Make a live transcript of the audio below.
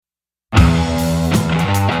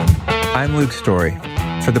I'm Luke Story.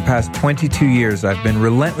 For the past 22 years, I've been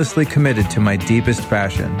relentlessly committed to my deepest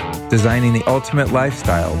passion, designing the ultimate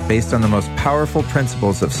lifestyle based on the most powerful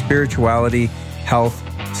principles of spirituality, health,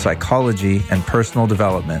 psychology, and personal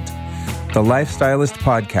development. The Lifestylist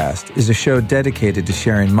Podcast is a show dedicated to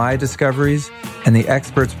sharing my discoveries and the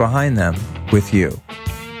experts behind them with you.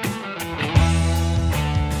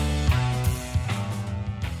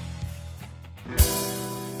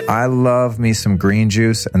 I love me some green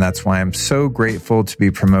juice, and that's why I'm so grateful to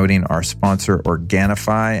be promoting our sponsor,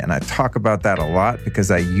 Organifi, and I talk about that a lot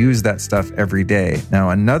because I use that stuff every day. Now,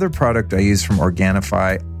 another product I use from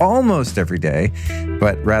Organifi almost every day,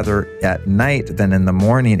 but rather at night than in the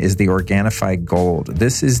morning, is the Organifi Gold.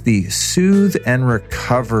 This is the Soothe and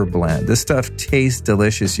Recover blend. This stuff tastes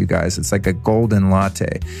delicious, you guys. It's like a golden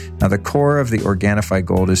latte. Now, the core of the Organifi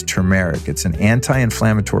Gold is turmeric. It's an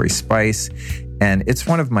anti-inflammatory spice, and it's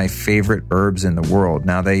one of my favorite herbs in the world.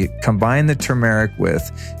 Now, they combine the turmeric with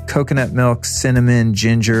coconut milk, cinnamon,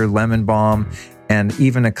 ginger, lemon balm, and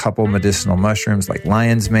even a couple medicinal mushrooms like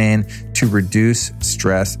lion's mane to reduce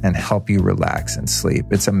stress and help you relax and sleep.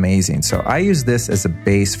 It's amazing. So I use this as a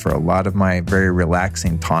base for a lot of my very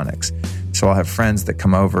relaxing tonics. So I'll have friends that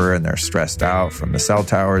come over and they're stressed out from the cell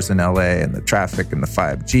towers in LA and the traffic and the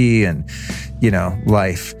 5G and,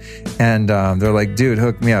 life. And they're like, dude,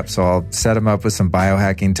 hook me up. So I'll set them up with some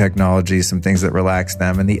biohacking technology, some things that relax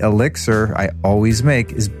them. And the elixir I always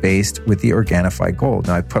make is based with the Organifi Gold.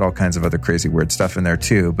 Now, I put all kinds of other crazy weird stuff in there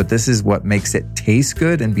too, but this is what makes it taste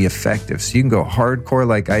good and be effective. So you can go hardcore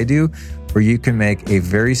like I do, where you can make a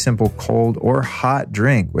very simple cold or hot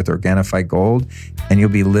drink with Organifi Gold, and you'll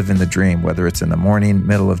be living the dream, whether it's in the morning,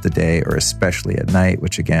 middle of the day, or especially at night,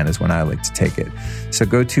 which again is when I like to take it. So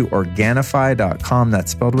go to Organifi.com,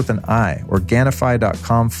 that's spelled with an I,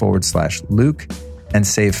 Organifi.com/Luke, and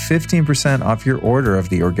save 15% off your order of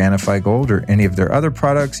the Organifi Gold or any of their other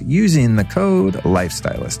products using the code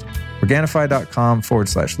Lifestylist.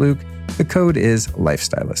 Organifi.com/Luke. The code is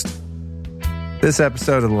Lifestylist. This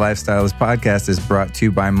episode of the Lifestylist Podcast is brought to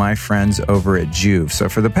you by my friends over at Joovv. So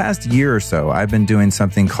for the past year or so, I've been doing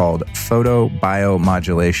something called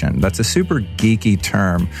photobiomodulation. That's a super geeky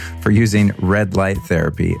term for using red light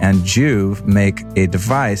therapy. And Joovv make a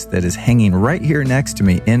device that is hanging right here next to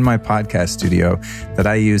me in my podcast studio that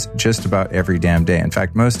I use just about every damn day. In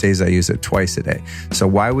fact, most days I use it twice a day. So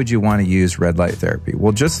why would you want to use red light therapy?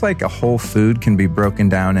 Well, just like a whole food can be broken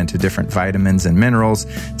down into different vitamins and minerals,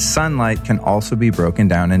 sunlight can also be broken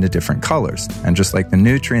down into different colors. And just like the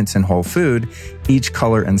nutrients in whole food, each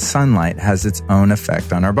color in sunlight has its own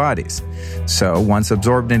effect on our bodies. So once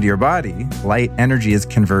absorbed into your body, light energy is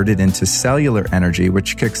converted into cellular energy,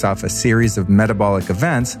 which kicks off a series of metabolic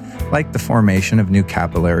events like the formation of new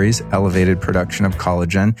capillaries, elevated production of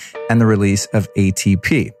collagen, and the release of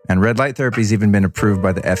ATP. And red light therapy has even been approved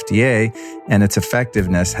by the FDA, and its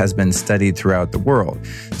effectiveness has been studied throughout the world.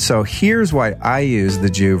 So here's why I use the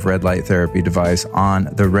Joovv red light therapy device on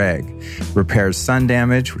the reg. Repairs sun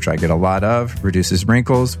damage, which I get a lot of, reduces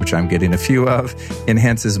wrinkles, which I'm getting a few of,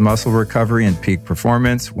 enhances muscle recovery and peak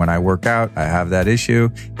performance. When I work out, I have that issue,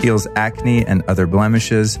 heals acne and other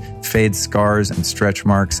blemishes, fades scars and stretch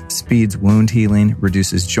marks, speeds wound healing,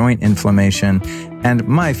 reduces joint inflammation, and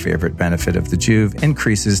my favorite benefit of the Joovv,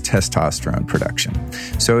 increases testosterone production.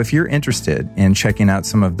 So if you're interested in checking out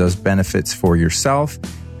some of those benefits for yourself,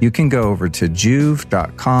 you can go over to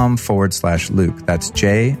joovv.com/Luke. That's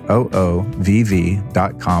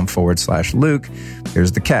JOOVV.com/Luke.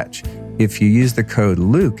 Here's the catch. If you use the code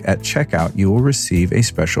Luke at checkout, you will receive a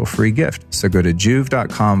special free gift. So go to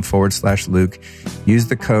joovv.com/Luke, use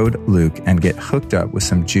the code Luke, and get hooked up with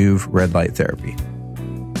some Joovv red light therapy.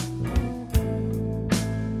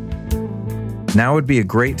 Now would be a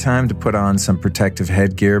great time to put on some protective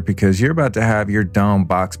headgear because you're about to have your dome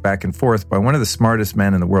boxed back and forth by one of the smartest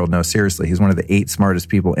men in the world. No, seriously, he's one of the 8 smartest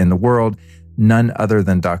people in the world, none other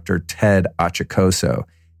than Dr. Ted Achacoso.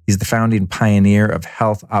 He's the founding pioneer of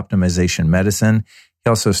health optimization medicine. He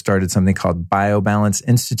also started something called BioBalance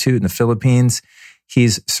Institute in the Philippines.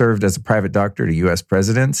 He's served as a private doctor to U.S.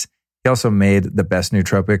 presidents. He also made the best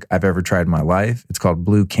nootropic I've ever tried in my life. It's called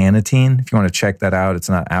Blue Cannatine. If you want to check that out, it's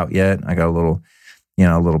not out yet. I got a little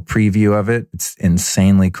preview of it. It's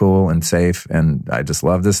insanely cool and safe, and I just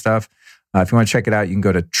love this stuff. If you want to check it out, you can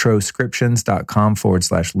go to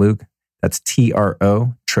troscriptions.com/Luke. That's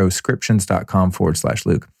TRO,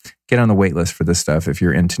 troscriptions.com/Luke. Get on the wait list for this stuff if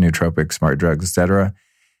you're into nootropics, smart drugs, etc.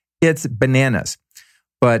 It's bananas.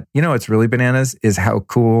 But what's really bananas is how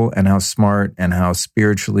cool and how smart and how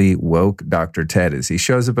spiritually woke Dr. Ted is. He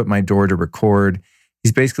shows up at my door to record.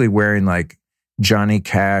 He's basically wearing like Johnny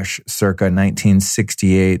Cash circa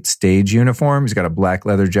 1968 stage uniform. He's got a black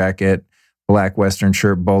leather jacket, black Western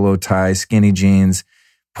shirt, bolo tie, skinny jeans,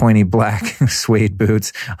 pointy black suede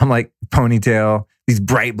boots. I'm like, ponytail, these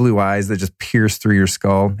bright blue eyes that just pierce through your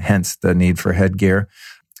skull, hence the need for headgear.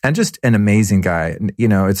 And just an amazing guy. You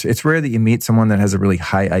know, it's rare that you meet someone that has a really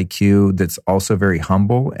high IQ that's also very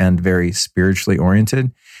humble and very spiritually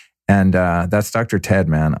oriented. And that's Dr. Ted,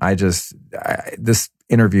 man. This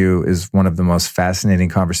interview is one of the most fascinating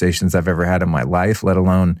conversations I've ever had in my life, let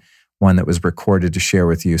alone one that was recorded to share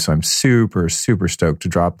with you. So I'm super, super stoked to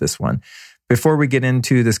drop this one. Before we get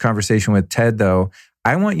into this conversation with Ted, though,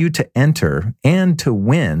 I want you to enter and to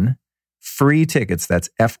win free tickets. That's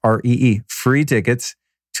FREE, free tickets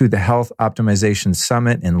to the Health Optimization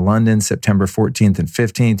Summit in London, September 14th and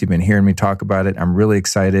 15th. You've been hearing me talk about it. I'm really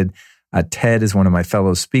excited. Ted is one of my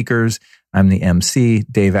fellow speakers. I'm the MC.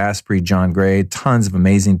 Dave Asprey, John Gray, tons of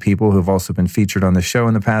amazing people who have also been featured on the show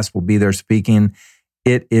in the past will be there speaking.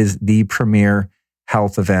 It is the premier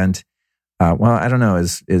health event. Well, I don't know.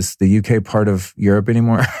 Is the UK part of Europe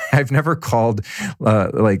anymore? I've never called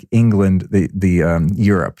like England the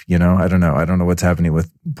Europe. You know, I don't know. I don't know what's happening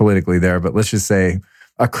with politically there, but let's just say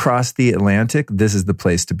across the Atlantic, this is the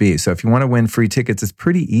place to be. So if you want to win free tickets, it's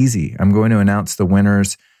pretty easy. I'm going to announce the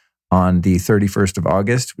winners on the 31st of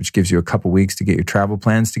August, which gives you a couple weeks to get your travel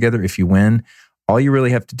plans together. If you win, all you really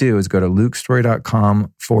have to do is go to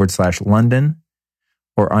lukestory.com/London,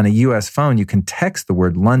 or on a US phone, you can text the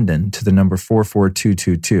word London to the number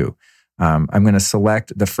 44222. I'm going to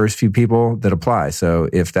select the first few people that apply. So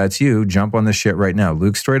if that's you, jump on this shit right now,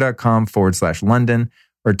 lukestory.com/London,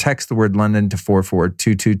 or text the word London to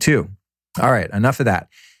 44222. All right, enough of that.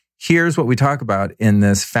 Here's what we talk about in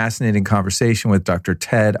this fascinating conversation with Dr.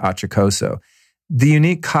 Ted Achacoso. The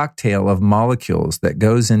unique cocktail of molecules that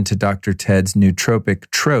goes into Dr. Ted's nootropic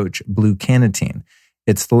troche blue canatine.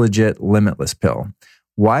 It's the legit limitless pill.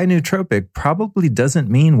 Why nootropic probably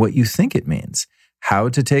doesn't mean what you think it means. How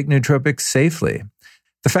to take nootropics safely.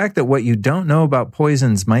 The fact that what you don't know about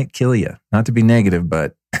poisons might kill you. Not to be negative,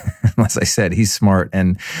 but unless I said he's smart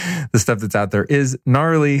and the stuff that's out there is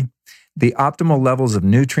gnarly. The optimal levels of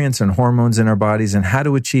nutrients and hormones in our bodies and how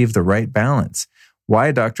to achieve the right balance.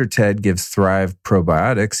 Why Dr. Ted gives Thrive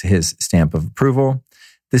Probiotics his stamp of approval.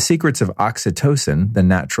 The secrets of oxytocin, the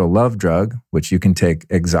natural love drug, which you can take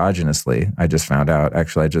exogenously. I just found out.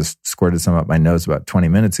 Actually, I just squirted some up my nose about 20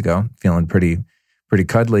 minutes ago, feeling pretty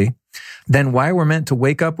cuddly. Then why we're meant to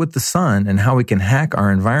wake up with the sun and how we can hack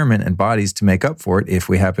our environment and bodies to make up for it if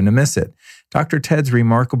we happen to miss it. Dr. Ted's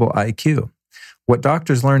remarkable IQ. What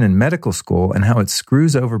doctors learn in medical school and how it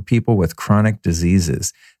screws over people with chronic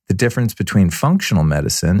diseases. The difference between functional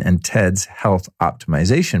medicine and Ted's health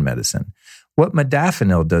optimization medicine. What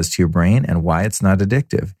modafinil does to your brain and why it's not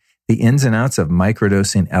addictive. The ins and outs of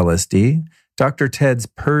microdosing LSD. Dr. Ted's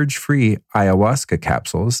purge-free ayahuasca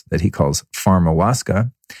capsules that he calls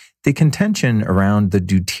pharmahuasca. The contention around the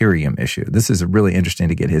deuterium issue. This is really interesting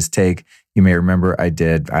to get his take. You may remember I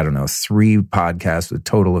did, 3 podcasts with a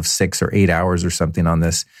total of 6 or 8 hours or something on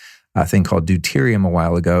this thing called deuterium a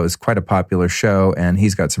while ago. It's quite a popular show, and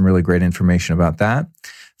he's got some really great information about that.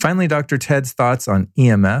 Finally, Dr. Ted's thoughts on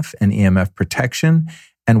EMF and EMF protection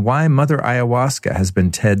and why Mother Ayahuasca has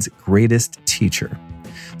been Ted's greatest teacher.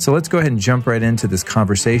 So let's go ahead and jump right into this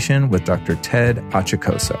conversation with Dr. Ted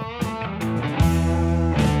Achacoso.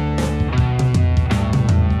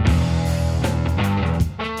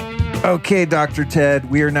 Okay, Dr. Ted,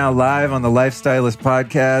 we are now live on the Lifestylist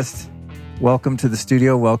podcast. Welcome to the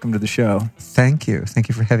studio. Welcome to the show. Thank you. Thank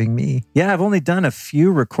you for having me. Yeah, I've only done a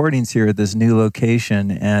few recordings here at this new location,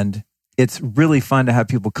 and it's really fun to have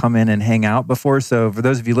people come in and hang out before. So for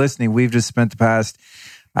those of you listening, we've just spent the past,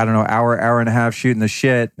 hour and a half shooting the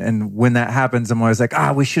shit. And when that happens, I'm always like,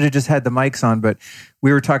 we should have just had the mics on. But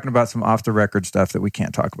we were talking about some off the record stuff that we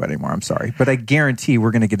can't talk about anymore. I'm sorry. But I guarantee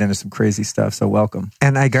we're going to get into some crazy stuff. So welcome.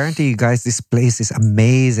 And I guarantee you guys, this place is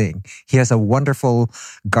amazing. He has a wonderful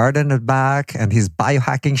garden at the back and his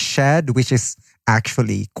biohacking shed, which is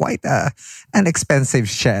actually quite an expensive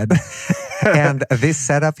shed. And this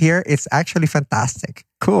setup here, it's actually fantastic.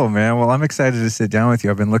 Cool, man. Well, I'm excited to sit down with you.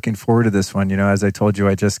 I've been looking forward to this one. You know, as I told you,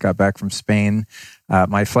 I just got back from Spain.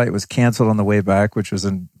 My flight was canceled on the way back, which was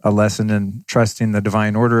a lesson in trusting the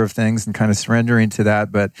divine order of things and kind of surrendering to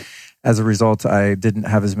that. But as a result, I didn't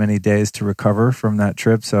have as many days to recover from that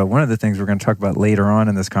trip. So one of the things we're going to talk about later on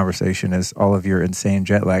in this conversation is all of your insane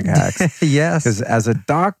jet lag hacks. Yes. Because as a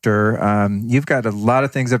doctor, you've got a lot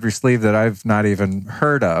of things up your sleeve that I've not even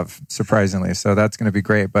heard of, surprisingly. So that's going to be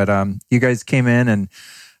great. But you guys came in and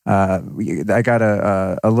I got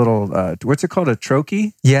a little, what's it called? A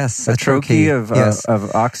troche? Yes, A troche of yes. of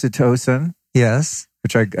oxytocin, Yes.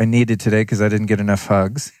 which I needed today because I didn't get enough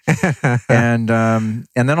hugs. And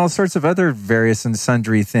then all sorts of other various and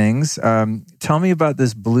sundry things. Tell me about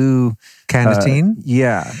this blue Carnitine.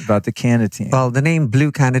 About the carnitine. Well, the name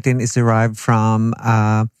blue carnitine is derived from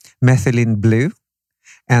methylene blue.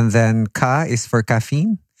 And then Ka is for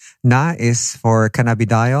caffeine. Na is for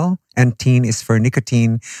cannabidiol. And teen is for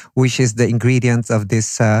nicotine, which is the ingredients of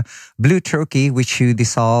this blue troche, which you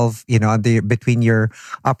dissolve, between your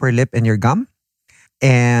upper lip and your gum.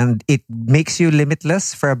 And it makes you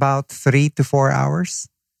limitless for about 3 to 4 hours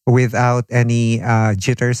without any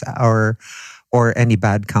jitters or any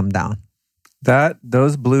bad come down.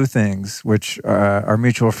 Those blue things, which our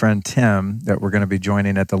mutual friend Tim, that we're going to be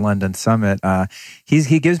joining at the London Summit,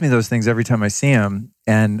 he gives me those things every time I see him,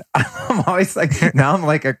 and I'm always like, now I'm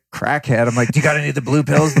like a crackhead. I'm like, do you got any of the blue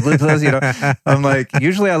pills? The blue pills, I'm like,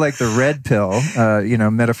 usually I like the red pill,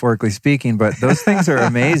 metaphorically speaking, but those things are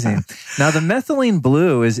amazing. Now the methylene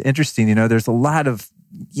blue is interesting. There's a lot of,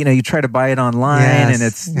 you try to buy it online, and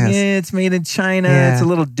it's made in China. Yeah. It's a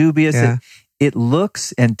little dubious. Yeah. It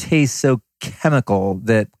looks and tastes so chemical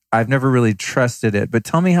that I've never really trusted it. But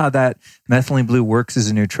tell me how that methylene blue works as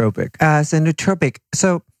a nootropic. As a nootropic.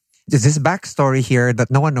 So this backstory here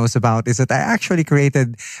that no one knows about is that I actually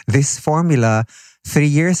created this formula 3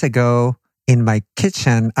 years ago in my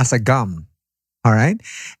kitchen as a gum. All right.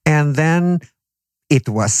 And then it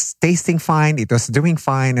was tasting fine. It was doing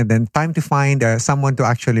fine. And then time to find someone to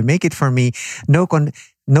actually make it for me. No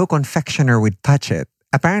confectioner would touch it.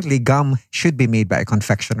 Apparently, gum should be made by a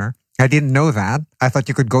confectioner. I didn't know that. I thought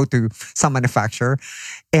you could go to some manufacturer.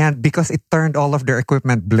 And because it turned all of their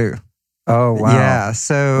equipment blue. Oh, wow. Yeah.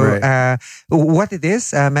 So what it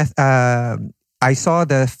is, I saw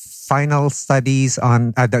the final studies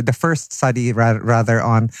on, the first study rather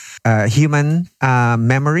on human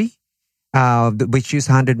memory, which used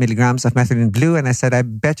 100 milligrams of methylene blue. And I said, I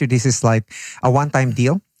bet you this is like a one-time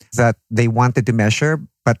deal that they wanted to measure,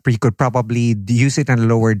 but you could probably use it in a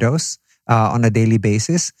lower dose on a daily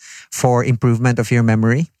basis for improvement of your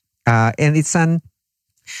memory. And it's on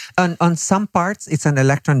some parts, it's an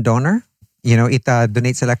electron donor. It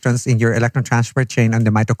donates electrons in your electron transport chain on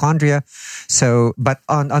the mitochondria. So, but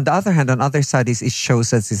on the other hand, on other studies, it shows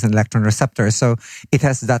that it's an electron receptor. So it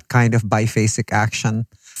has that kind of biphasic action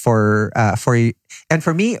for and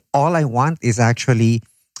for me, all I want is actually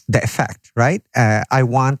the effect, right? I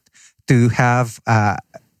want to have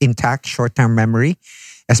intact short-term memory,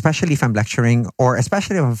 especially if I'm lecturing or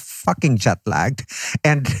especially if I'm fucking jet lagged.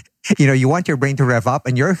 And, you want your brain to rev up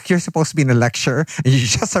and you're supposed to be in a lecture and you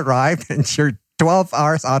just arrived and you're 12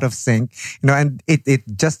 hours out of sync, and it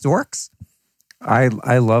just works. I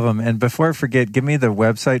love them. And before I forget, give me the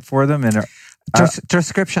website for them. And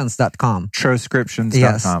Transcriptions.com. Transcriptions.com.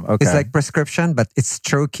 Yes. Okay. It's like prescription, but it's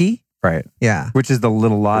troche. Right. Yeah. Which is the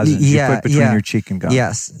little lozenge you put between your cheek and gum.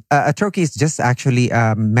 Yes. A troche is just actually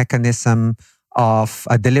a mechanism of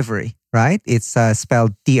delivery, right? It's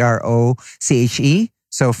spelled TROCHE.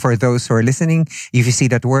 So for those who are listening, if you see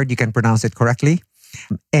that word, you can pronounce it correctly.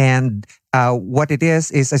 And what it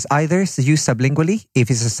is either used sublingually, if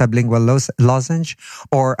it's a sublingual lozenge,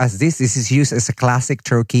 or as this is used as a classic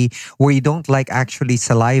troche where you don't like actually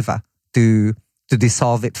saliva to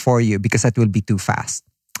dissolve it for you because that will be too fast.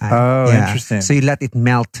 Interesting. So you let it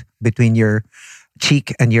melt between your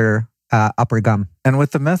cheek and your upper gum. And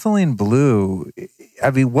with the methylene blue,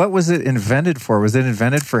 I mean, what was it invented for? Was it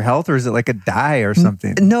invented for health, or is it like a dye or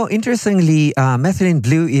something? No, interestingly, methylene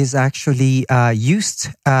blue is actually used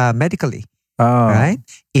medically. Oh. Right?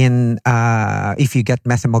 If you get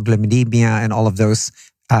methemoglobinemia and all of those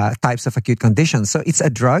types of acute conditions. So it's a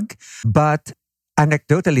drug, but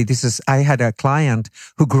anecdotally, I had a client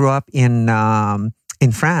who grew up in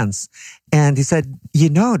France, and he said,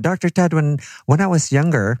 Dr. Ted, when I was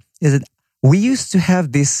younger, we used to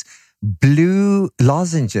have these blue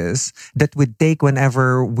lozenges that we'd take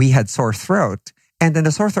whenever we had sore throat, and then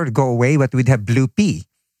the sore throat would go away, but we'd have blue pee.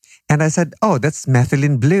 And I said, oh, that's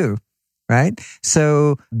methylene blue, right?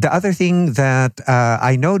 So the other thing that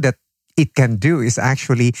I know that it can do is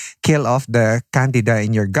actually kill off the candida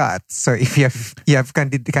in your gut. So if you have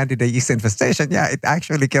candida yeast infestation, it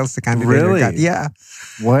actually kills the candida in your gut. Yeah.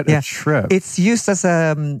 What a trip. It's used as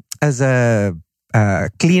a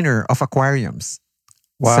cleaner of aquariums.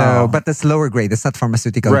 Wow. So, but that's lower grade. It's not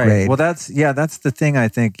pharmaceutical grade. Well, that's the thing I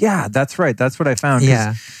think. Yeah, that's right. That's what I found.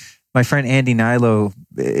 Yeah. My friend Andy Nilo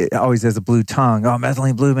always has a blue tongue. Oh,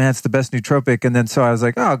 methylene blue, man, it's the best nootropic. And then so I was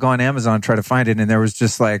like, I'll go on Amazon, try to find it. And there was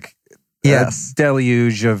just like a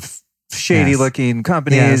deluge of shady looking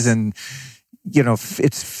companies and,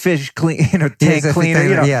 it's fish clean, tank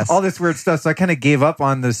cleaner, all this weird stuff. So I kind of gave up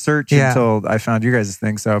on the search until I found you guys'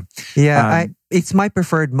 thing. So it's my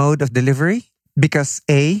preferred mode of delivery because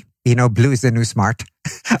blue is the new smart,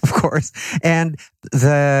 of course. And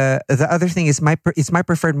the other thing is it's my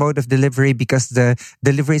preferred mode of delivery because the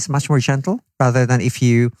delivery is much more gentle rather than if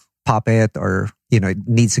you pop it or, it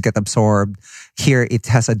needs to get absorbed. Here, it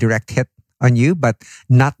has a direct hit on you, but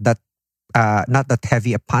not that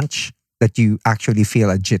heavy a punch that you actually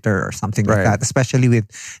feel a jitter or something like that, especially with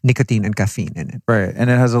nicotine and caffeine in it. Right.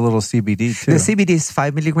 And it has a little CBD too. The CBD is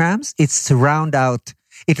 5 milligrams. It rounds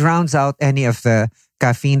out any of the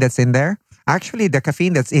caffeine that's in there. Actually, the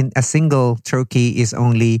caffeine that's in a single trochee is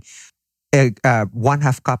only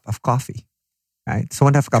 1/2 cup of coffee. Right? So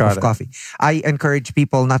 1/2 cup of coffee. I encourage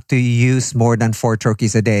people not to use more than 4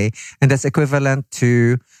 trochees a day. And that's equivalent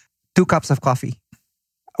to 2 cups of coffee.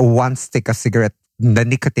 1 stick of cigarette. The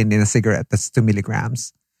nicotine in a cigarette, that's 2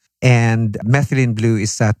 milligrams. And methylene blue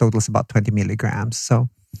totals about 20 milligrams. So,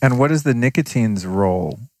 and what is the nicotine's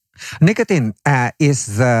role? Nicotine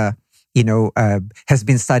is has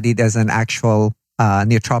been studied as an actual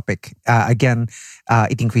nootropic. Again,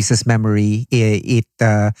 it increases memory. It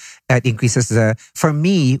increases for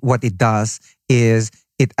me, what it does is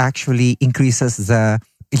it actually increases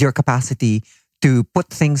your capacity to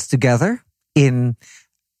put things together in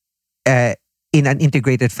an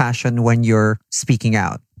integrated fashion when you're speaking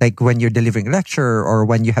out, like when you're delivering a lecture or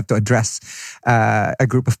when you have to address a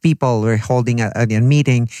group of people or holding a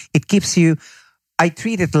meeting. It keeps you, I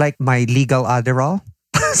treat it like my legal Adderall,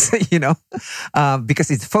 because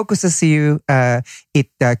it focuses you,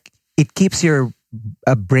 it keeps your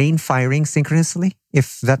brain firing synchronously,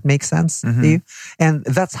 if that makes sense to you. And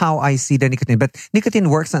that's how I see the nicotine. But nicotine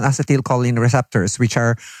works on acetylcholine receptors, which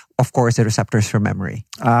are, of course, the receptors for memory.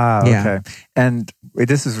 Okay. And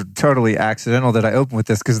this is totally accidental that I open with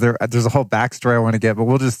this because there's a whole backstory I want to get, but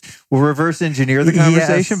we'll reverse engineer the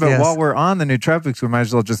conversation. But while we're on the nootropics, we might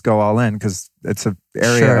as well just go all in because it's an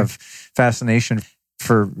area of fascination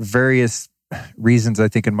for various reasons. I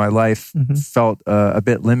think in my life felt a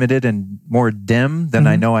bit limited and more dim than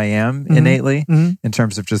I know I am innately in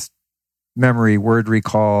terms of just memory, word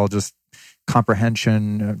recall, just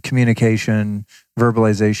comprehension, communication,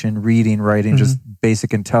 verbalization, reading, writing, just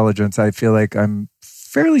basic intelligence. I feel like I'm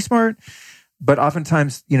fairly smart, but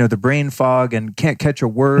oftentimes, the brain fog and can't catch a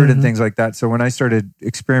word and things like that. So when I started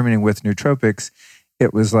experimenting with nootropics,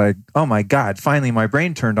 it was like, oh my God, finally my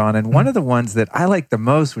brain turned on. And one of the ones that I like the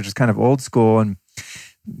most, which is kind of old school and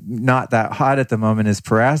not that hot at the moment, is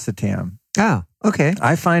paracetam. Oh, okay.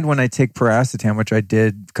 I find when I take paracetam, which I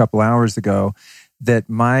did a couple hours ago, that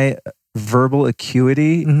my verbal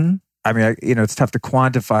acuity, I mean, it's tough to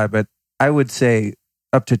quantify, but I would say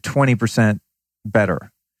up to 20%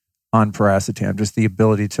 better on paracetam. Just the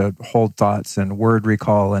ability to hold thoughts and word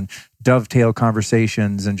recall and dovetail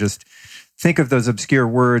conversations and just think of those obscure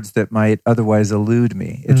words that might otherwise elude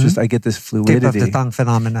me. It's just, I get this fluidity. Tip of the tongue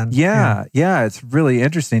phenomenon. Yeah, it's really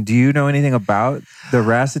interesting. Do you know anything about the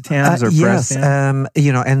racetams or paracetam?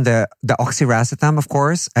 Yes, and the oxiracetam, of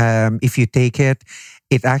course. If you take it,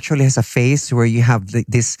 it actually has a phase where you have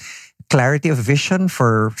this clarity of vision.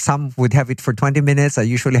 For some would have it for 20 minutes. I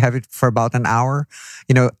usually have it for about an hour.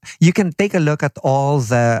 You can take a look at all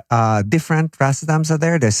the different racetams are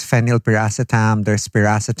there. There's phenylpiracetam, there's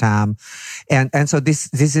piracetam. And so these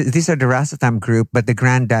are the racetam group, but the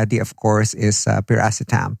granddaddy, of course, is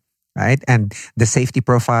piracetam, right? And the safety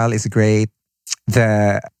profile is great.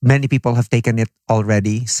 Many people have taken it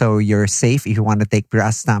already, so you're safe if you want to take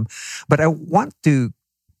piracetam. But I want to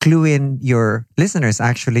clue in your listeners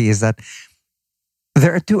actually is that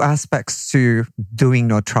there are 2 aspects to doing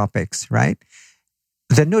nootropics, right?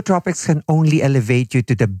 The nootropics can only elevate you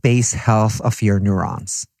to the base health of your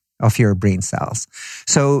neurons, of your brain cells.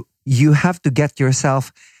 So you have to get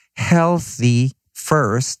yourself healthy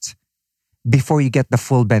first before you get the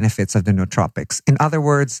full benefits of the nootropics. In other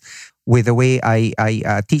words, with the way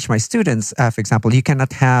I teach my students, for example, you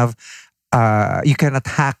cannot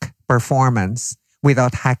hack performance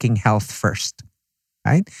without hacking health first,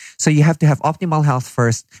 right? So you have to have optimal health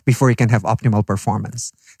first before you can have optimal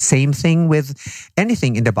performance. Same thing with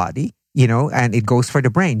anything in the body, and it goes for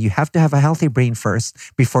the brain. You have to have a healthy brain first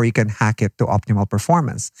before you can hack it to optimal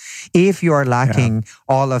performance. If you are lacking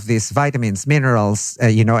all of these vitamins, minerals,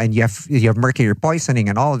 and you have mercury poisoning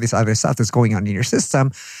and all of this other stuff that's going on in your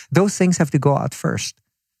system, those things have to go out first,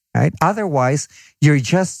 right? Otherwise, you're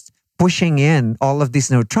just pushing in all of these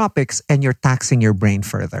nootropics and you're taxing your brain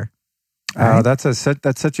further. Right? That's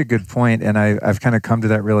such a good point. And I've kind of come to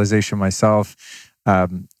that realization myself.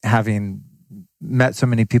 having met so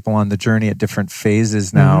many people on the journey at different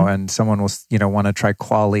phases now, and someone will, want to try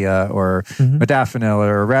qualia or modafinil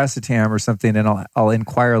or racetam or something, and I'll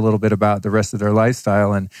inquire a little bit about the rest of their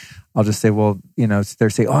lifestyle, and I'll just say, well, they're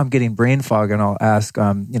saying, oh, I'm getting brain fog, and I'll ask,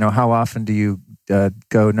 how often do you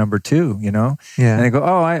go number 2, And they go,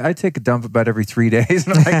 oh, I take a dump about every 3 days.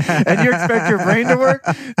 And I'm like, and you expect your brain to work?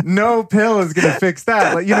 No pill is going to fix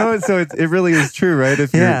that. So it really is true, right?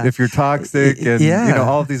 If you're toxic and,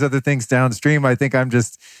 all of these other things downstream, I think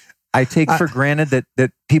I take for granted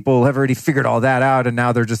that people have already figured all that out, and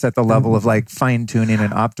now they're just at the level of like fine tuning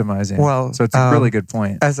and optimizing. Well, so it's a really good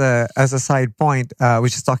point. As a side point, I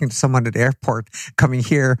was just talking to someone at the airport coming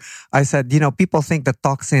here. I said, people think that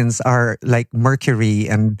toxins are like mercury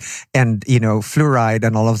and fluoride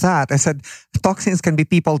and all of that. I said, toxins can be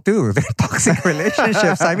people too. They're toxic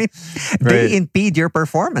relationships. I mean, they impede your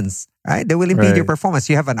performance. Right? They will impede your performance.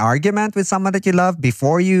 You have an argument with someone that you love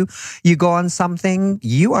before you go on something,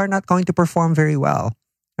 you are not going to perform very well.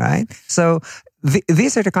 Right? So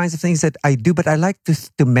these are the kinds of things that I do, but I like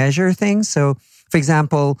to measure things. So, for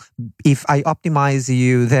example, if I optimize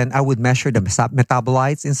you, then I would measure the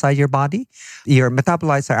metabolites inside your body. Your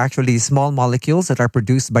metabolites are actually small molecules that are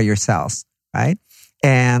produced by your cells, right?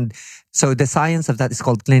 And so the science of that is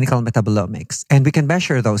called clinical metabolomics. And we can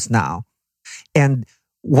measure those now. And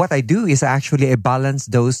what I do is actually I balance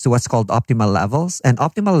those to what's called optimal levels. And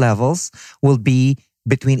optimal levels will be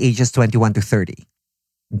between ages 21 to 30.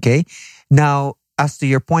 Okay? Now, as to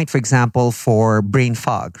your point, for example, for brain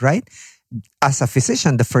fog, right? As a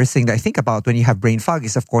physician, the first thing that I think about when you have brain fog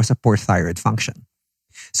is, of course, a poor thyroid function.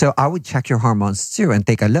 So I would check your hormones too and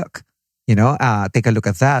take a look. Take a look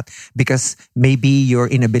at that, because maybe your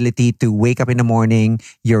inability to wake up in the morning,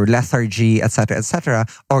 your lethargy, etc.,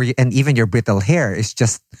 and even your brittle hair is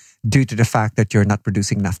just due to the fact that you're not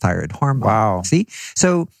producing enough thyroid hormone. Wow. See?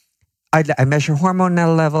 So I measure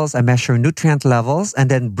hormonal levels, I measure nutrient levels, and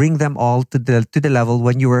then bring them all to the level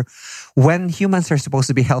when humans are supposed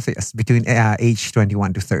to be healthiest, between age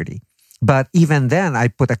 21 to 30. But even then, I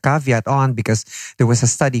put a caveat on, because there was a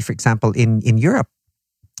study, for example, in Europe,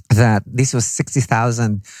 that this was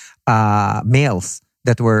 60,000 males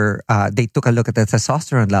that were, they took a look at the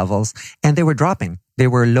testosterone levels, and they were dropping. They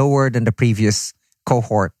were lower than the previous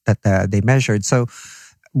cohort that they measured. So,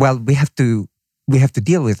 well, we have to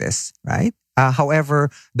deal with this, right?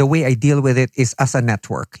 However, the way I deal with it is as a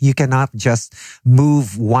network. You cannot just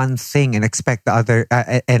move one thing and expect the other,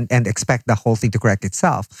 and expect the whole thing to correct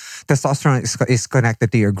itself. Testosterone is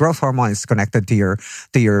connected to your growth hormone. It's connected to your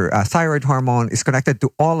thyroid hormone. It's connected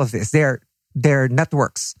to all of this. They're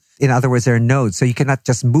networks. In other words, they're nodes. So you cannot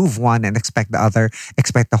just move one and expect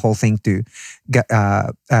the whole thing to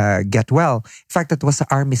get well. In fact, that was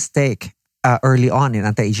our mistake. Early on in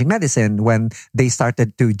anti-aging medicine, when they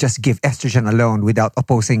started to just give estrogen alone without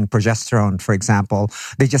opposing progesterone, for example.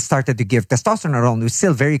 They just started to give testosterone alone, which is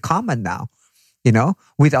still very common now,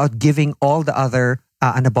 without giving all the other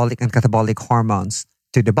anabolic and catabolic hormones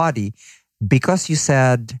to the body. Because you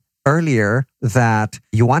said earlier that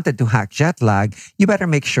you wanted to hack jet lag, you better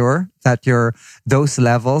make sure that those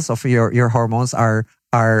levels of your hormones are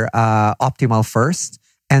optimal first.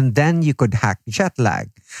 And then you could hack jet lag.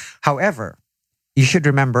 However, you should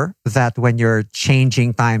remember that when you're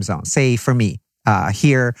changing time zones, say for me,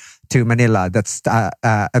 here to Manila, that's,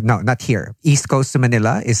 no, not here. East Coast to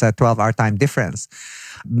Manila is a 12-hour time difference.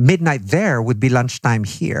 Midnight there would be lunchtime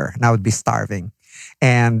here, and I would be starving.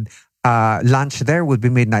 And lunch there would be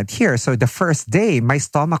midnight here. So the first day, my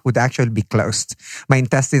stomach would actually be closed. My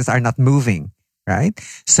intestines are not moving, right?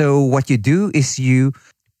 So what you do is you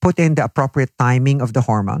put in the appropriate timing of the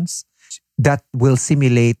hormones that will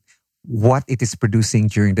simulate what it is producing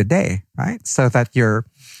during the day, right? So that you're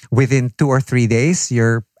within 2 or 3 days,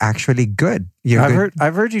 you're actually good.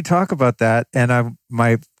 I've heard you talk about that, and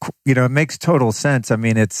it makes total sense. I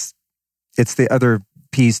mean, it's the other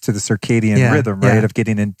piece to the circadian rhythm, right? Yeah. Of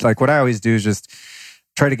getting in. Like what I always do is just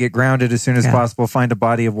try to get grounded as soon as possible, find a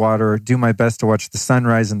body of water, do my best to watch the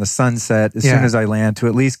sunrise and the sunset as soon as I land, to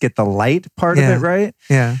at least get the light part of it right.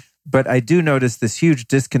 Yeah. But I do notice this huge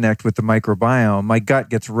disconnect with the microbiome. My gut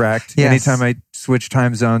gets wrecked anytime I switch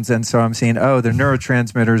time zones. And so I'm seeing, the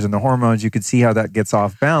neurotransmitters and the hormones, you could see how that gets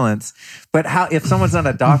off balance. But if someone's not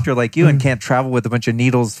a doctor like you and can't travel with a bunch of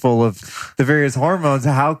needles full of the various hormones,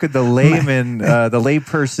 how could the layman, the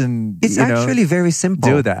layperson, it's actually very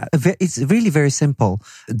simple. Do that? It's really very simple.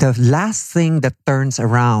 The last thing that turns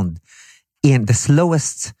around, the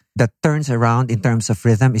slowest that turns around in terms of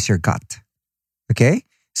rhythm, is your gut. Okay?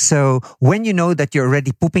 So when you know that you're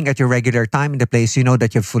already pooping at your regular time in the place, you know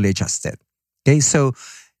that you're fully adjusted. Okay, so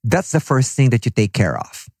that's the first thing that you take care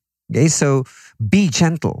of. Okay, so be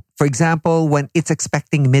gentle. For example, when it's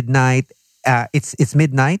expecting midnight, it's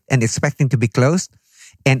midnight and expecting to be closed,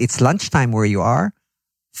 and it's lunchtime where you are,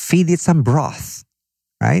 feed it some broth,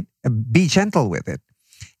 right? Be gentle with it.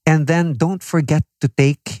 And then don't forget to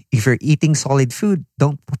take, if you're eating solid food,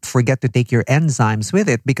 don't forget to take your enzymes with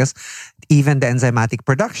it, because even the enzymatic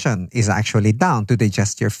production is actually down to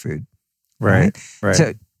digest your food. Right.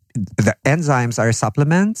 So the enzymes are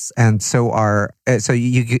supplements, and so are so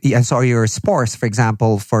are your spores. For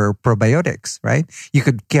example, for probiotics, right? You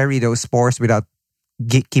could carry those spores without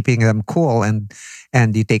keeping them cool, and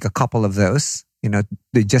you take a couple of those,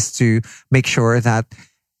 just to make sure that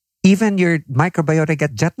even your microbiota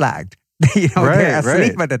get jet lagged. They're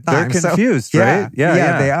asleep at the time. They're confused, right?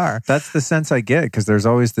 Yeah, they are. That's the sense I get, because there's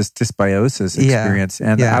always this dysbiosis experience.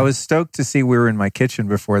 And I was stoked to see we were in my kitchen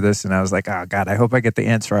before this, and I was like, oh God, I hope I get the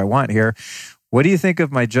answer I want here. What do you think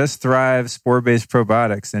of my Just Thrive spore-based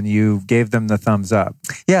probiotics? And you gave them the thumbs up.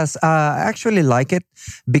 Yes, I actually like it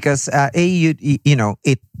because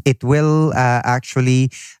it will actually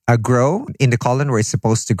grow in the colon where it's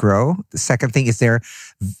supposed to grow. The second thing is they're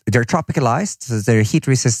tropicalized, so they're heat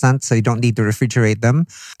resistant, so you don't need to refrigerate them.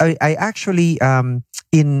 I actually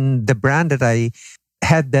in the brand that I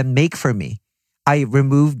had them make for me, I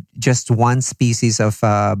removed just one species of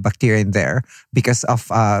bacteria in there because of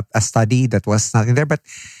a study that was not in there. But,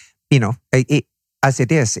 as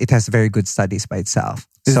it is, it has very good studies by itself.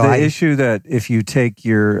 Is the issue that if you take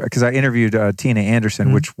because I interviewed Tina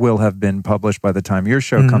Anderson, which will have been published by the time your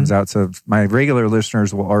show comes out. So my regular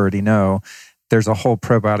listeners will already know there's a whole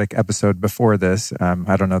probiotic episode before this.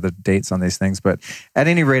 I don't know the dates on these things, but at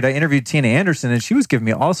any rate, I interviewed Tina Anderson, and she was giving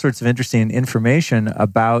me all sorts of interesting information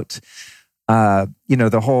about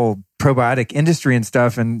the whole probiotic industry and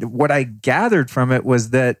stuff. And what I gathered from it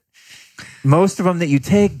was that most of them that you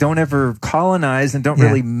take don't ever colonize and don't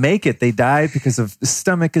really make it. They die because of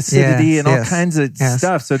stomach acidity and all kinds of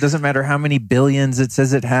stuff. So it doesn't matter how many billions it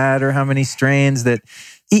says it had or how many strains that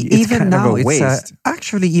even now it's waste.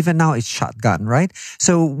 Even now it's shotgun, right?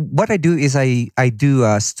 So what I do is I do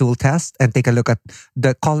a stool test and take a look at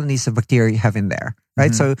the colonies of bacteria you have in there,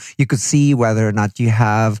 right? So you could see whether or not you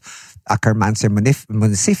have Akkermansia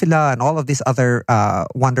municiphala and all of these other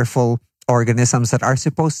wonderful organisms that are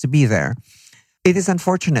supposed to be there. It is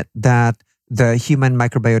unfortunate that the Human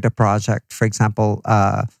Microbiota Project, for example,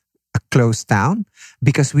 closed down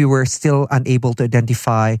because we were still unable to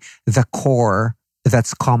identify the core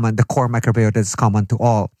that's common, the core microbiota that's common to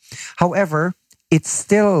all. However, it's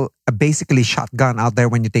still basically shotgun out there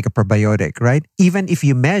when you take a probiotic, right? Even if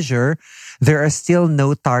you measure, there are still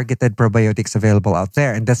no targeted probiotics available out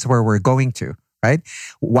there. And that's where we're going to, right?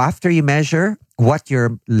 After you measure what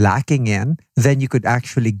you're lacking in, then you could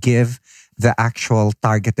actually give the actual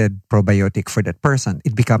targeted probiotic for that person.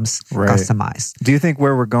 It becomes customized. Do you think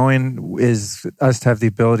where we're going is us to have the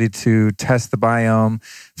ability to test the biome,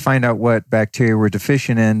 find out what bacteria we're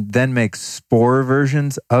deficient in, then make spore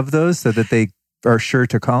versions of those so that they are sure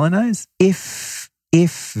to colonize? If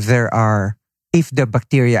the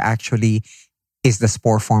bacteria actually is the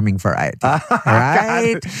spore-forming variety,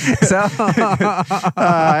 right? So,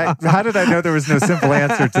 how did I know there was no simple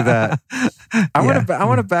answer to that? I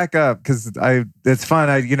want to back up because it's fun.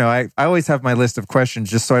 I always have my list of questions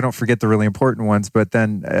just so I don't forget the really important ones. But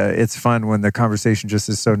then it's fun when the conversation just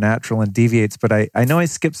is so natural and deviates. But I know I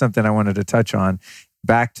skipped something I wanted to touch on.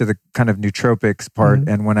 Back to the kind of nootropics part,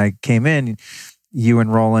 and when I came in, you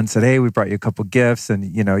and Roland said, "Hey, we brought you a couple gifts, and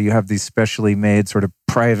you have these specially made sort of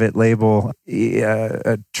private label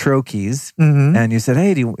troches." And you said,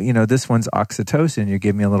 "Hey, this one's oxytocin." You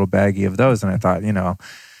gave me a little baggie of those, and I thought,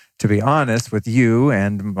 to be honest with you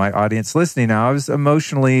and my audience listening now, I was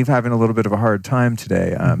emotionally having a little bit of a hard time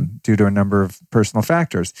today due to a number of personal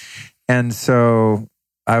factors, and so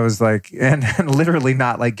I was like, and literally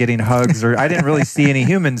not like getting hugs, or I didn't really see any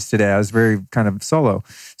humans today. I was very kind of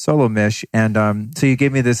solo-mish. And so you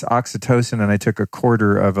gave me this oxytocin, and I took a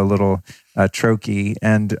quarter of a little troche.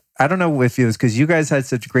 And I don't know if it was because you guys had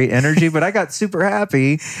such great energy, but I got super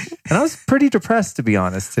happy. And I was pretty depressed, to be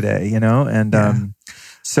honest, today, And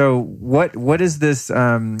so what is this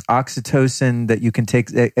oxytocin that you can take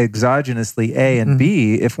exogenously, A, and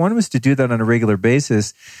B? If one was to do that on a regular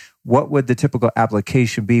basis, what would the typical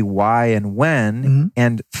application be, why and when?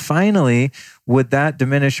 And finally, would that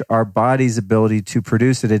diminish our body's ability to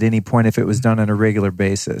produce it at any point if it was done on a regular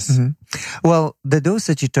basis? Well, the dose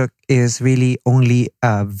that you took is really only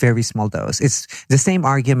a very small dose. It's the same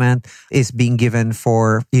argument is being given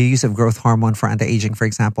for the use of growth hormone for anti-aging, for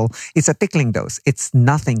example. It's a tickling dose. It's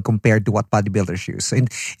nothing compared to what bodybuilders use. In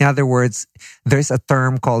other words, there's a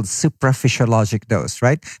term called supraphysiologic dose,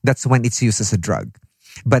 right? That's when it's used as a drug.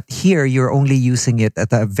 But here, you're only using it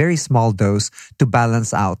at a very small dose to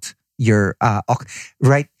balance out your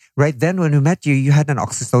right then when we met you, you had an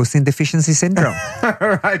oxytocin deficiency syndrome.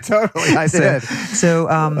 Right, totally. I did. So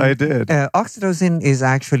I did. Oxytocin is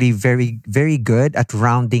actually very, very good at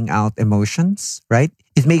rounding out emotions, right?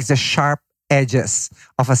 It makes the sharp edges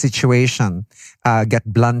of a situation get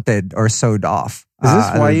blunted or sewed off. Is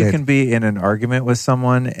this why you can be in an argument with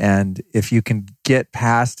someone, and if you can get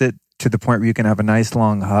past it to the point where you can have a nice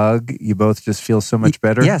long hug, you both just feel so much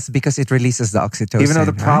better? Yes, because it releases the oxytocin. Even though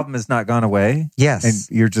the problem has not gone away? Yes.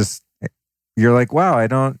 And you're like, wow,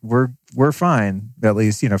 we're fine, at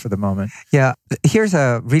least, for the moment. Yeah. Here's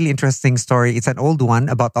a really interesting story. It's an old one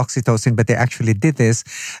about oxytocin, but they actually did this.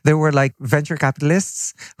 There were like venture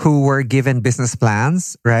capitalists who were given business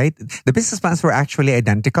plans, right? The business plans were actually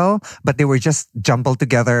identical, but they were just jumbled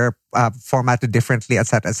together, formatted differently, et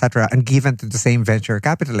cetera, and given to the same venture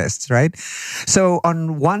capitalists, right? So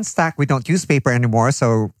on one stack, we don't use paper anymore,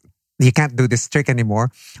 so you can't do this trick anymore.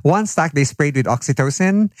 One stack they sprayed with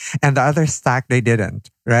oxytocin, and the other stack they didn't,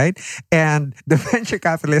 right? And the venture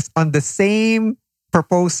capitalists on the same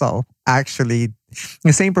proposal, they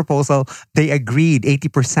agreed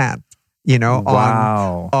 80%,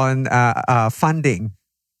 on funding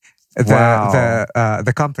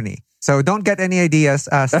the company. So don't get any ideas,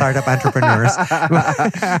 startup entrepreneurs.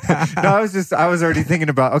 No, I was already thinking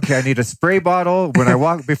about, okay, I need a spray bottle when I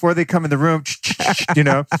walk, before they come in the room,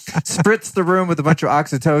 spritz the room with a bunch of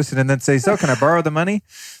oxytocin and then say, so can I borrow the money?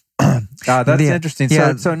 That's interesting.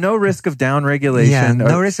 Yeah. So no risk of down regulation. Yeah,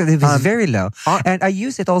 no risk. It was very low. And I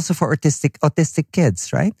use it also for autistic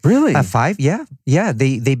kids, right? Really? 5, yeah. Yeah,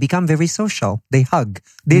 they become very social. They hug.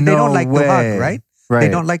 They don't like to hug, right? They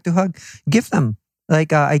don't like to hug. Give them.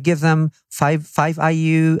 Like I give them 5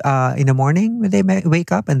 IU in the morning when they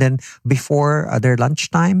wake up, and then before their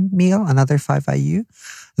lunchtime meal, another 5 IU.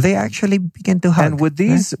 They actually begin to hug. And would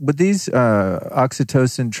these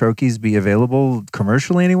oxytocin troches be available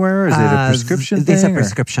commercially anywhere? Is it a prescription thing? It's a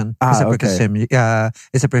prescription.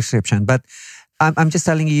 It's a prescription. But I'm just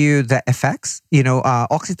telling you the effects.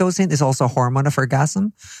 Oxytocin is also a hormone of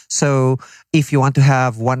orgasm. So if you want to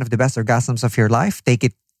have one of the best orgasms of your life, take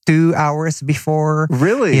it 2 hours before.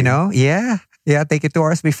 Really? Yeah, take it 2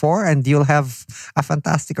 hours before and you'll have a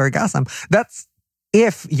fantastic orgasm. That's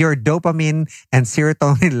if your dopamine and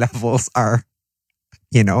serotonin levels are,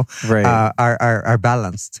 are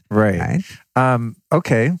balanced. Right.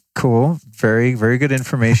 Okay, cool. Very, very good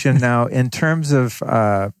information. Now, in terms of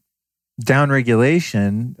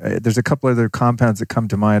downregulation, there's a couple other compounds that come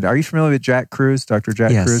to mind. Are you familiar with Jack Kruse, Dr.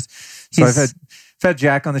 Jack Kruse? So I've had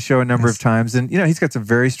Jack on the show a number of times, and he's got some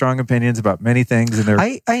very strong opinions about many things. And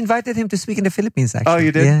I invited him to speak in the Philippines, actually. Oh,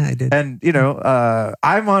 you did? Yeah, I did. And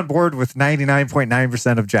I'm on board with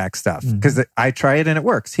 99.9% of Jack's stuff because I try it and it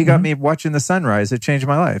works. He got me watching the sunrise. It changed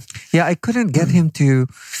my life. Yeah, I couldn't get him to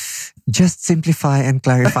just simplify and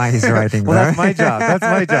clarify his writing. Well, that's my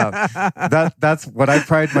job. That's what I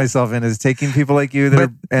pride myself in, is taking people like you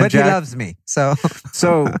but Jack, he loves me. So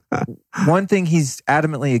one thing he's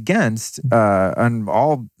adamantly against on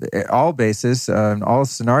all basis, on all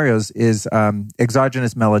scenarios, is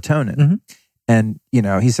exogenous melatonin. And,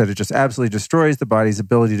 he said it just absolutely destroys the body's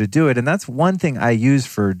ability to do it. And that's one thing I use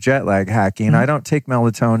for jet lag hacking. I don't take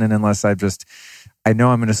melatonin unless I know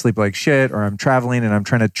I'm going to sleep like shit, or I'm traveling and I'm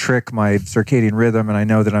trying to trick my circadian rhythm and I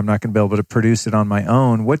know that I'm not going to be able to produce it on my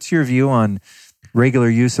own. What's your view on regular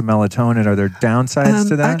use of melatonin? Are there downsides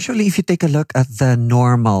to that? Actually, if you take a look at the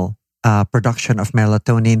normal production of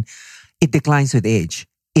melatonin, it declines with age.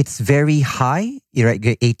 It's very high,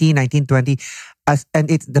 18, 19, 20. And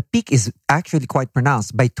the peak is actually quite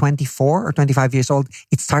pronounced. By 24 or 25 years old,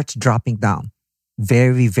 it starts dropping down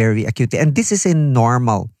very, very acutely. And this is in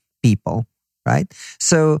normal people, right?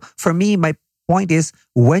 So for me, my point is,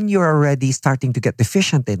 when you're already starting to get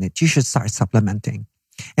deficient in it, you should start supplementing.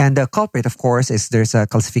 And the culprit, of course, is there's a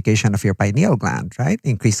calcification of your pineal gland, right?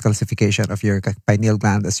 Increased calcification of your pineal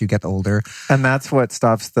gland as you get older. And that's what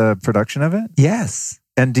stops the production of it? Yes.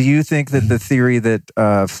 And do you think that the theory that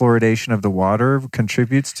fluoridation of the water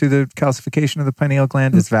contributes to the calcification of the pineal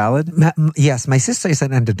gland is valid? Yes. My sister is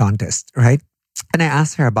an endodontist, right? And I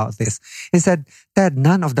asked her about this. He said, Dad,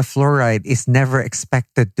 none of the fluoride is never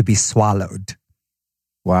expected to be swallowed.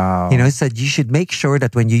 Wow. He said you should make sure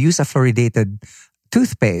that when you use a fluoridated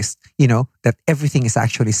toothpaste, that everything is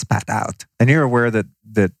actually spat out. And you're aware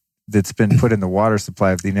that's been put in the water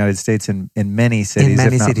supply of the United States in many cities,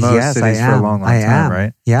 if not most yes, cities, for a long time,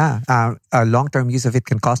 right? Yeah. A long-term use of it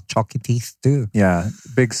can cause chalky teeth too. Yeah.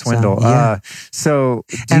 Big swindle. So,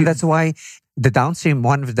 that's why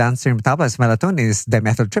one of the downstream metabolites, melatonin, is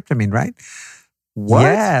dimethyltryptamine, right? What?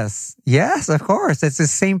 Yes, of course. It's the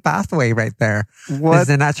same pathway right there. What? It's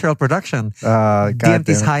the natural production. DMT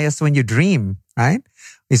is highest when you dream, right?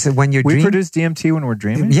 Is it when you dream? We produce DMT when we're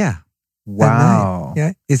dreaming? Yeah. Wow.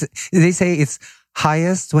 Yeah. They say it's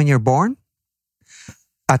highest when you're born,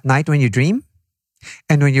 at night when you dream,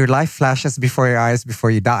 and when your life flashes before your eyes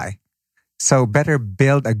before you die. So better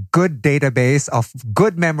build a good database of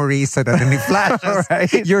good memories so that when it flashes,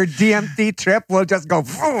 right. Your DMT trip will just go.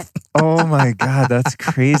 Oh my God, that's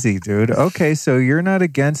crazy, dude. Okay, so you're not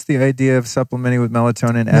against the idea of supplementing with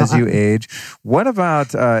melatonin as you age. What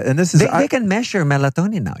about, and this is... They can measure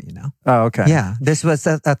melatonin now, Oh, okay. Yeah, this was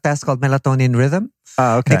a test called melatonin rhythm.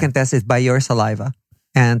 Oh, okay. They can test it by your saliva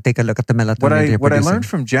and take a look at the melatonin What I learned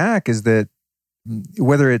from Jack is that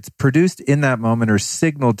whether it's produced in that moment or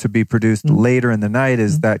signaled to be produced later in the night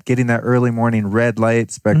is that getting that early morning red light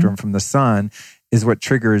spectrum from the sun is what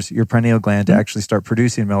triggers your pineal gland to actually start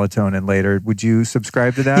producing melatonin later. Would you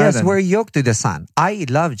subscribe to that? Yes, we're yoked to the sun. I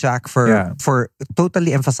love Jack for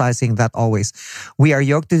totally emphasizing that always. We are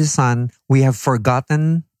yoked to the sun. We have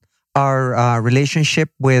forgotten our relationship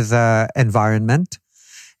with environment.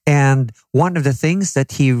 And one of the things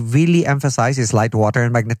that he really emphasized is light, water,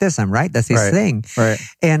 and magnetism, right? That's his thing. Right.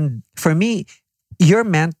 And for me, you're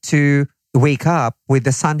meant to wake up with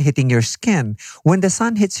the sun hitting your skin. When the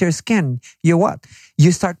sun hits your skin,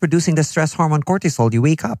 you start producing the stress hormone cortisol. You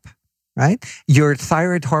wake up, right? Your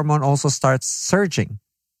thyroid hormone also starts surging.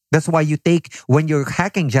 That's why when you're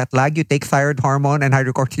hacking jet lag, you take thyroid hormone and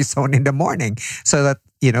hydrocortisone in the morning so that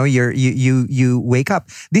you wake up.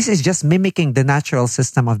 This is just mimicking the natural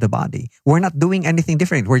system of the body. We're not doing anything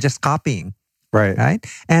different. We're just copying. Right.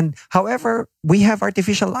 And however, we have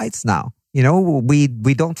artificial lights now.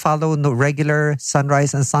 We don't follow no regular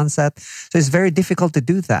sunrise and sunset. So it's very difficult to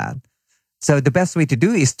do that. So the best way to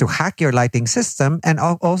do is to hack your lighting system and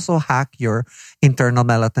also hack your internal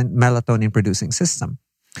melatonin producing system.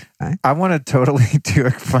 Right. I want to totally do a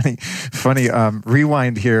funny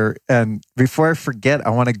rewind here. And before I forget, I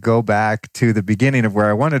want to go back to the beginning of where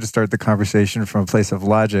I wanted to start the conversation from a place of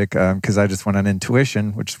logic, because I just went on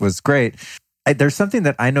intuition, which was great. There's something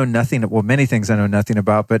that I know nothing, many things I know nothing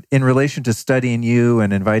about, but in relation to studying you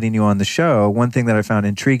and inviting you on the show, one thing that I found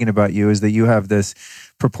intriguing about you is that you have this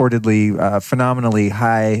purportedly phenomenally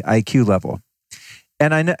high IQ level.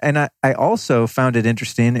 And I also found it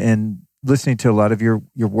interesting in listening to a lot of your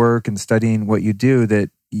work and studying what you do,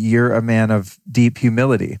 that you're a man of deep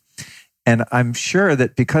humility. And I'm sure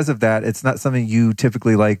that because of that, it's not something you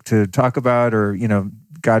typically like to talk about or,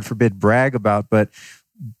 God forbid, brag about, but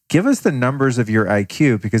give us the numbers of your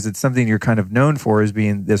IQ, because it's something you're kind of known for as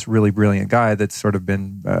being this really brilliant guy that's sort of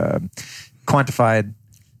been quantified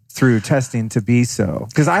through testing to be so.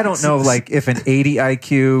 Because I don't know, if an 80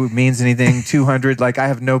 IQ means anything, 200, I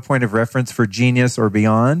have no point of reference for genius or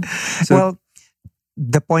beyond. So,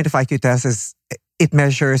 the point of IQ test is it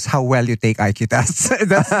measures how well you take IQ tests.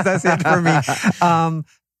 that's it for me.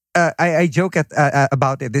 I joke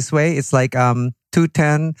about it this way. It's like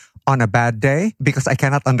 210 on a bad day because I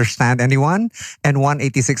cannot understand anyone, and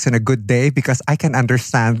 186 on a good day because I can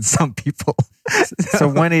understand some people. So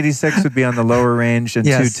 186 would be on the lower range and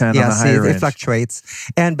 210 on the higher range. It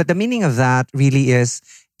fluctuates. But the meaning of that really is,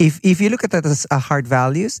 if you look at it as hard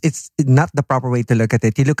values, it's not the proper way to look at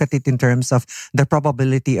it. You look at it in terms of the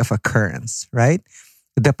probability of occurrence, right?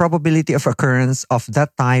 The probability of occurrence of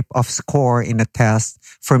that type of score in a test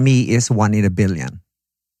for me is 1 in a billion.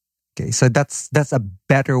 Okay, so that's a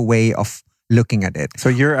better way of looking at it. So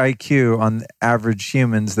your IQ on average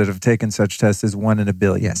humans that have taken such tests is 1 in a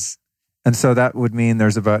billion. Yes. And so that would mean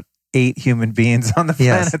there's about 8 human beings on the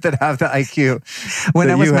planet that have the IQ. When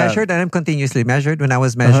I was measured, and I'm continuously measured, when I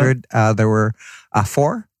was measured, there were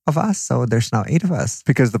 4 of us. So there's now 8 of us.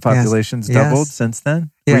 Because the population's doubled since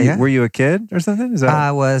then? Were you a kid or something? Is that...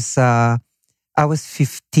 I was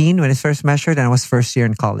 15 when I first measured, and I was first year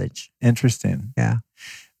in college. Interesting. Yeah.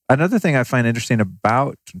 Another thing I find interesting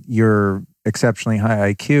about your exceptionally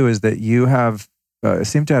high IQ is that you have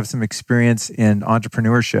seem to have some experience in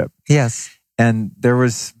entrepreneurship. Yes. And there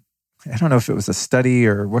was, I don't know if it was a study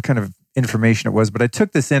or what kind of information it was, but I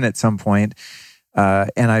took this in at some point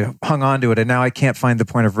And I hung on to it, and now I can't find the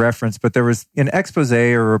point of reference, but there was an expose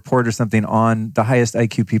or a report or something on the highest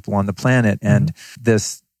IQ people on the planet. And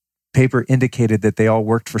this paper indicated that they all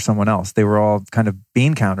worked for someone else. They were all kind of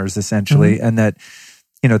bean counters, essentially. And that,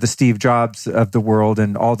 the Steve Jobs of the world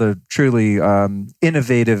and all the truly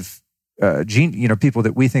innovative people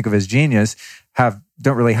that we think of as genius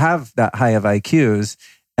don't really have that high of IQs.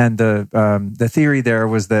 And the theory there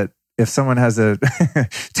was that if someone has a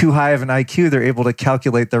too high of an IQ, they're able to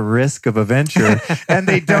calculate the risk of a venture, and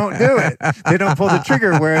they don't do it. They don't pull the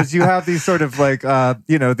trigger. Whereas you have these sort of like,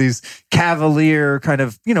 these cavalier kind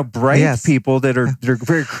of, bright people they're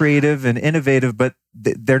very creative and innovative, but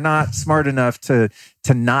they're not smart enough to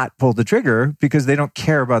not pull the trigger because they don't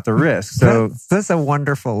care about the risk. So that's a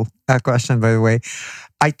wonderful question, by the way.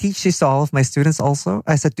 I teach this to all of my students also.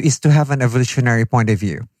 I said is to have an evolutionary point of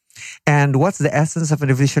view. And what's the essence of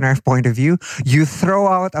an evolutionary point of view? You throw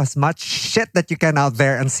out as much shit that you can out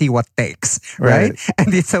there and see what takes, right?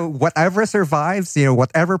 And so whatever survives,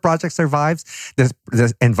 whatever project survives,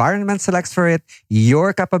 the environment selects for it.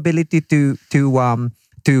 Your capability to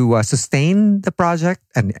sustain the project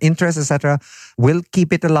and interest, etc., will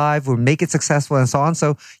keep it alive, will make it successful, and so on.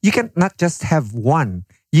 So you can not just have one.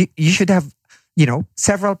 You should have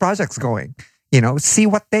several projects going. See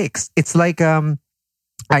what takes. It's like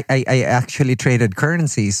I actually traded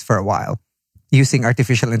currencies for a while using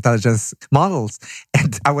artificial intelligence models,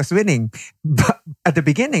 and I was winning. But at the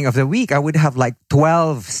beginning of the week, I would have like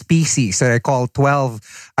 12 species that I call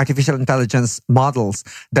 12 artificial intelligence models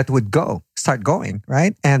that would start going,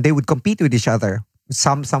 right? And they would compete with each other.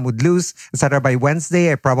 Some would lose, etc. By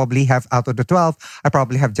Wednesday, I probably have, out of the 12, I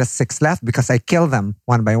probably have just 6 left because I kill them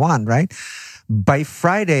one by one, right? By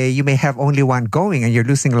Friday, you may have only one going and you're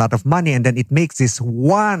losing a lot of money. And then it makes this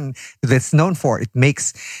one that's known for. It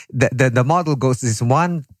makes the model goes this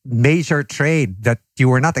one major trade that you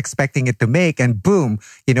were not expecting it to make. And boom,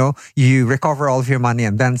 you recover all of your money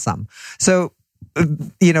and then some. So,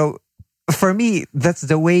 for me, that's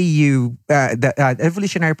the way the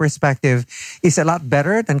evolutionary perspective is a lot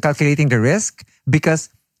better than calculating the risk, because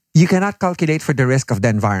you cannot calculate for the risk of the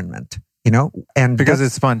environment. And because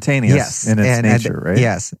it's spontaneous in its nature, right?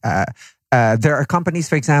 Yes. There are companies,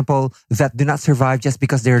 for example, that do not survive just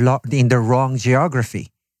because they're in the wrong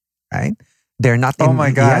geography, right? They're not. Oh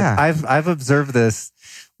my God! Yeah. I've observed this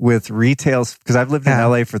with retail, because I've lived in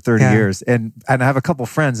LA for 30 years, and I have a couple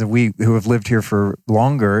friends who have lived here for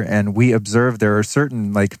longer, and we observe there are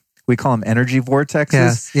certain, like, we call them energy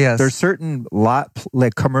vortexes. Yes. There's certain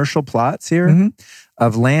commercial plots here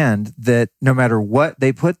of land that no matter what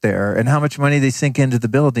they put there and how much money they sink into the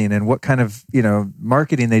building and what kind of,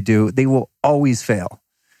 marketing they do, they will always fail.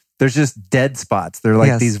 There's just dead spots. They're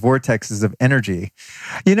like these vortexes of energy.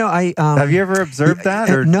 Have you ever observed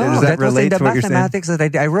that? Or no, does that relate was in the to what you're saying? mathematics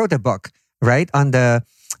that I wrote a book, right? On the,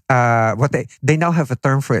 what they now have a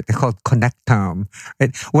term for it. They're called connectome.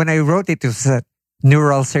 Right? When I wrote it was a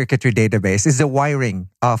neural circuitry database. It's the wiring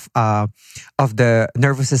of the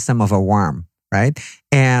nervous system of a worm, right?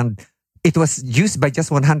 And it was used by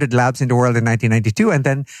just 100 labs in the world in 1992. And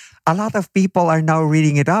then a lot of people are now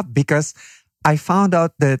reading it up because I found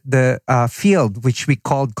out that the field, which we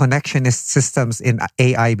called connectionist systems in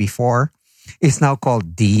AI before, is now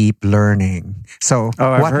called deep learning. So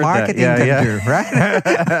what marketing can do,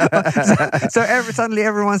 right? Suddenly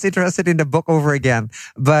everyone's interested in the book over again.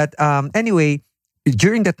 But anyway,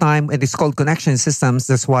 during the time, and it's called connection systems,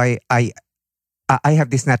 that's why I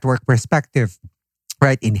have this network perspective,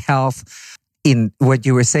 right? In health, in what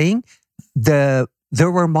you were saying, there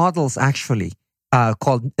were models actually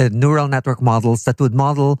called neural network models that would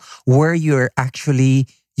model where you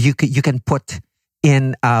can put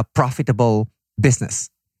in a profitable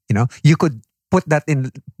business. You could put that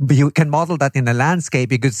in. You can model that in a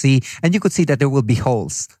landscape. You could see that there will be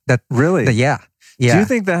holes. That really, yeah. Do you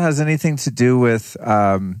think that has anything to do with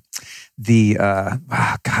what's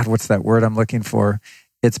that word I'm looking for?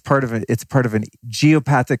 It's part of an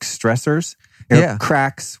geopathic stressors.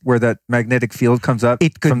 Cracks where that magnetic field comes up.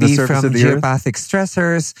 It could from be the surface from of the geopathic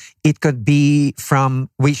stressors. It could be from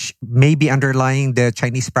which may be underlying the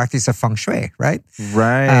Chinese practice of feng shui, right?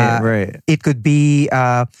 Right. It could be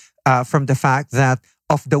from the fact that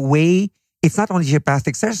of the way. It's not only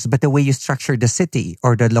geopathic stressors, but the way you structure the city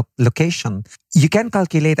or the location. You can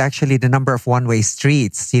calculate actually the number of one-way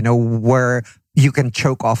streets, where you can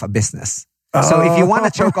choke off a business. So if you want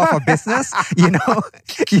to choke off a business,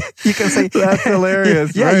 you can say that's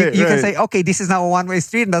hilarious. Yeah, right, you can say, okay, this is now a one-way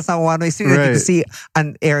street, and that's not a one-way street. And you can see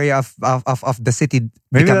an area of the city.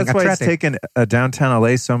 Maybe that's why attractive. it's taken downtown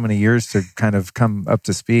LA so many years to kind of come up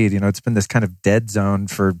to speed. It's been this kind of dead zone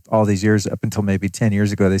for all these years up until maybe 10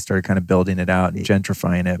 years ago. They started kind of building it out and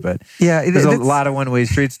gentrifying it. But there's a lot of one-way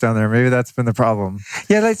streets down there. Maybe that's been the problem.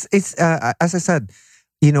 Yeah, it's as I said,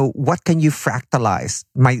 what can you fractalize?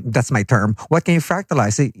 That's my term. What can you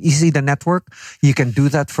fractalize? You see the network? You can do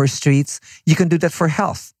that for streets. You can do that for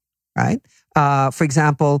health, right? For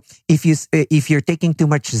example, if you're taking too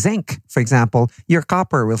much zinc, for example, your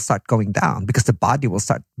copper will start going down because the body will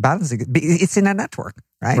start balancing it. It's in a network,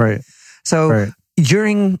 right? Right. So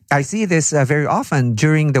I see this very often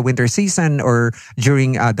during the winter season or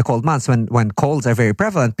during the cold months when colds are very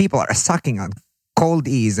prevalent. People are sucking on Cold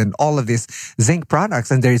Ease and all of these zinc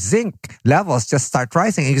products, and their zinc levels just start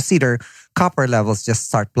rising, and you see their copper levels just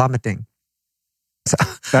start plummeting. So,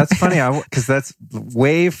 that's funny because that's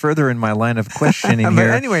way further in my line of questioning but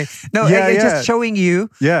here. Anyway, it's just showing you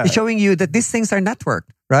that these things are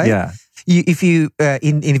networked, right? Yeah. If you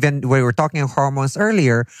in event where we were talking hormones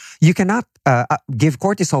earlier, you cannot give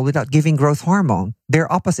cortisol without giving growth hormone.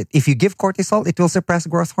 They're opposite. If you give cortisol, it will suppress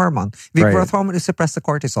growth hormone. If you give growth hormone, it suppress the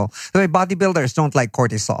cortisol. The way bodybuilders don't like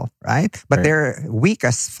cortisol, right? But they're weak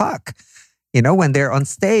as fuck. When they're on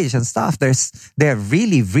stage and stuff, they're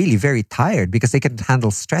really, really very tired because they can't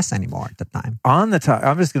handle stress anymore at the time. On the top,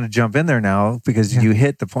 I'm just going to jump in there now because you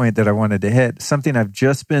hit the point that I wanted to hit. Something I've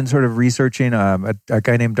just been sort of researching. A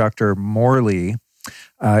guy named Dr. Morley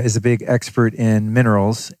is a big expert in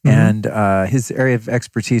minerals, and his area of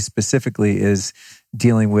expertise specifically is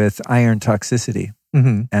dealing with iron toxicity.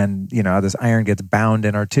 Mm-hmm. And, how this iron gets bound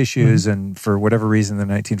in our tissues. Mm-hmm. And for whatever reason, in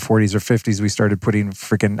the 1940s or 50s, we started putting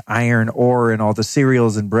freaking iron ore in all the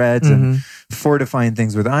cereals and breads and fortifying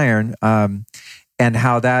things with iron. And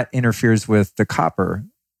how that interferes with the copper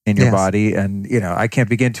in your body. And, I can't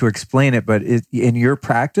begin to explain it, but in your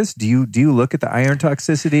practice, do you look at the iron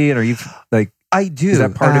toxicity and are you like... I do. Is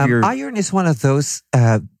that part of your... Iron is one of those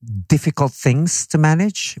difficult things to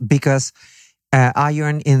manage because...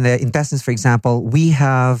 iron in the intestines, for example, we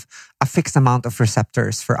have a fixed amount of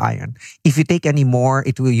receptors for iron. If you take any more,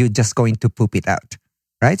 you're just going to poop it out,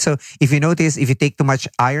 right? So if you notice, if you take too much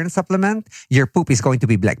iron supplement, your poop is going to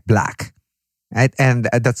be black, right? And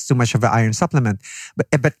that's too much of an iron supplement.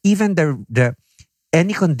 But even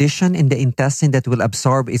any condition in the intestine that will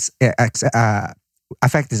absorb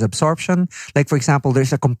affect its absorption. Like for example,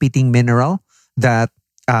 there's a competing mineral that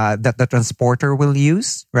the transporter will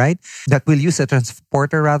use, right? That will use a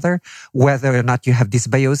transporter rather, whether or not you have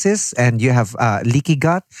dysbiosis and you have leaky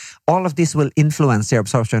gut. All of this will influence the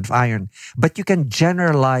absorption of iron. But you can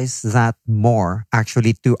generalize that more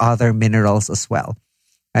actually to other minerals as well,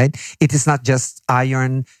 right? It is not just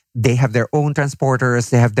iron. They have their own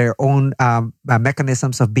transporters. They have their own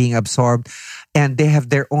mechanisms of being absorbed, and they have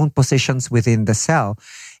their own positions within the cell.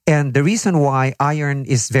 And the reason why iron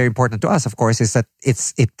is very important to us, of course, is that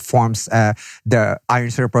it forms the iron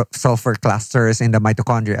sulfur clusters in the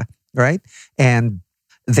mitochondria, right? And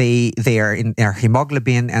they are in our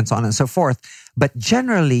hemoglobin and so on and so forth. But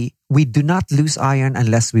generally, we do not lose iron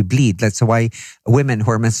unless we bleed. That's why women who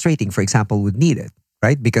are menstruating, for example, would need it,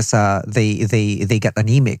 right? Because they get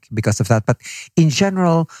anemic because of that. But in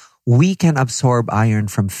general, we can absorb iron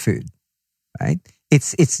from food, right?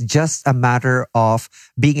 It's just a matter of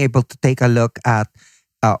being able to take a look at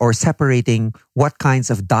or separating what kinds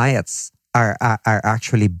of diets are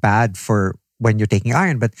actually bad for when you're taking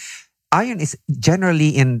iron. But iron is generally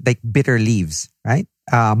in like bitter leaves, right?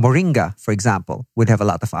 Moringa, for example, would have a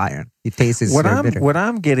lot of iron. It tastes very bitter. What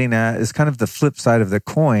I'm getting at is kind of the flip side of the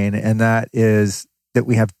coin, and that is that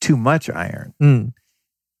we have too much iron.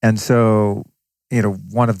 And so...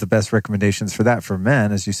 one of the best recommendations for that for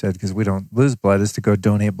men, as you said, because we don't lose blood, is to go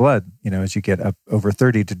donate blood. As you get up over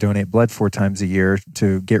 30, to donate blood 4 times a year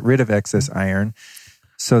to get rid of excess iron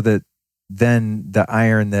so that then the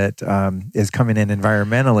iron that is coming in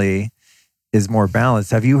environmentally is more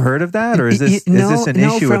balanced. Have you heard of that? Or is this an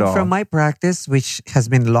issue at all? From my practice, which has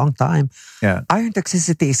been a long time, iron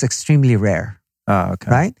toxicity is extremely rare. Oh,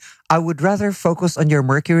 okay. Right? I would rather focus on your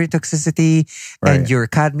mercury toxicity and your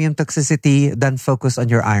cadmium toxicity than focus on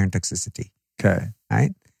your iron toxicity. Okay.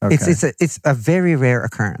 Right? Okay. It's a very rare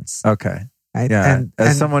occurrence. Okay. Right? Yeah. And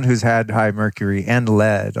as someone who's had high mercury and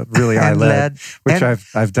lead, really high lead, which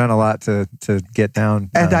I've done a lot to get down.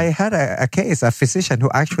 And I had a case, a physician who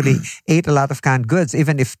actually ate a lot of canned goods,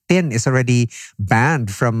 even if tin is already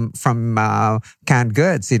banned from canned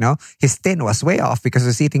goods. His tin was way off because he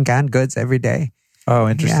was eating canned goods every day. Oh,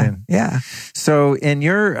 interesting. Yeah. So in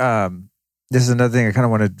your, this is another thing I kind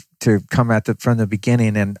of wanted to come at from the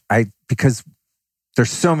beginning, and because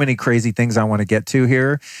there's so many crazy things I want to get to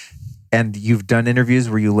here, and you've done interviews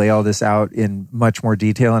where you lay all this out in much more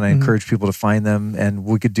detail, and I encourage people to find them, and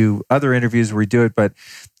we could do other interviews where we do it, but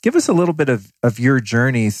give us a little bit of your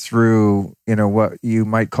journey through, what you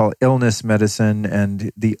might call illness medicine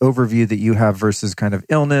and the overview that you have versus kind of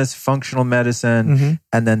illness, functional medicine,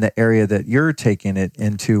 and then the area that you're taking it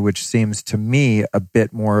into, which seems to me a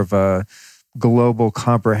bit more of a global,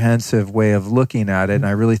 comprehensive way of looking at it. And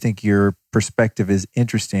I really think your perspective is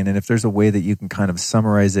interesting. And if there's a way that you can kind of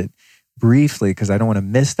summarize it briefly, because I don't want to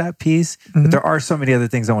miss that piece, but there are so many other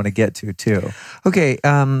things I want to get to too. Okay.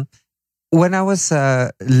 When I was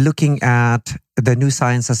looking at the new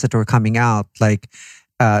sciences that were coming out, like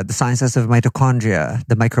the sciences of mitochondria,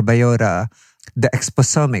 the microbiota, the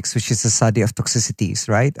exposomics, which is the study of toxicities,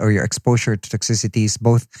 right? Or your exposure to toxicities,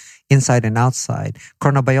 both inside and outside.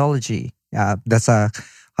 Chronobiology, that's a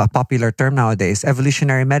popular term nowadays.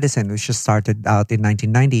 Evolutionary medicine, which just started out in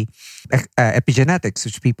 1990. Epigenetics,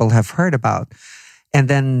 which people have heard about. And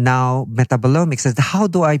then now metabolomics. How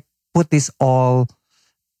do I put this all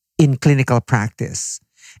in clinical practice?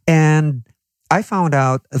 And I found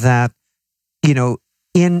out that,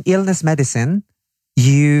 in illness medicine,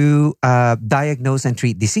 you diagnose and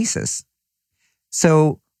treat diseases.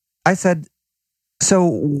 So I said, so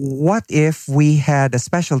what if we had a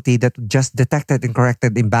specialty that just detected and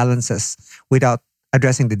corrected imbalances without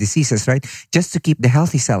addressing the diseases, right? Just to keep the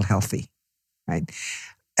healthy cell healthy, right?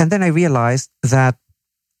 And then I realized that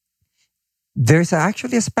there's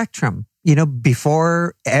actually a spectrum.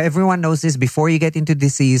 Before everyone knows this, before you get into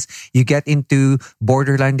disease, you get into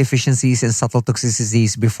borderline deficiencies and subtle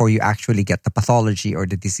toxicities before you actually get the pathology or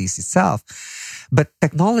the disease itself. But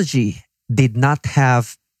technology did not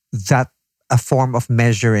have a form of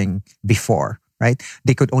measuring before, right?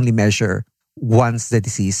 They could only measure once the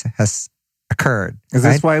disease has occurred. Is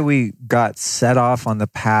this why we got set off on the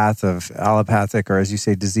path of allopathic, or as you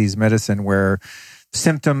say, disease medicine, where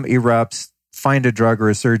symptom erupts, find a drug or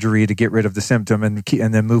a surgery to get rid of the symptom and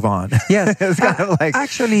then move on? Yes. It's kind of like,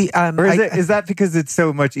 actually, or is that because it's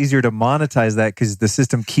so much easier to monetize that because the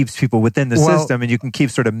system keeps people within the system and you can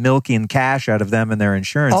keep sort of milking cash out of them and their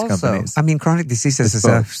insurance companies? Chronic diseases is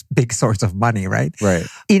a big source of money, right? Right.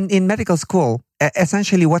 In medical school,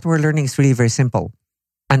 essentially what we're learning is really very simple.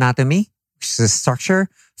 Anatomy, which is the structure,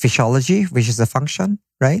 physiology, which is the function,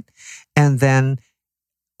 right? And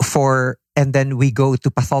then we go to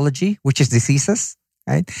pathology, which is diseases,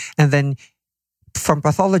 right? And then from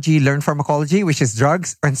pathology, learn pharmacology, which is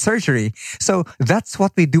drugs and surgery. So that's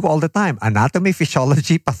what we do all the time. Anatomy,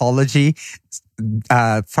 physiology, pathology,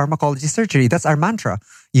 pharmacology, surgery. That's our mantra.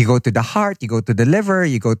 You go to the heart, you go to the liver,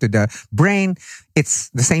 you go to the brain. It's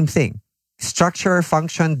the same thing. Structure,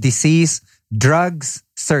 function, disease, drugs,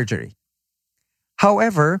 surgery.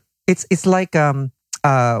 However, it's like,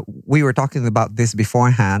 we were talking about this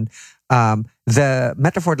beforehand. The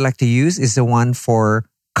metaphor I'd like to use is the one for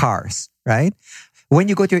cars, right? When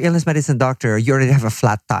you go to your illness medicine doctor, you already have a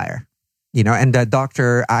flat tire, and the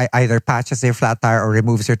doctor either patches your flat tire or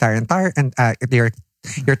removes your tire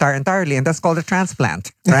your tire entirely, and that's called a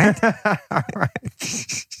transplant, right?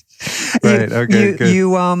 Right. Okay. Good.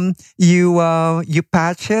 You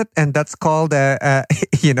patch it, and that's called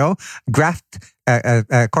graft,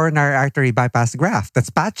 coronary artery bypass graft.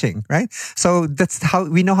 That's patching, right? So that's how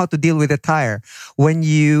we know how to deal with a tire. When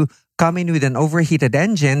you come in with an overheated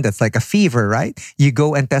engine, that's like a fever, right? You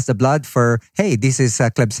go and test the blood for, hey, this is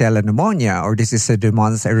Klebsiella pneumonia, or this is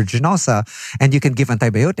Pseudomonas aeruginosa, and you can give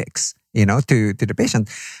antibiotics, to the patient.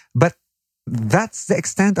 But that's the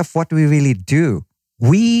extent of what we really do.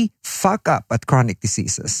 We fuck up at chronic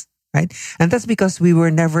diseases, right? And that's because we were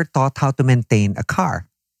never taught how to maintain a car,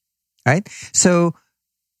 right? So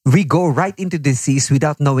we go right into disease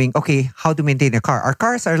without knowing, okay, how to maintain a car. Our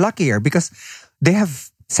cars are luckier because they have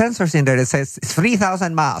sensors in there that says it's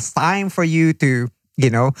 3,000 miles, time for you to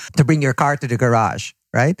bring your car to the garage,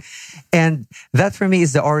 right? And that for me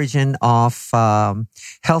is the origin of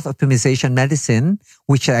health optimization medicine,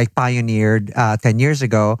 which I pioneered 10 years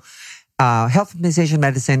ago. Health optimization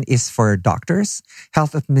medicine is for doctors.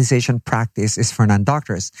 Health optimization practice is for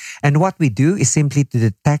non-doctors. And what we do is simply to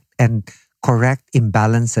detect and correct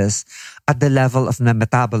imbalances at the level of the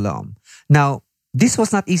metabolome. Now, this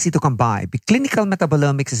was not easy to come by. Clinical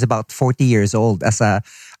metabolomics is about 40 years old as a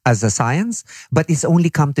science, but it's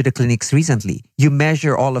only come to the clinics recently. You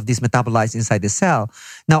measure all of these metabolites inside the cell.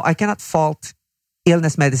 Now, I cannot fault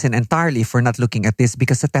illness medicine entirely for not looking at this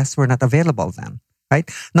because the tests were not available then. Right?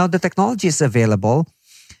 Now, the technology is available.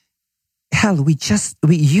 hell, we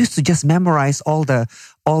used to just memorize all the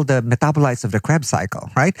metabolites of the Krebs cycle,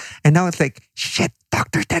 right? And now it's like, shit,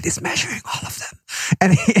 Dr. Ted is measuring all of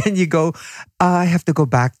them. And you go, I have to go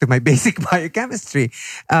back to my basic biochemistry.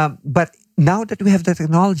 But now that we have the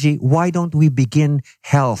technology, why don't we begin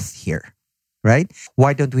health here, right?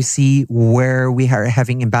 Why don't we see where we are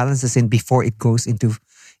having imbalances in before it goes into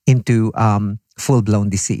full-blown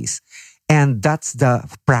disease? And that's the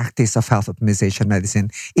practice of health optimization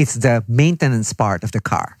medicine. It's the maintenance part of the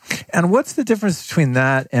car. And what's the difference between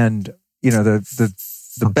that and,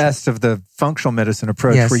 the best of the functional medicine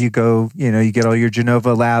approach, where you go, you get all your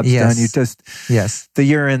Genova labs done, you just the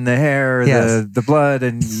urine, the hair, the blood,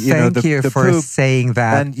 and Thank you for poop, saying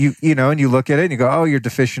that. and you look at it and you go, oh, you're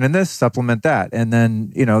deficient in this, supplement that, and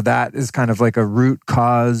then that is kind of like a root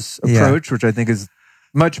cause approach, which I think is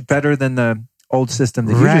much better than the old system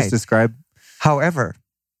that you just described. However,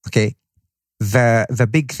 the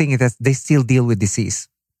big thing is that they still deal with disease.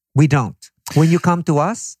 We don't. When you come to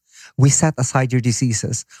us, we set aside your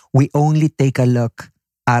diseases. We only take a look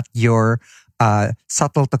at your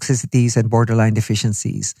subtle toxicities and borderline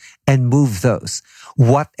deficiencies and move those.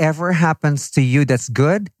 Whatever happens to you that's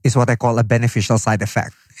good is what I call a beneficial side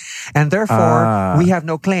effect. And therefore, we have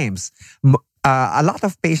no claims. A lot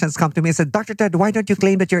of patients come to me and say, Dr. Ted, why don't you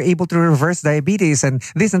claim that you're able to reverse diabetes and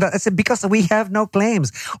this and that? I said, because we have no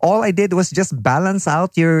claims. All I did was just balance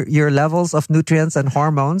out your levels of nutrients and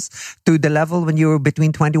hormones to the level when you were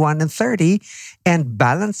between 21 and 30, and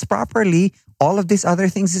balance properly. All of these other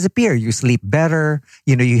things disappear. You sleep better.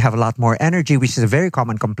 You have a lot more energy, which is a very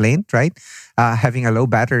common complaint, right? Having a low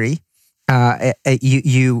battery.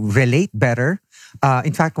 You relate better.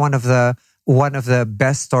 In fact, one of the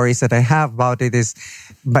best stories that I have about it is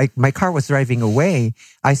my car was driving away.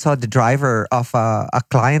 I saw the driver of a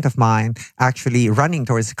client of mine actually running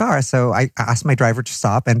towards the car. So I asked my driver to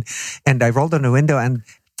stop and I rolled on the window and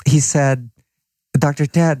he said, Dr.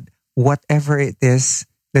 Ted, whatever it is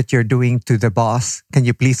that you're doing to the boss, can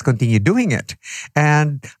you please continue doing it?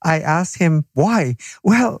 And I asked him, why?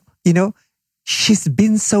 Well, she's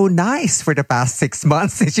been so nice for the past 6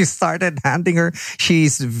 months since she started handing her.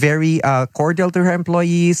 She's very cordial to her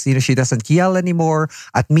employees. She doesn't yell anymore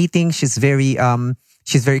at meetings. She's very calm.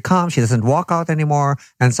 She doesn't walk out anymore,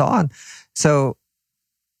 and so on. So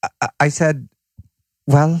I said,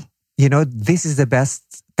 well, this is the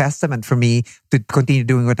best testament for me to continue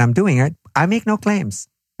doing what I'm doing. Right? I make no claims.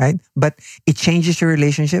 Right? But it changes your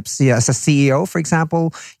relationships. Yeah, as a CEO, for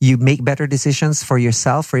example, you make better decisions for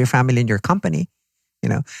yourself, for your family, and your company.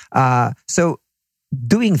 So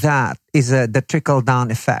doing that is the trickle-down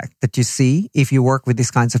effect that you see if you work with these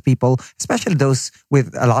kinds of people, especially those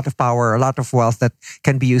with a lot of power, a lot of wealth that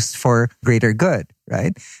can be used for greater good,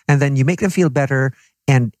 right? And then you make them feel better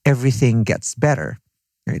and everything gets better,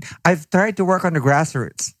 right? I've tried to work on the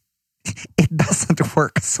grassroots. It doesn't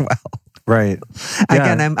work as well. Right.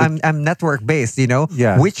 Again, I'm network based.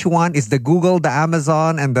 Yeah. Which one is the Google, the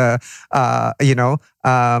Amazon, and the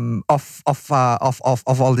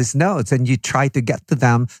of all these nodes, and you try to get to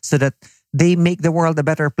them so that they make the world a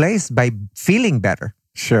better place by feeling better.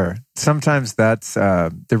 Sure. Sometimes that's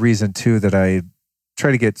the reason too that I try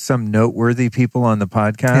to get some noteworthy people on the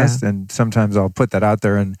podcast, and sometimes I'll put that out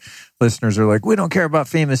there and listeners are like, we don't care about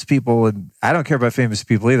famous people, and I don't care about famous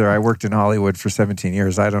people either. I worked in Hollywood for 17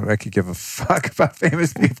 years. I could give a fuck about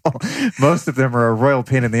famous people. Most of them are a royal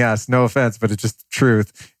pain in the ass. No offense, but it's just the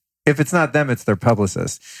truth. If it's not them, it's their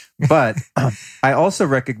publicist. But I also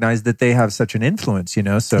recognize that they have such an influence,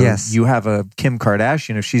 So you have a Kim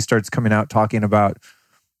Kardashian, if she starts coming out talking about,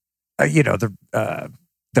 the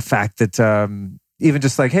fact that even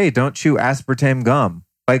just like, hey, don't chew aspartame gum.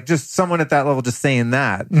 Like just someone at that level just saying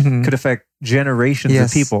that could affect generations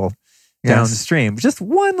of people downstream. Just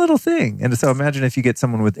one little thing. And so imagine if you get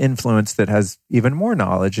someone with influence that has even more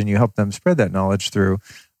knowledge and you help them spread that knowledge through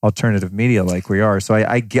alternative media like we are. So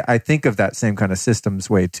I think of that same kind of systems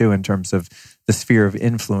way too in terms of the sphere of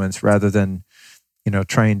influence rather than,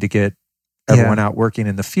 trying to get everyone out working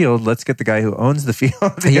in the field. Let's get the guy who owns the field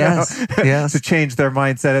to change their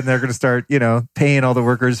mindset, and they're going to start, paying all the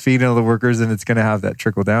workers, feeding all the workers, and it's going to have that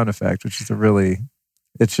trickle down effect, which is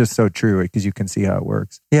it's just so true because you can see how it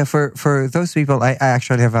works. Yeah, for those people, I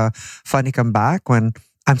actually have a funny comeback when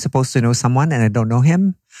I'm supposed to know someone and I don't know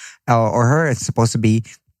him or her. It's supposed to be,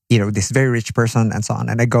 this very rich person and so on.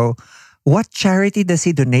 And I go, what charity does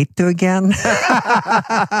he donate to again? If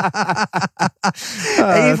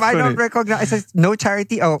I don't recognize, I say, no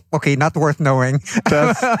charity? Oh, okay, not worth knowing.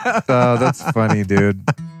 That's funny, dude.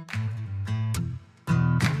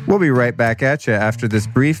 We'll be right back at you after this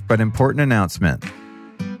brief but important announcement.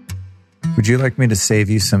 Would you like me to save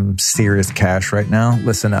you some serious cash right now?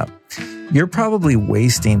 Listen up. You're probably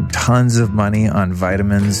wasting tons of money on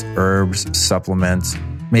vitamins, herbs, supplements,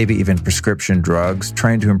 maybe even prescription drugs,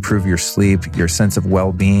 trying to improve your sleep, your sense of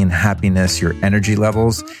well-being, happiness, your energy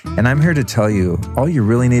levels. And I'm here to tell you, all you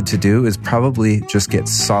really need to do is probably just get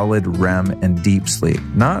solid REM and deep sleep.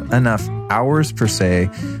 Not enough hours per se,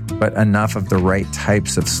 but enough of the right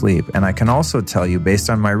types of sleep. And I can also tell you, based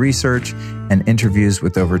on my research and interviews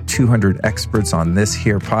with over 200 experts on this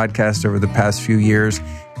here podcast over the past few years,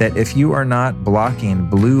 that if you are not blocking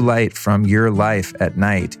blue light from your life at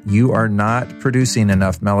night, you are not producing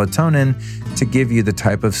enough melatonin to give you the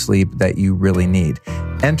type of sleep that you really need.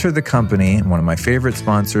 Enter the company, one of my favorite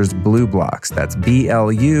sponsors, Blue Blocks. That's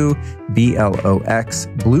BLUBLOX,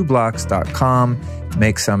 blueblocks.com.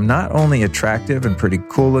 Make some not only attractive and pretty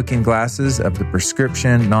cool looking glasses of the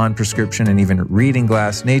prescription, non-prescription, and even reading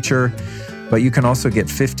glass nature, but you can also get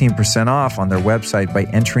 15% off on their website by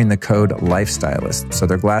entering the code LifeStylist. So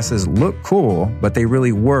their glasses look cool, but they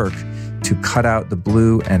really work to cut out the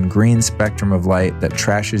blue and green spectrum of light that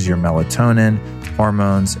trashes your melatonin,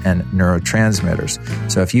 hormones, and neurotransmitters.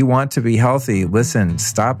 So if you want to be healthy, listen,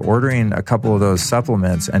 stop ordering a couple of those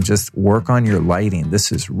supplements and just work on your lighting.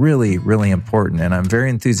 This is really, really important. And I'm very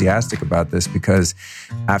enthusiastic about this because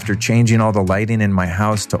after changing all the lighting in my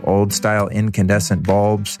house to old style incandescent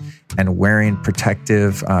bulbs and wearing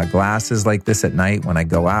protective glasses like this at night when I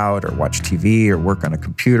go out or watch TV or work on a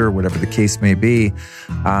computer, whatever the case may be,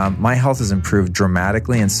 my health has improved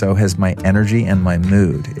dramatically, and so has my energy and my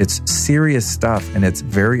mood. It's serious stuff, and it's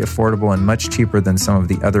very affordable and much cheaper than some of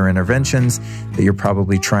the other interventions that you're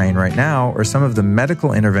probably trying right now, or some of the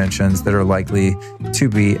medical interventions that are likely to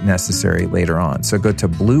be necessary later on. So go to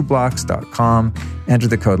blueblocks.com, enter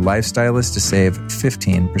the code LifeStylist to save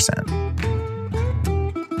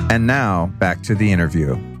 15%. And now, back to the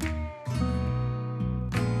interview.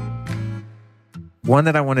 One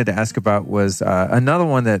that I wanted to ask about was another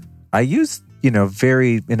one that I use, in a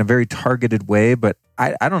very targeted way, but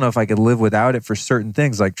I don't know if I could live without it for certain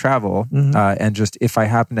things like travel. And just if I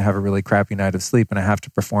happen to have a really crappy night of sleep and I have to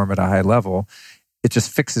perform at a high level, it just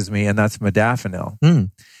fixes me, and that's modafinil.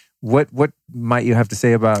 What might you have to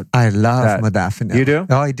say about I love that? modafinil. You do?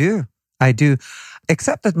 Oh, I do.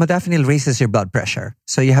 Except that modafinil raises your blood pressure.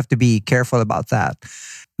 So you have to be careful about that.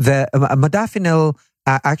 The modafinil,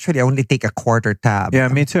 actually, I only take a quarter tab. Yeah,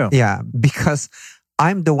 me too. Yeah, because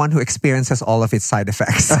I'm the one who experiences all of its side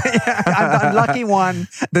effects. I'm the unlucky one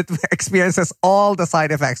that experiences all the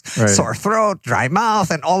side effects. Right. Sore throat, dry mouth,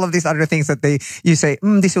 and all of these other things that you say,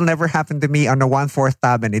 this will never happen to me on a 1/4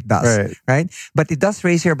 tab, and it does. Right? But it does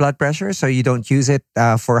raise your blood pressure, so you don't use it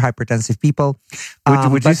for hypertensive people.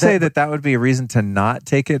 Would you say that would be a reason to not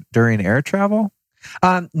take it during air travel?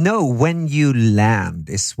 No, when you land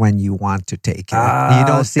is when you want to take it. You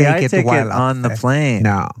don't take it while on the plane.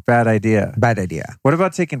 No. Bad idea. Bad idea. What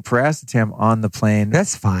about taking paracetam on the plane?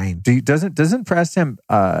 That's fine. Doesn't paracetam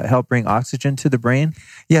help bring oxygen to the brain?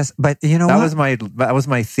 Yes, but you know that was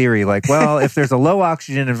my theory. Like, well, if there's a low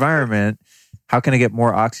oxygen environment, how can I get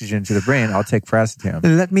more oxygen to the brain? I'll take paracetam.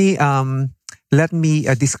 Let me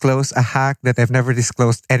disclose a hack that I've never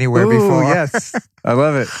disclosed anywhere before. Yes, I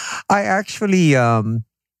love it. I actually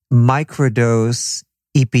microdose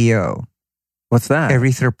EPO. What's that?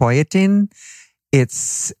 Erythropoietin.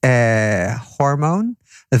 It's a hormone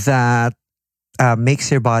that makes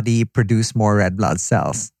your body produce more red blood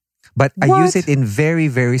cells. But I use it in very,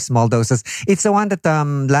 very small doses. It's the one that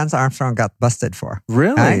Lance Armstrong got busted for.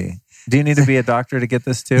 Really? Right? Do you need to be a doctor to get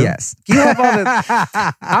this too? Yes. You have all the...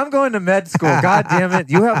 I'm going to med school. God damn it.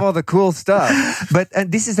 You have all the cool stuff. But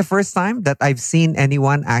this is the first time that I've seen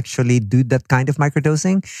anyone actually do that kind of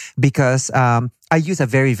microdosing, because I use a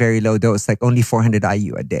very, very low dose, like only 400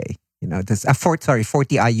 IU a day. That's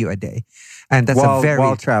 40 IU a day. And that's while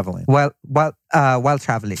traveling. While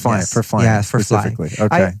traveling. For flying. Yes, for specifically.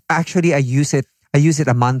 flying. Okay. I use it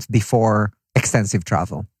a month before extensive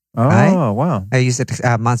travel. Oh, right? Wow. I use it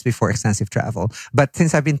months before extensive travel. But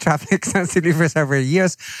since I've been traveling extensively for several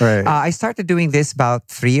years, I started doing this about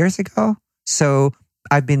 3 years ago. So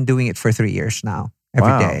I've been doing it for 3 years now,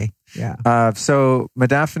 every day. Yeah. So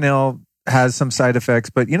modafinil has some side effects,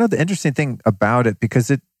 but the interesting thing about it,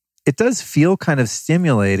 because it does feel kind of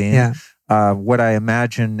stimulating. Yeah. What I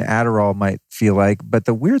imagine Adderall might feel like. But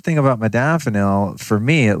the weird thing about modafinil, for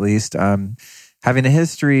me at least, having a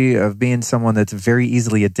history of being someone that's very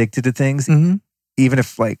easily addicted to things, even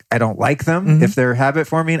if I don't like them, if they're habit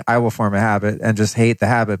forming, I will form a habit and just hate the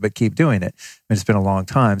habit, but keep doing it. And it's been a long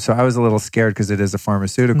time. So I was a little scared because it is a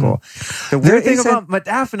pharmaceutical. The weird thing about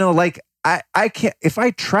modafinil, I can't, if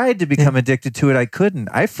I tried to become addicted to it, I couldn't.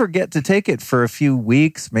 I forget to take it for a few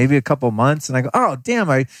weeks, maybe a couple months, and I go, oh, damn,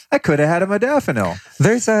 I could have had a modafinil.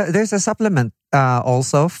 There's a supplement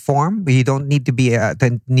also form. You don't need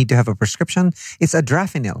to have a prescription. It's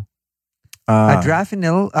adrafinil.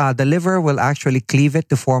 Adrafinil, the liver will actually cleave it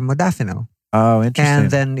to form modafinil. Oh, interesting.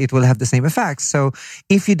 And then it will have the same effects. So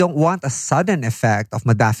if you don't want a sudden effect of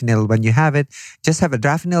modafinil when you have it, just have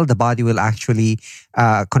adrafinil. The body will actually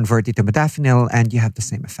convert it to modafinil, and you have the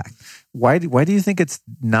same effect. Why do you think it's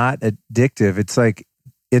not addictive? It's like,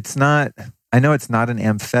 it's not, I know it's not an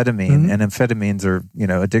amphetamine, and amphetamines are,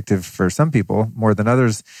 addictive for some people more than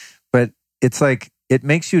others, but it's like, it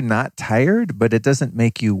makes you not tired, but it doesn't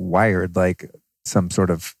make you wired like some sort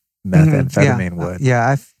of methamphetamine would.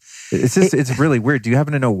 Yeah, it's really weird. Do you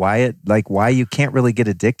happen to know why you can't really get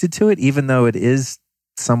addicted to it, even though it is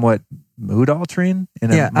somewhat mood altering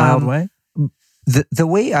in a mild way? The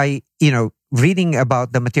way I, reading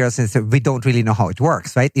about the materials, is that we don't really know how it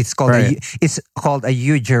works, right? It's called a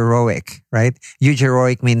eugeroic, right?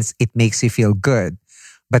 Eugeroic means it makes you feel good,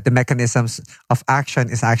 but the mechanisms of action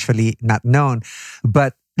is actually not known.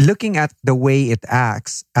 But looking at the way it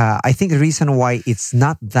acts, I think the reason why it's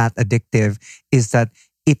not that addictive is that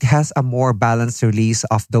it has a more balanced release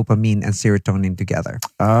of dopamine and serotonin together.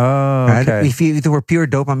 Oh, right? okay. If it were pure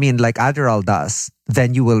dopamine like Adderall does,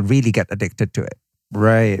 then you will really get addicted to it.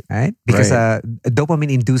 Right. Because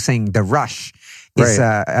dopamine inducing the rush is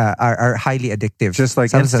are highly addictive. Just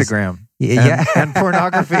like Instagram. And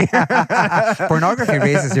pornography. Pornography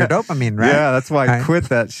raises your dopamine, right? Yeah, that's why I quit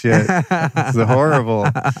that shit. It's horrible.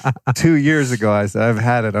 2 years ago, I said, I've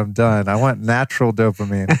had it. I'm done. I want natural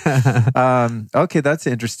dopamine. Okay, that's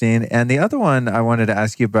interesting. And the other one I wanted to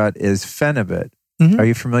ask you about is Phenibut. Are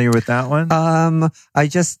you familiar with that one? I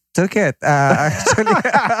just took it actually.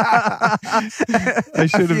 I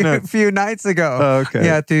should have known. A few nights ago. Oh, okay.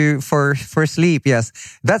 Yeah, for sleep. Yes,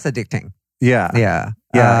 that's addicting. Yeah.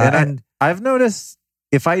 And I've noticed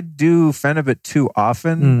if I do Phenibut too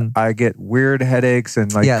often, I get weird headaches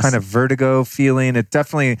and kind of vertigo feeling. It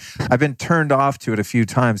definitely, I've been turned off to it a few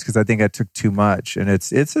times because I think I took too much. And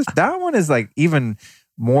it's just, that one is like even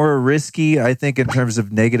more risky, I think, in terms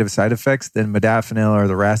of negative side effects than modafinil or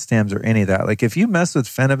the rastams or any of that. Like if you mess with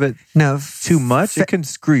Phenibut too much, it can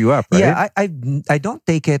screw you up, right? Yeah, I don't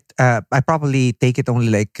take it. I probably take it only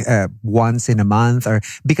like once in a month, or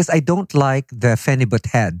because I don't like the Phenibut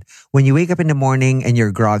head. When you wake up in the morning and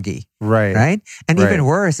you're groggy. Right? And even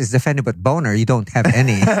worse is the Phenibut boner. You don't have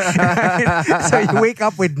any. So you wake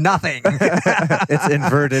up with nothing. It's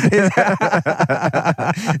inverted.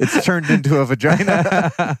 It's turned into a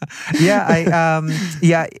vagina.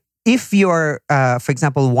 If you're, for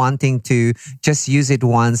example, wanting to just use it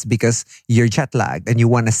once because you're jet lagged and you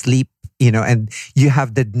want to sleep, and you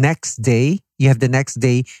have the next day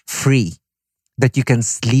free that you can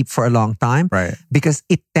sleep for a long time. Right. Because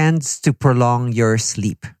it tends to prolong your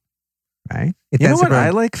sleep. Right? You know what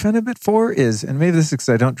I like Phenibut for is, and maybe this is because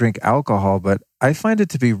I don't drink alcohol, but I find it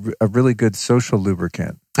to be a really good social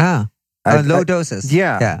lubricant. Low doses.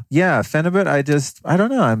 Yeah. Phenibut, I don't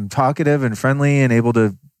know. I'm talkative and friendly and able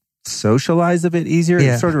to socialize a bit easier.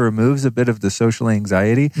 It sort of removes a bit of the social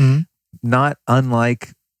anxiety. Not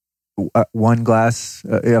unlike one glass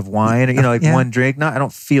of wine, one drink. I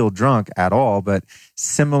don't feel drunk at all, but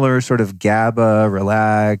similar sort of GABA,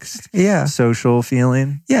 relaxed, social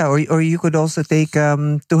feeling. Yeah, or you could also take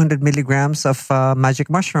 200 milligrams of magic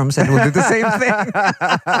mushrooms and we'll do the same thing.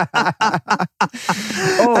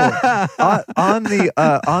 On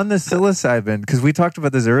the psilocybin, because we talked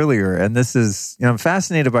about this earlier, and this is, I'm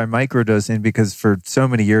fascinated by microdosing because for so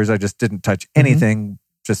many years I just didn't touch anything.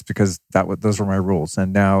 Just because those were my rules.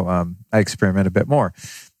 And now I experiment a bit more.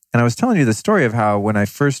 And I was telling you the story of how when I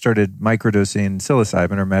first started microdosing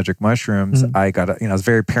psilocybin or magic mushrooms, I was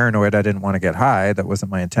very paranoid. I didn't want to get high. That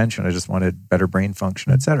wasn't my intention. I just wanted better brain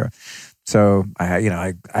function, etc. So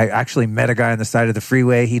I actually met a guy on the side of the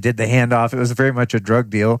freeway. He did the handoff. It was very much a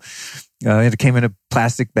drug deal. It came in a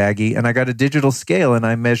plastic baggie, and I got a digital scale, and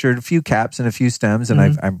I measured a few caps and a few stems, and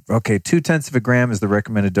I'm okay. 0.2 of a gram is the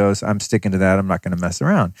recommended dose. I'm sticking to that. I'm not going to mess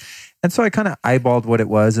around. And so I kind of eyeballed what it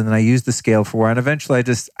was, and then I used the scale for a while, and eventually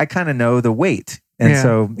I kind of know the weight. And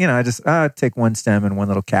so, I just take one stem and one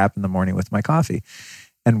little cap in the morning with my coffee.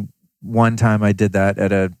 And one time I did that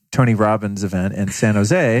at a Tony Robbins event in San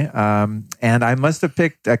Jose, and I must have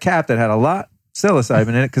picked a cap that had a lot psilocybin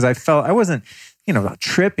in it because I wasn't, not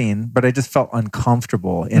tripping, but I just felt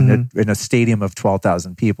uncomfortable in a stadium of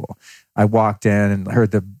 12,000 people. I walked in and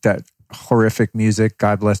heard that horrific music.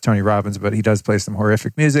 God bless Tony Robbins, but he does play some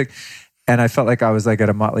horrific music. And I felt like I was like at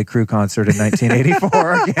a Motley Crue concert in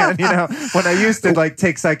 1984 again, when I used to like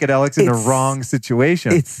take psychedelics in the wrong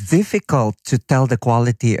situation. It's difficult to tell the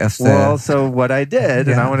quality of the... Well, so what I did,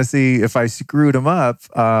 and I want to see if I screwed them up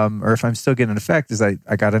or if I'm still getting an effect, is I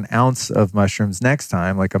got an ounce of mushrooms next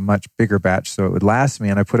time, like a much bigger batch so it would last me.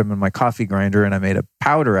 And I put them in my coffee grinder and I made a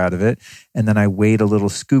powder out of it. And then I weighed a little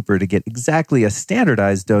scooper to get exactly a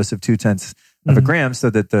standardized dose of 0.2 of a gram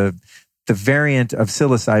so that the variant of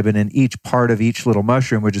psilocybin in each part of each little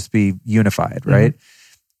mushroom would just be unified, right?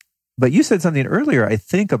 But you said something earlier, I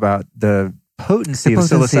think, about the potency of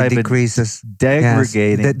psilocybin decreases,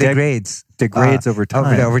 degrading, degrades over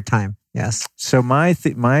time. Over time, yes. So my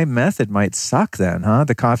method might suck then, huh?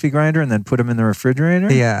 The coffee grinder and then put them in the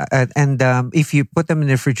refrigerator? Yeah, and if you put them in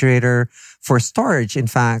the refrigerator for storage, in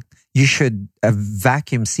fact, you should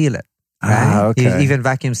vacuum seal it. Right? Okay. You even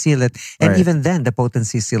vacuum seal it. And even then, the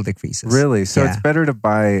potency still decreases. Really? So it's better to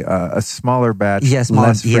buy a smaller batch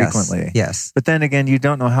less frequently. Yes. But then again, you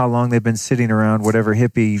don't know how long they've been sitting around whatever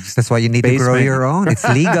hippie. That's why you need to grow your own. It's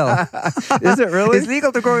legal. Is it really? It's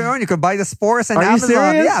legal to grow your own. You can buy the spores on Are Amazon. You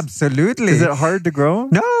serious? Yeah, absolutely. Is it hard to grow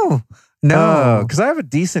them? No. Because I have a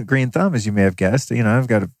decent green thumb, as you may have guessed. I've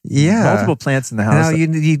got multiple plants in the house. Now you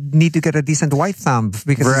need to get a decent white thumb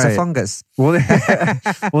because it's a fungus. Well,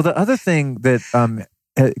 the other thing that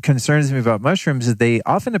concerns me about mushrooms is they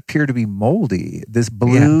often appear to be moldy. This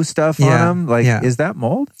blue stuff on them, is that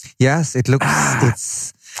mold? Yes, it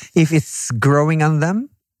looks. If it's growing on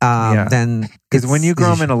them. Then because when you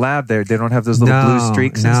grow them in a lab, they don't have those little blue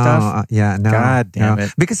streaks and stuff. God damn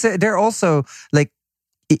it! Because they're also like.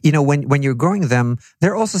 When you're growing them,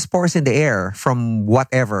 there are also spores in the air from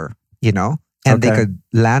whatever, and they could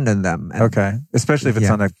land on them. And, especially if it's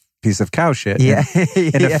on a piece of cow shit in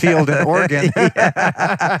a field in Oregon.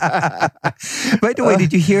 By the way,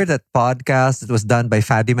 did you hear that podcast that was done by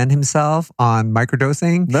Fadiman himself on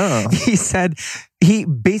microdosing? No. He said he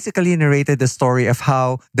basically narrated the story of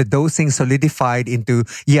how the dosing solidified into,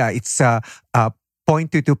 it's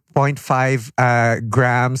 0.2 to 0.5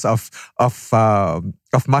 grams of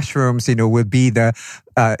mushrooms, would be the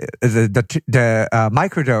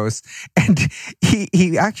microdose. And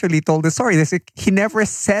he actually told the story. He never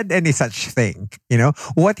said any such thing.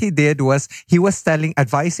 What he did was he was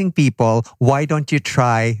advising people, why don't you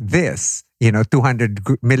try this? 200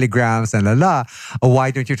 milligrams and why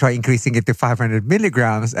don't you try increasing it to 500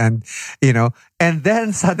 milligrams? And, and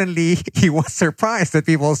then suddenly he was surprised that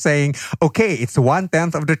people saying, okay, it's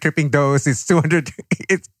 1/10 of the tripping dose. It's 200.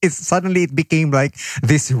 Suddenly it became like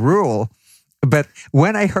this rule. But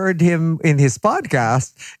when I heard him in his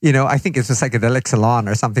podcast, I think it's a psychedelic salon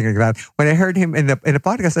or something like that. When I heard him in the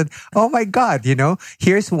podcast, I said, "Oh my God,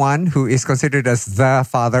 here's one who is considered as the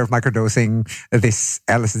father of microdosing, this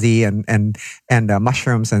LSD and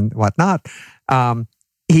mushrooms and whatnot."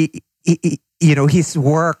 His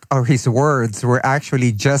work or his words were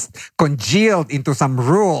actually just congealed into some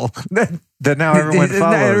rule that now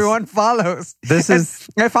everyone follows.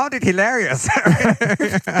 I found it hilarious.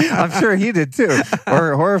 I'm sure he did too.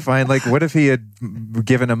 Or horrifying. Like, what if he had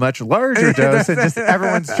given a much larger dose and just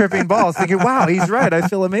everyone's tripping balls thinking, wow, he's right. I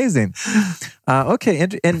feel amazing. Okay.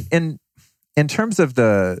 And in terms of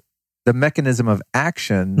the mechanism of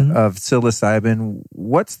action of psilocybin,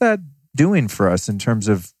 what's that doing for us in terms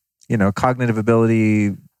of, cognitive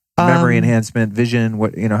ability, memory enhancement, vision?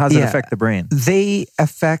 How does it affect the brain? They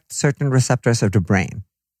affect certain receptors of the brain,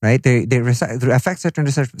 right? They affect certain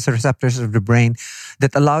receptors of the brain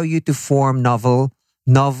that allow you to form novel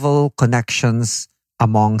connections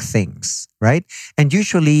among things, right? And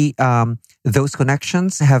usually, those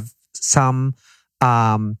connections have some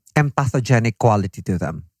empathogenic quality to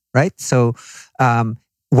them, right? So,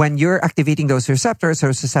 when you're activating those receptors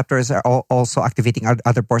are also activating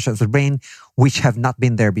other portions of the brain which have not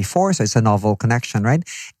been there before. So it's a novel connection, right?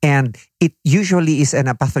 And it usually is an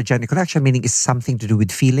empathogenic connection, meaning it's something to do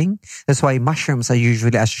with feeling. That's why mushrooms are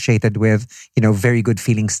usually associated with, very good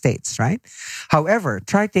feeling states, right? However,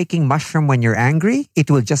 try taking mushroom when you're angry. It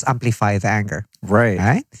will just amplify the anger.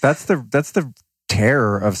 Right? That's the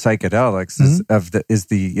terror of psychedelics is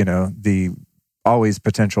the always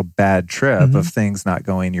potential bad trip of things not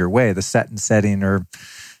going your way. The setting are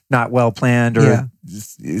not well planned or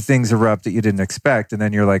things erupt that you didn't expect. And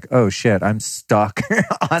then you're like, oh shit, I'm stuck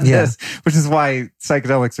on this, which is why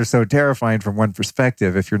psychedelics are so terrifying from one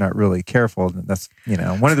perspective if you're not really careful. And that's,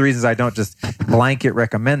 one of the reasons I don't just blanket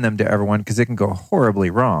recommend them to everyone because it can go horribly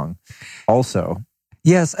wrong also.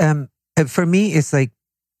 Yes. For me, it's like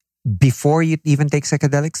before you even take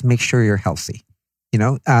psychedelics, make sure you're healthy.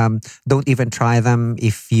 Don't even try them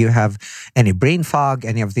if you have any brain fog,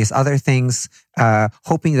 any of these other things,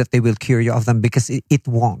 hoping that they will cure you of them, because it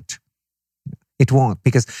won't. It won't.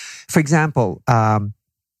 Because, for example,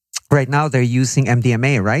 right now they're using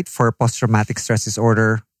MDMA, right, for post-traumatic stress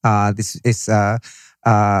disorder. This is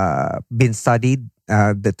been studied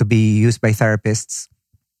to be used by therapists,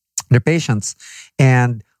 their patients.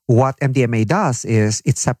 And what MDMA does is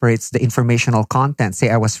it separates the informational content. Say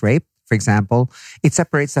I was raped, for example, it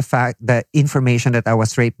separates the information that I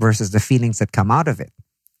was raped versus the feelings that come out of it.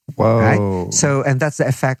 Whoa. Right? So, and that's the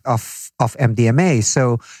effect of MDMA.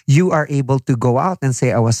 So you are able to go out and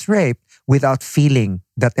say I was raped without feeling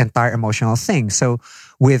that entire emotional thing. So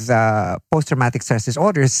with post-traumatic stress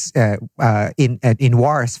disorders, in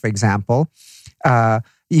wars, for example,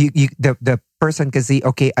 the person can see,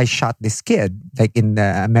 okay, I shot this kid, like in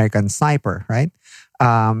the American Sniper, right?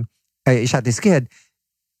 I shot this kid.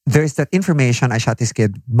 There's that information, I shot this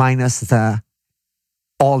kid, minus the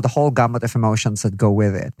whole gamut of emotions that go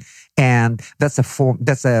with it. And that's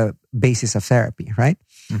a basis of therapy, right?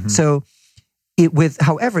 Mm-hmm. So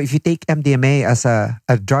however, if you take MDMA as a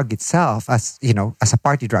drug itself, as a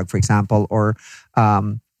party drug, for example, or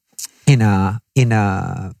in a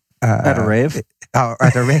at a rave,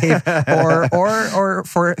 at a rave, or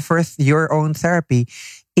for your own therapy,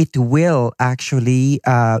 it will actually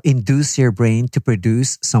induce your brain to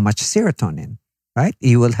produce so much serotonin, right?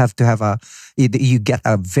 You will have to you get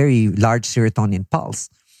a very large serotonin pulse,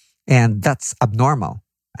 and that's abnormal,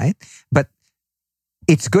 right? But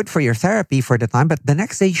it's good for your therapy for the time, but the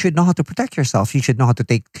next day you should know how to protect yourself. You should know how to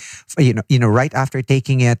take, right after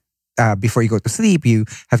taking it, before you go to sleep, you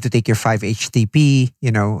have to take your 5-HTP,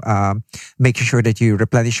 making sure that you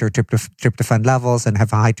replenish your tryptophan levels and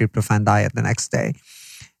have a high tryptophan diet the next day.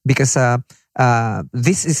 Because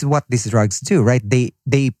this is what these drugs do, right?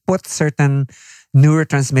 They put certain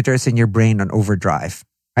neurotransmitters in your brain on overdrive,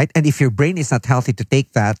 right? And if your brain is not healthy to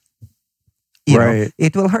take that,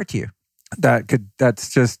 it will hurt you. That's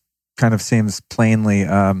just kind of seems plainly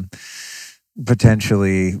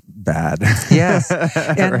potentially bad. Yes.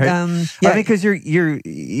 And right? I mean, because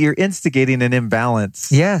you're instigating an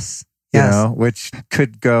imbalance. Yes. Which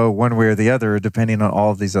could go one way or the other depending on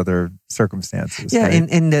all of these other circumstances. Yeah, right?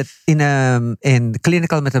 in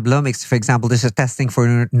clinical metabolomics, for example, there's a testing for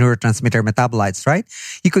neurotransmitter metabolites, right?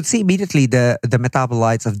 You could see immediately the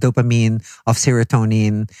metabolites of dopamine, of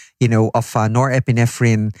serotonin, of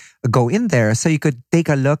norepinephrine go in there. So you could take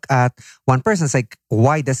a look at one person. It's like,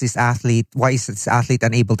 why is this athlete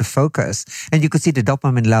unable to focus? And you could see the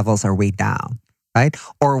dopamine levels are way down. Right?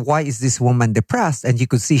 Or why is this woman depressed? And you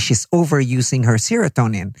could see she's overusing her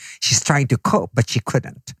serotonin. She's trying to cope, but she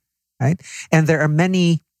couldn't. Right? And there are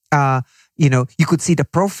many, you could see the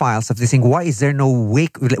profiles of this thing. Why is there no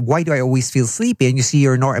wake? Why do I always feel sleepy? And you see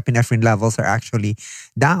your norepinephrine levels are actually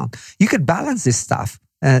down. You could balance this stuff.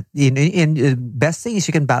 Best thing is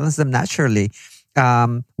you can balance them naturally.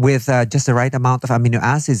 With just the right amount of amino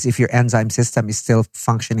acids if your enzyme system is still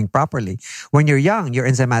functioning properly. When you're young, your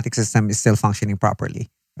enzymatic system is still functioning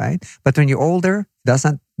properly, right? But when you're older,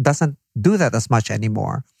 doesn't do that as much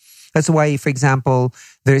anymore. That's why, for example,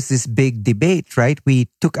 there's this big debate, right? We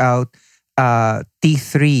took out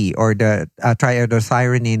T3 or the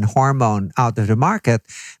triiodothyronine hormone out of the market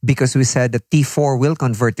because we said that T4 will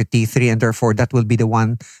convert to T3 and therefore that will be the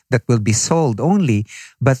one that will be sold only.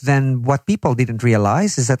 But then what people didn't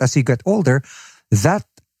realize is that as you get older, that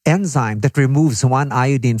enzyme that removes one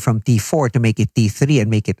iodine from T4 to make it T3 and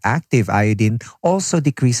make it active iodine also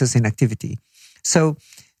decreases in activity. So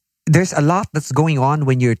there's a lot that's going on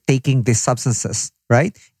when you're taking these substances,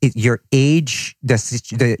 right? Your age, the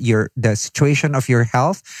situation of your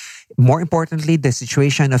health, more importantly, the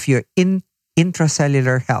situation of your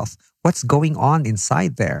intracellular health. What's going on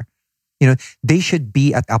inside there? They should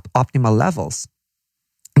be at optimal levels.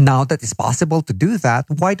 Now that it's possible to do that,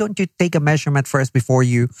 why don't you take a measurement first before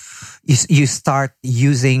you start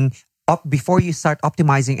before you start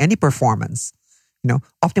optimizing any performance?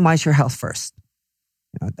 Optimize your health first.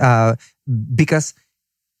 Because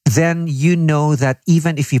then you know that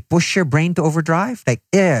even if you push your brain to overdrive, like,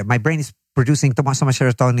 my brain is producing so much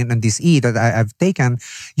serotonin and this E that I've taken,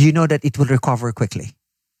 you know that it will recover quickly.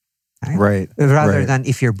 Right. Rather than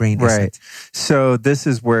if your brain isn't. Right. So this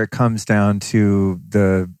is where it comes down to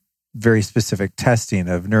the very specific testing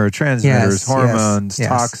of neurotransmitters, hormones,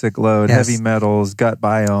 toxic load, heavy metals, gut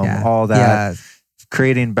biome, all that.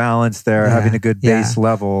 creating balance there, having a good base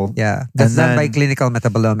level. Yeah, that's done by clinical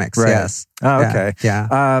metabolomics. Right. Yes. Oh, okay.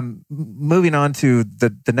 Yeah. Moving on to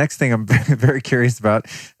the next thing I'm very curious about,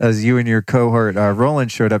 as you and your cohort,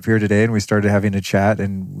 Roland, showed up here today and we started having a chat,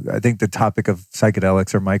 and I think the topic of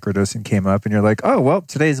psychedelics or microdosing came up, and you're like, oh, well,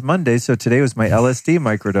 today's Monday, so today was my LSD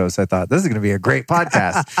microdose. I thought, this is going to be a great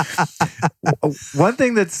podcast. One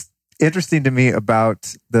thing that's interesting to me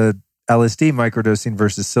about the LSD microdosing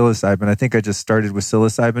versus psilocybin, I think I just started with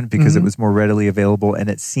psilocybin because it was more readily available and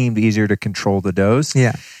it seemed easier to control the dose.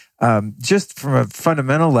 Yeah. Just from a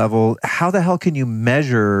fundamental level, how the hell can you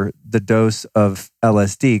measure the dose of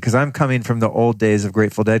LSD? Because I'm coming from the old days of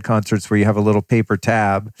Grateful Dead concerts where you have a little paper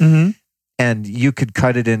tab and you could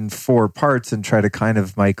cut it in 4 parts and try to kind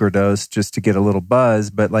of microdose just to get a little buzz.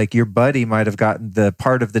 But like your buddy might have gotten the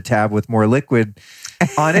part of the tab with more liquid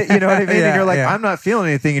on it. You know what I mean? And you're like, I'm not feeling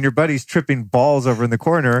anything. And your buddy's tripping balls over in the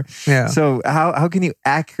corner. Yeah. So how can you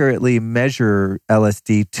accurately measure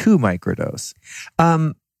LSD to microdose?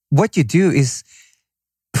 What you do is,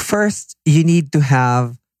 first, you need to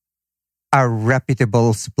have a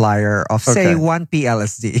reputable supplier of, say, 1P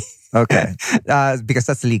LSD. Okay. Because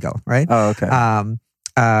that's legal, right? Oh, okay.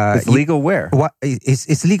 It's legal where?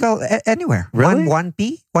 It's legal anywhere. Really?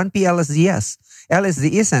 1P LSD, yes.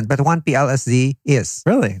 LSD isn't, but 1P LSD is.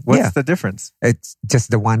 Really? What's the difference? It's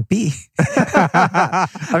just the 1P. I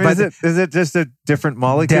mean, is it just a different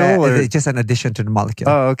molecule? Or? It's just an addition to the molecule.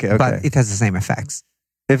 Oh, okay. But it has the same effects.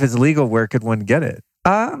 If it's legal, where could one get it?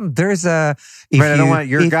 There's a. I don't want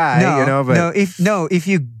your guy, but if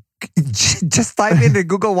you just type in the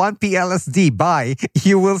Google 1P LSD buy,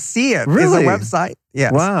 you will see it. Really? It's a website.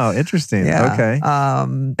 Yes. Wow, interesting. Yeah. Okay.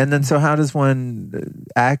 And then, so how does one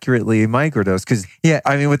accurately microdose? Because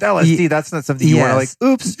I mean, with LSD, that's not something you want to like.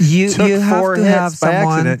 Oops, you took have 4 to hits have by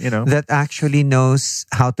someone accident. that actually knows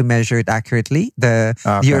how to measure it accurately.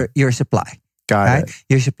 Your supply. Got it.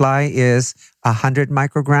 Your supply is 100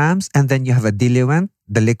 micrograms, and then you have a diluent,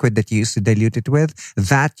 the liquid that you use to dilute it with.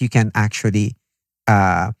 That you can actually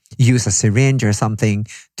use a syringe or something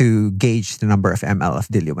to gauge the number of ml of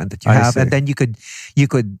diluent that you have, and then you could say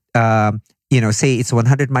it's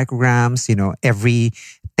 100 micrograms. Every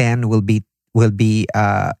 10 will be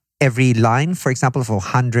every line, for example, of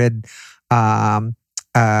 100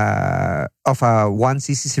 of a 1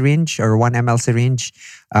 cc syringe or 1 ml syringe,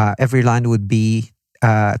 every line would be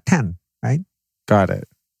 10, right? Got it.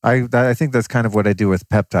 I think that's kind of what I do with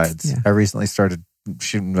peptides. Yeah. I recently started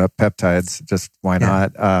shooting up peptides. Just why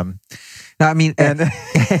not? No, I mean, I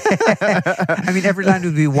mean, every line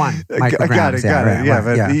would be 1 micrograms. Got it. Yeah,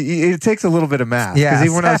 but it takes a little bit of math. Because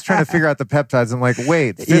even when I was trying to figure out the peptides, I'm like,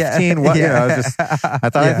 wait, 15? What? I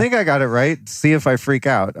thought, I think I got it right. See if I freak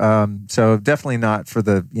out. So definitely not for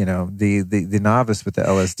the novice with the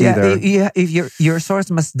LSD there. If your source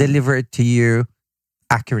must deliver it to you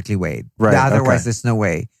accurately weighed. Right. Otherwise, there's no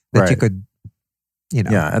way that you could.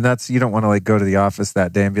 Yeah, and that's, you don't want to like go to the office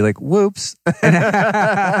that day and be like, whoops. Well,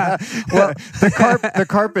 the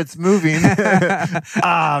carpet's moving.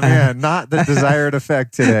 Man, not the desired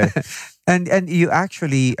effect today. And you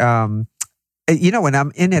actually, when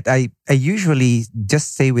I'm in it, I usually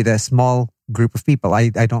just stay with a small group of people. I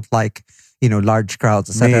don't like, large crowds,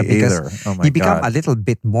 etc. Because you become a little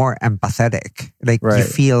bit more empathetic. Like you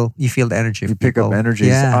feel the energy of people. You pick up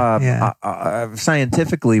energies.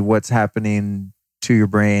 Scientifically, what's happening to your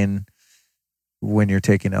brain when you're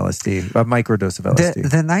taking LSD, a microdose of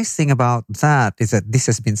LSD. The nice thing about that is that this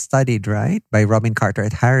has been studied, right, by Robin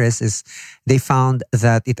Cartwright Harris, is they found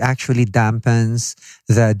that it actually dampens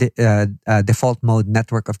the default mode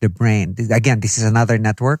network of the brain. Again, this is another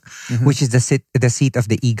network, which is the seat of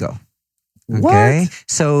the ego. Okay? What?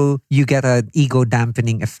 So you get an ego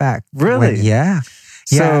dampening effect. Really?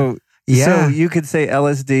 So you could say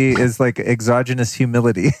LSD is like exogenous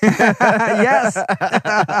humility. Yes.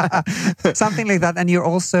 Something like that. And you're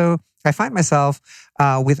also, I find myself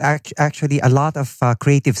with actually a lot of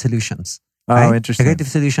creative solutions. Oh, right? interesting. Creative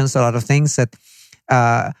solutions, a lot of things that,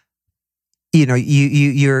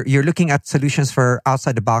 you're looking at solutions for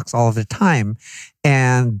outside the box all the time.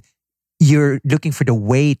 And you're looking for the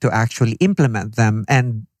way to actually implement them.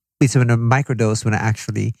 And it's when a microdose, when I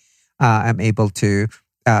actually am able to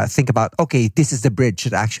think about, okay, this is the bridge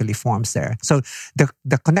that actually forms there. So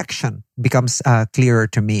the connection becomes clearer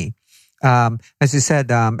to me. As you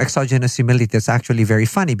said, exogenous humility is actually very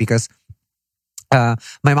funny because my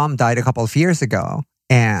mom died a couple of years ago.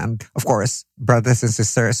 And of course, brothers and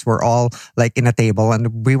sisters were all like in a table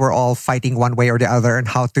and we were all fighting one way or the other and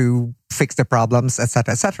how to fix the problems,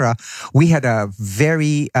 etc., etc. We had a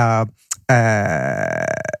very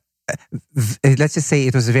let's just say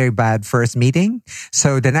it was a very bad first meeting.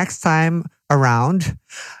 So the next time around,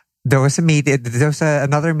 there was a meeting. There was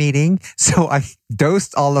another meeting. So I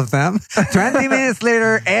dosed all of them. 20 minutes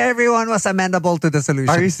later, everyone was amenable to the solution.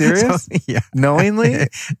 Are you serious? So, yeah. Knowingly?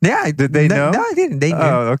 Yeah. Did they know? No, I didn't. They knew.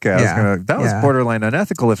 Oh, okay. That was Yeah. borderline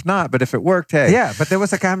unethical, if not. But if it worked, hey. Yeah, but there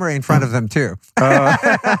was a camera in front of them too.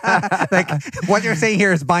 Like what you're saying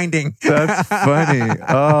here is binding. That's funny.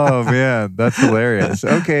 Oh man, that's hilarious.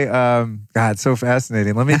 Okay, God, so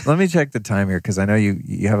fascinating. Let me check the time here because I know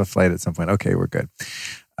you have a flight at some point. Okay, we're good.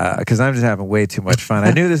 Because I'm just having way too much fun. I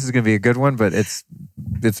knew this was going to be a good one, but it's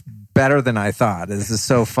better than I thought. This is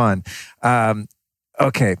so fun.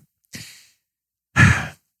 Okay,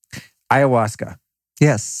 ayahuasca.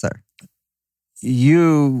 Yes, sir.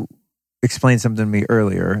 You explained something to me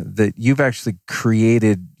earlier that you've actually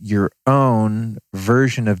created your own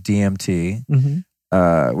version of DMT,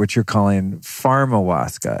 which you're calling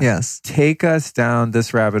pharmahuasca. Yes. Take us down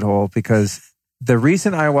this rabbit hole because the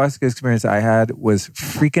recent ayahuasca experience I had was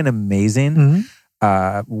freaking amazing.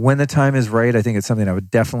 When the time is right, I think it's something I would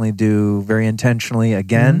definitely do very intentionally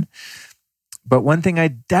again. But one thing I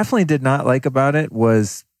definitely did not like about it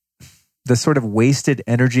was the sort of wasted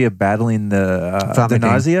energy of battling the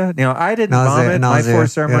nausea. You know, I didn't vomit. My 4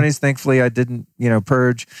 ceremonies, thankfully, I didn't,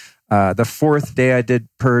 purge. The 4th day I did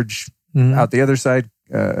purge out the other side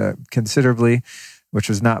considerably, which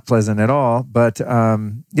was not pleasant at all, but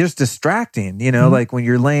just distracting, like when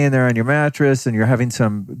you're laying there on your mattress and you're having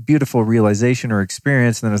some beautiful realization or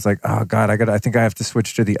experience, and then it's like, oh God, I think I have to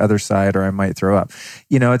switch to the other side or I might throw up.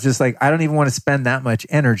 It's just like, I don't even want to spend that much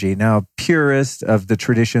energy. Now, purist of the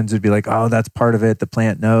traditions would be like, oh, that's part of it. The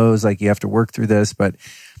plant knows, like you have to work through this. But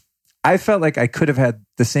I felt like I could have had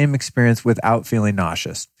the same experience without feeling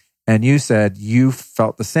nauseous. And you said you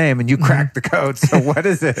felt the same and you cracked the code. So what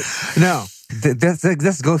is it? No.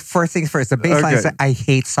 Let's go first things first. The baseline is that I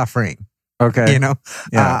hate suffering. Okay.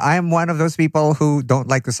 I am one of those people who don't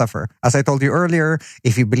like to suffer. As I told you earlier,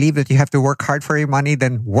 if you believe that you have to work hard for your money,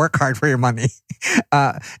 then work hard for your money.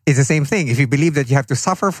 It's the same thing. If you believe that you have to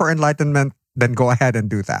suffer for enlightenment, then go ahead and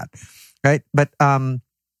do that. Right? But what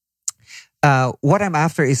I'm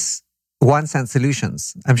after is 1 cent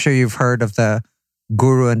solutions. I'm sure you've heard of the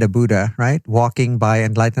Guru and the Buddha, right? Walking by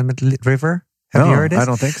Enlightenment River. Have you heard this? I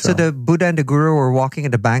don't think so. So the Buddha and the Guru were walking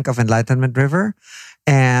at the bank of Enlightenment River.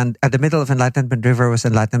 And at the middle of Enlightenment River was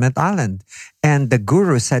Enlightenment Island. And the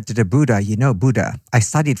Guru said to the Buddha, Buddha, I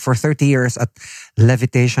studied for 30 years at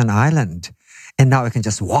Levitation Island. And now I can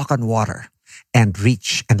just walk on water and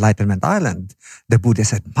reach Enlightenment Island. The Buddha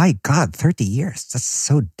said, my God, 30 years. That's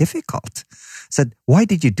so difficult. Said, why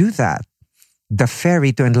did you do that? The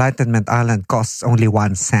ferry to Enlightenment Island costs only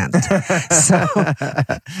 1 cent. So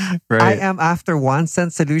I am after 1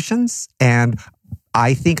 cent solutions. And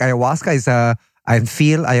I think ayahuasca is a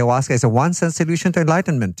 1 cent solution to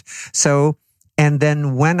enlightenment. So, and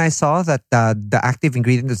then when I saw that the active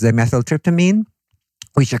ingredient is dimethyltryptamine,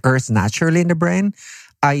 which occurs naturally in the brain,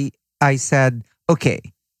 I said, okay,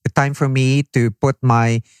 it's time for me to put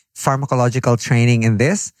my pharmacological training in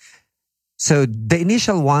this. So the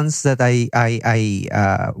initial ones that I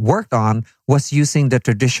worked on was using the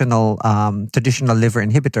traditional liver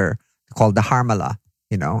inhibitor called the Harmala,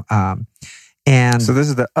 and so this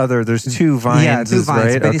is the other. There's 2 vines. Yeah, 2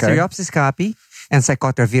 vines. Right? Beniceriopsis capi and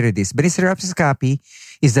Psychotria viridis. Beniceriopsis capi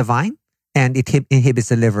is the vine and it inhibits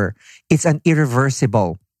the liver. It's an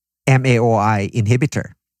irreversible MAOI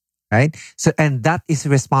inhibitor, right? So and that is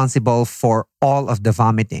responsible for all of the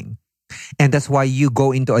vomiting. And that's why you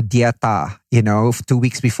go into a dieta, 2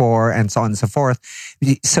 weeks before and so on and so forth.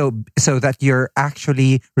 So that you're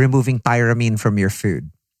actually removing tyramine from your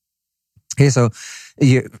food. Okay, so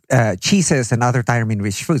cheeses and other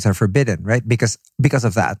tyramine-rich foods are forbidden, right? Because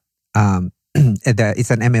of that.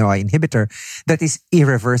 It's an MAOI inhibitor that is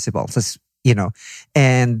irreversible. So,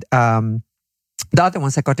 and the other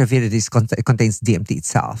one, Psychotria viridis, contains DMT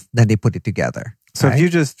itself. Then they put it together. So right?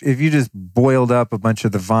 if you just boiled up a bunch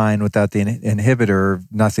of the vine without the inhibitor,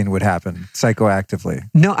 nothing would happen psychoactively.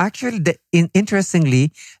 No, actually,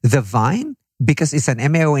 interestingly, the vine, because it's an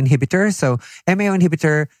MAO inhibitor. So MAO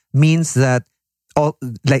inhibitor means that all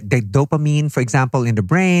like the dopamine, for example, in the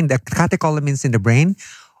brain, the catecholamines in the brain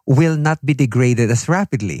will not be degraded as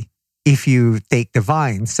rapidly if you take the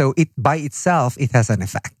vine. So it by itself, it has an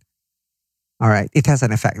effect. All right, it has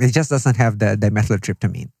an effect. It just doesn't have the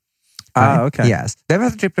dimethyltryptamine. Right? Okay. Yes.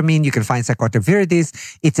 Dimethyltryptamine, you can find Psychotria viridis.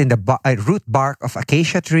 It's in the root bark of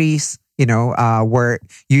acacia trees, where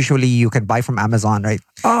usually you can buy from Amazon, right?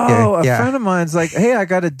 Oh, a friend of mine's like, hey, I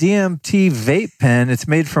got a DMT vape pen. It's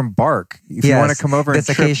made from bark. If you want to come over and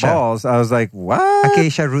trip acacia. balls. I was like, what?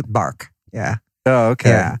 Acacia root bark. Yeah. Oh, okay.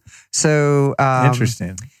 Yeah. So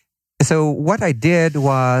interesting. So what I did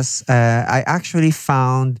was I actually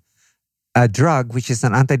found a drug, which is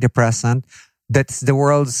an antidepressant, that's the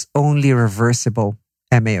world's only reversible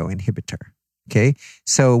MAO inhibitor. Okay.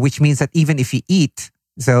 So which means that even if you eat,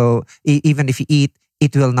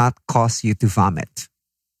 it will not cause you to vomit.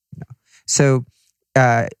 So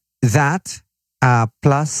that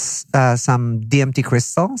plus some DMT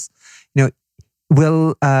crystals,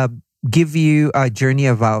 will give you a journey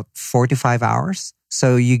of about 4 to 5 hours.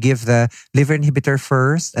 So you give the liver inhibitor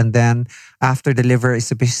first, and then after the liver is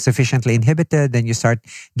sufficiently inhibited, then you start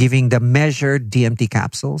giving the measured DMT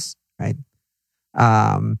capsules, right?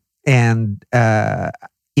 In a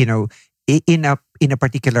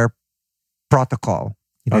particular protocol,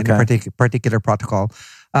 in a particular protocol.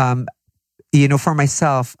 For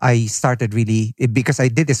myself, I started really, because I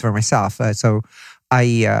did this for myself. So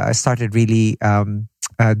I started really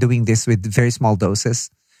doing this with very small doses,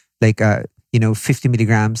 like 50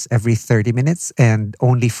 milligrams every 30 minutes and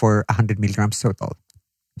only for 100 milligrams total.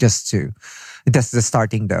 That's the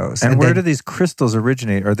starting dose. And where do these crystals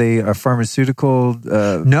originate? Are they a pharmaceutical?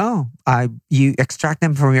 No, you extract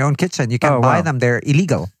them from your own kitchen. You can buy them. They're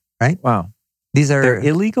illegal, right? Wow. They're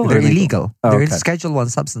illegal? They're illegal. Oh, they're okay. Schedule 1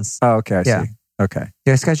 substance. Oh, okay. I see. Okay.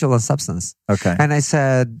 They're Schedule 1 substance. Okay. And I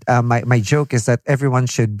said, my joke is that everyone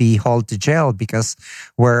should be hauled to jail because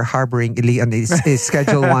we're harboring a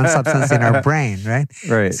Schedule 1 substance in our brain, right?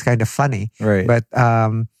 Right. It's kind of funny. Right. But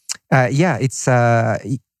it's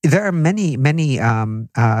there are many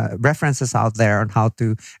references out there on how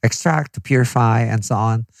to extract, to purify, and so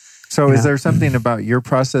on. So is there something about your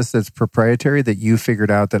process that's proprietary that you figured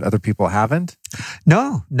out that other people haven't?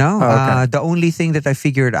 No. Oh, okay. The only thing that I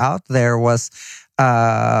figured out there was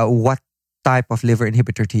what type of liver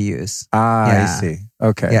inhibitor to use. I see.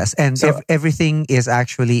 Okay. Yes, and everything is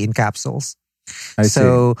actually in capsules. I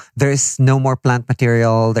see. There's no more plant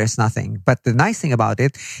material. There's nothing. But the nice thing about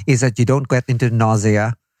it is that you don't get into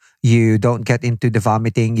nausea. You don't get into the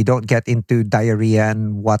vomiting. You don't get into diarrhea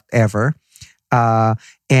and whatever.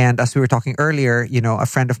 And as we were talking earlier, a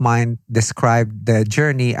friend of mine described the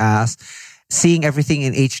journey as seeing everything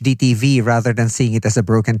in HD TV rather than seeing it as a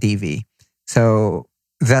broken TV. So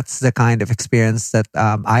that's the kind of experience that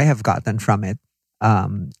I have gotten from it.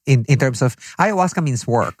 In terms of ayahuasca means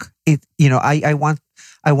work. I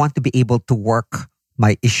want to be able to work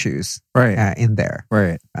my issues in there.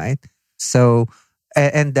 Right. So,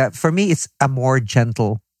 and for me, it's a more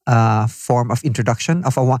gentle form of introduction,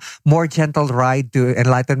 of a more gentle ride to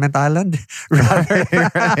Enlightenment Island rather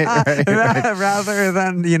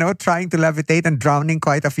than trying to levitate and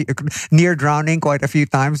near drowning quite a few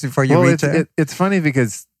times before you reach it. It's funny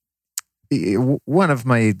because one of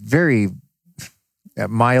my very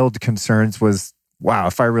mild concerns was, wow,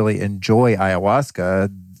 if I really enjoy ayahuasca,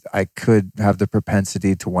 I could have the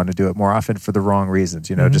propensity to want to do it more often for the wrong reasons,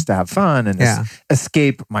 just to have fun and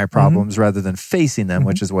escape my problems rather than facing them,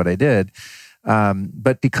 which is what I did.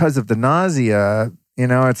 But because of the nausea,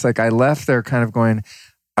 it's like I left there kind of going,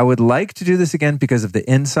 I would like to do this again because of the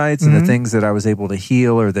insights and the things that I was able to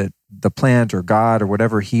heal, or that the plant or God or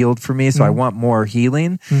whatever healed for me. So I want more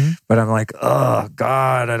healing, but I'm like, oh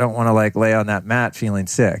God, I don't want to lay on that mat feeling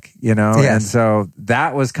sick, Yes. And so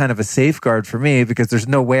that was kind of a safeguard for me, because there's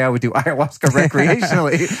no way I would do ayahuasca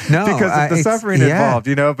recreationally because of the suffering involved,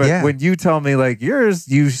 But when you tell me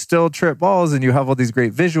you still trip balls and you have all these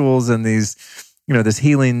great visuals and these, this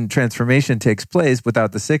healing transformation takes place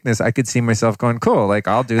without the sickness, I could see myself going, cool,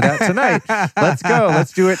 I'll do that tonight. Let's go.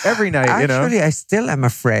 Let's do it every night, Actually, I still am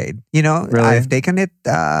afraid. Really? I've taken it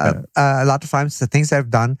a lot of times, the things I've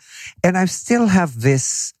done, and I still have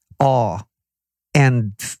this awe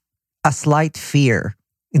and a slight fear.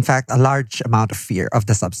 In fact, a large amount of fear of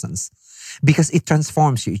the substance, because it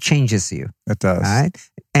transforms you, it changes you. It does. Right?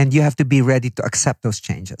 And you have to be ready to accept those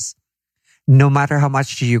changes. No matter how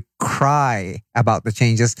much you cry about the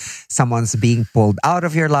changes, someone's being pulled out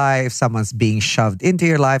of your life, someone's being shoved into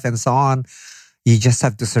your life, and so on. You just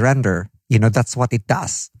have to surrender. That's what it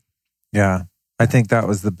does. Yeah. I think that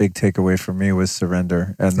was the big takeaway for me, was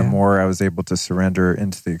surrender. And the more I was able to surrender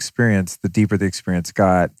into the experience, the deeper the experience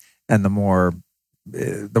got, and the more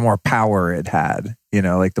power it had,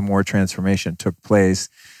 the more transformation took place.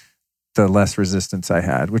 the less resistance I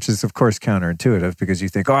had, which is of course counterintuitive because you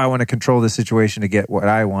think, oh, I want to control the situation to get what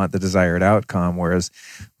I want, the desired outcome. Whereas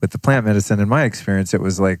with the plant medicine, in my experience, it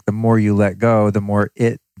was like the more you let go, the more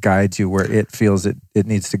it guides you where it feels it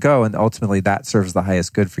needs to go. And ultimately that serves the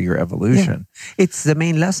highest good for your evolution. Yeah. It's the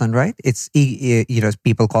main lesson, right? It's,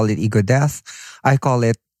 people call it ego death. I call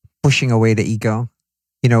it pushing away the ego,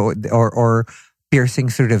 or piercing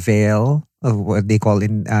through the veil of what they call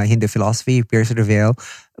in Hindu philosophy, pierce through the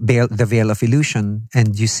veil of illusion,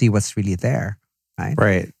 and you see what's really there, right?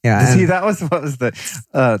 Right. Yeah. See, that was what was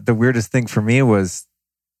the weirdest thing for me was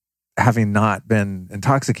having not been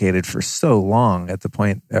intoxicated for so long at the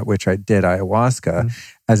point at which I did ayahuasca,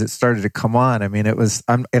 as it started to come on. I mean,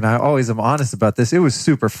 and I always am honest about this. It was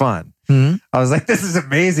super fun. I was like, this is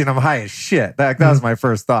amazing. I'm high as shit. That was my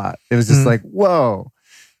first thought. It was just like, whoa,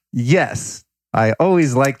 yes. I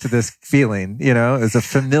always liked this feeling, it's a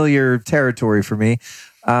familiar territory for me.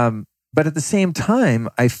 But at the same time,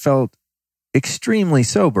 I felt extremely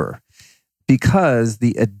sober because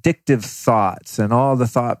the addictive thoughts and all the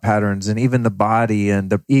thought patterns and even the body and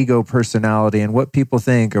the ego personality and what people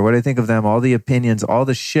think or what I think of them, all the opinions, all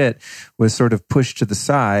the shit was sort of pushed to the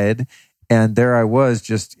side. And there I was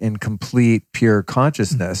just in complete pure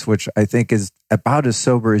consciousness, which I think is about as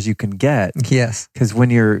sober as you can get. Yes. Because when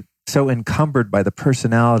you're so encumbered by the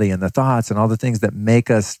personality and the thoughts and all the things that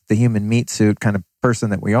make us the human meat suit kind of person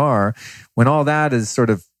that we are, when all that is sort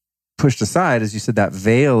of pushed aside, as you said, that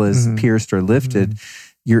veil is pierced or lifted,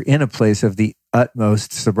 you're in a place of the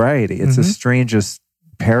utmost sobriety. It's the strangest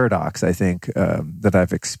paradox, I think, that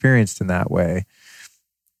I've experienced in that way.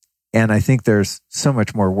 And I think there's so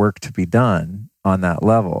much more work to be done on that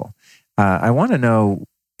level. I want to know,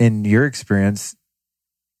 in your experience,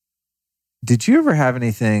 did you ever have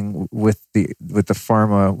anything with the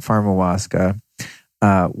pharmahuasca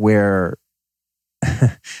where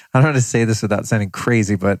I don't know how to say this without sounding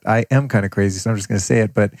crazy, but I am kind of crazy, so I'm just going to say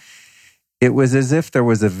it. But it was as if there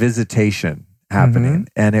was a visitation happening,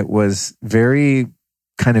 and it was very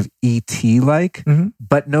kind of ET-like,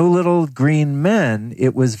 but no little green men.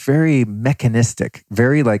 It was very mechanistic,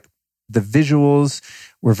 very like the visuals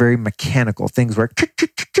were very mechanical. Things were click,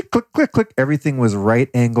 click, click, click, click, click. Everything was right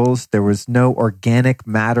angles. There was no organic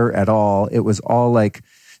matter at all. It was all like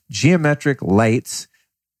geometric lights,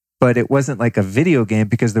 but it wasn't like a video game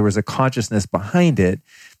because there was a consciousness behind it,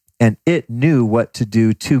 and it knew what to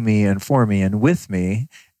do to me and for me and with me.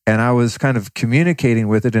 And I was kind of communicating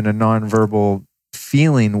with it in a nonverbal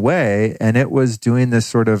feeling way. And it was doing this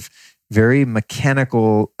sort of very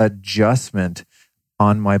mechanical adjustment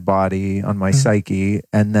on my body, on my psyche.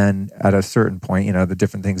 And then at a certain point, the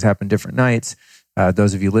different things happen different nights.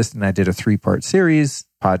 Those of you listening, I did a 3-part series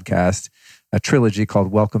podcast, a trilogy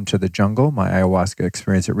called Welcome to the Jungle, my ayahuasca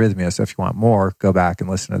experience at Rhythmia. So if you want more, go back and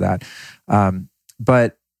listen to that.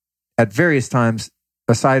 But at various times,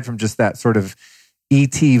 aside from just that sort of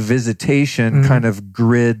ET visitation, kind of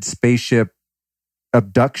grid spaceship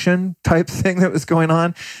abduction type thing that was going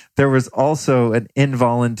on, there was also an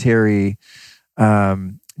involuntary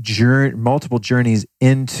multiple journeys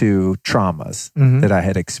into traumas that I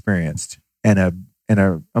had experienced, and a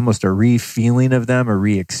almost a re-feeling of them, a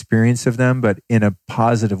re-experience of them, but in a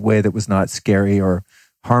positive way that was not scary or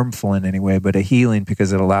harmful in any way, but a healing,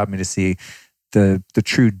 because it allowed me to see the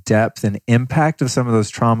true depth and impact of some of those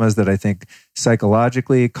traumas that I think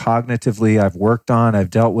psychologically, cognitively, I've worked on, I've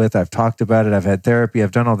dealt with, I've talked about it, I've had therapy,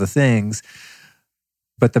 I've done all the things.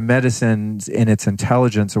 But the medicine in its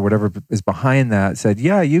intelligence or whatever is behind that said,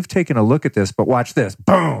 yeah, you've taken a look at this, but watch this.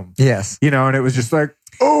 Boom. Yes. And it was just like,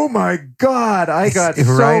 oh my God, I got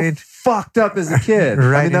so fucked up as a kid.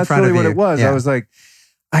 I mean, that's really what it was. Yeah. I was like,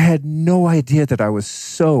 I had no idea that I was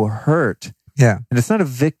so hurt. Yeah. And it's not a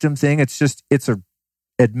victim thing. It's a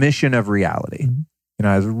admission of reality.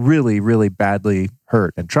 I was really, really badly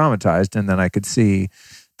hurt and traumatized. And then I could see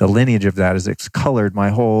the lineage of that as it's colored my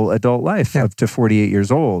whole adult life up to 48 years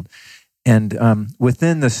old. And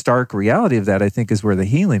within the stark reality of that, I think is where the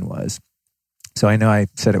healing was. So I know I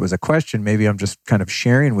said it was a question. Maybe I'm just kind of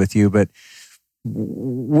sharing with you, but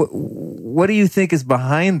what do you think is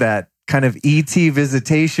behind that kind of ET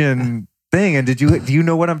visitation thing? And do you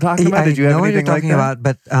know what I'm talking about? Did you have anything like that? I know what you're talking about,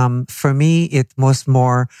 but for me,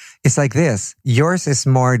 it's like this. Yours is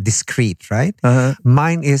more discrete, right?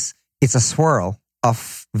 Mine it's a swirl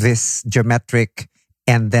of this geometric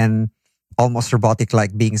and then almost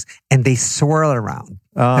robotic-like beings, and they swirl around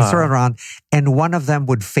and swirl around, and one of them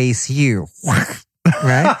would face you,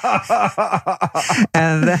 right?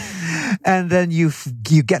 and then you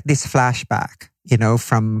get this flashback,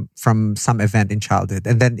 from some event in childhood,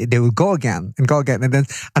 and then they will go again, and then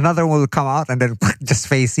another one will come out, and then just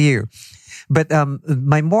face you. But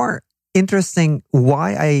my more interesting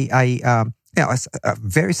why I was a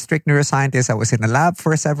very strict neuroscientist. I was in a lab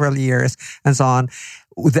for several years and so on.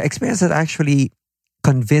 The experience that actually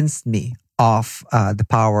convinced me of the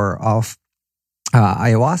power of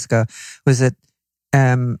ayahuasca was that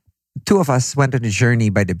two of us went on a journey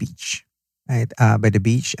by the beach, right? By the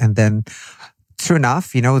beach, and then true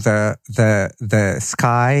enough, the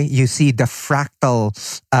sky, you see the fractal,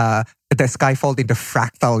 the sky fold into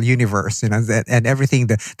fractal universe, and everything,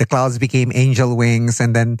 the clouds became angel wings.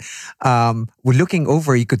 And then we're looking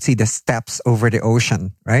over, you could see the steps over the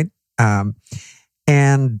ocean, right?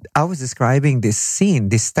 And I was describing this scene,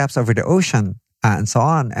 these steps over the ocean, and so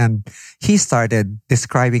on. And he started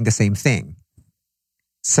describing the same thing.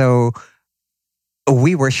 So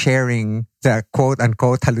we were sharing the quote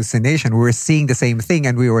unquote hallucination. We were seeing the same thing,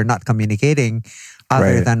 and we were not communicating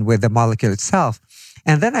other than with the molecule itself.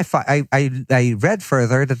 And then I read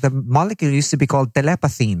further that the molecule used to be called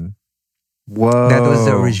telepathine. Whoa. That was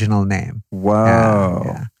the original name. Wow.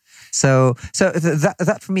 Yeah. So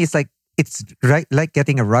that for me is like, it's right, like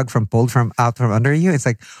getting a rug pulled out from under you. It's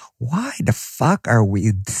like, why the fuck are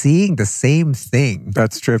we seeing the same thing?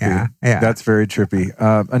 That's trippy. Yeah. That's very trippy.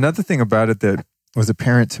 Another thing about it that was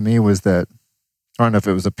apparent to me was that, I don't know if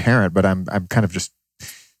it was apparent, but I'm kind of just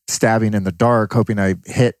stabbing in the dark, hoping I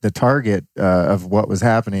hit the target of what was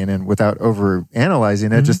happening, and without over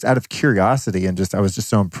analyzing it, just out of curiosity, and I was just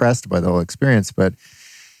so impressed by the whole experience. But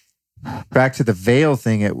back to the veil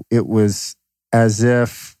thing, it was as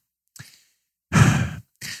if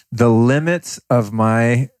the limits of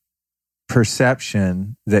my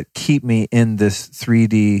perception that keep me in this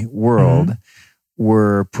 3D world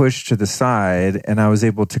were pushed to the side, and I was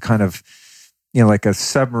able to kind of, like a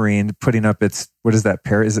submarine putting up its, what is that?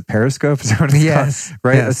 Is it periscope? Is that what it's called?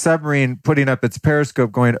 Right? Yes. A submarine putting up its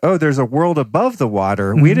periscope going, oh, there's a world above the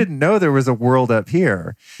water. We didn't know there was a world up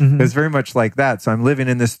here. It was very much like that. So I'm living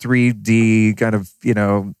in this 3D kind of,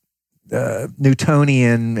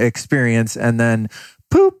 Newtonian experience, and then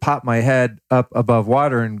pop my head up above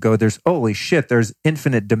water and go, holy shit, there's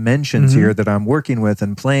infinite dimensions here that I'm working with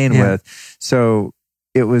and playing with. So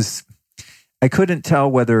I couldn't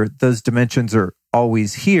tell whether those dimensions are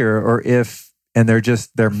always here, or and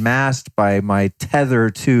they're masked by my tether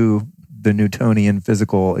to the Newtonian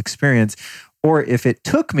physical experience, or if it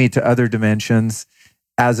took me to other dimensions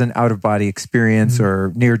as an out-of-body experience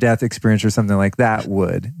or near-death experience or something like that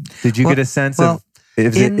would. Did you get a sense of,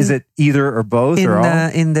 is it either or both or all?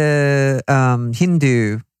 In the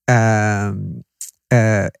Hindu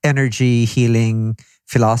energy healing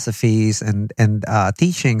philosophies and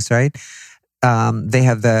teachings, right? They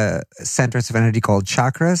have the centers of energy called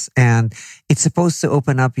chakras, and it's supposed to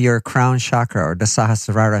open up your crown chakra or the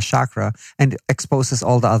Sahasrara chakra, and exposes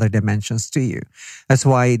all the other dimensions to you. That's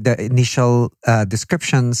why the initial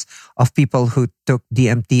descriptions of people who took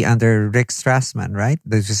DMT under Rick Strassman, right?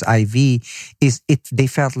 This is IV, they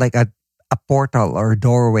felt like a portal or a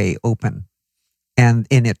doorway open, and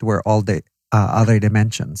in it were all the other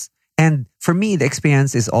dimensions. And for me, the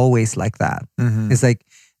experience is always like that. It's like,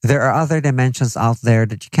 there are other dimensions out there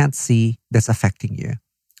that you can't see that's affecting you.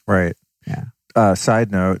 Right. Yeah. Side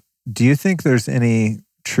note, do you think there's any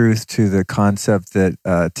truth to the concept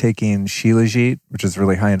that taking Shilajit, which is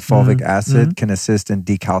really high in fulvic acid, can assist in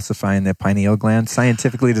decalcifying the pineal gland?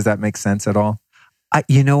 Scientifically, does that make sense at all?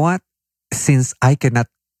 You know what? Since I cannot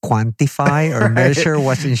quantify or measure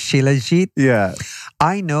what's in Shilajit,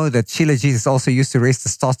 I know that Shilajit is also used to raise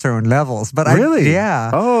testosterone levels. But really?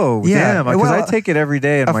 Oh, damn. Because I take it every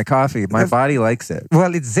day in my coffee. My body likes it.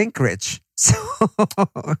 Well, it's zinc rich. So,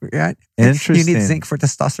 right? Interesting. You need zinc for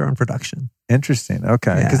testosterone production. Interesting.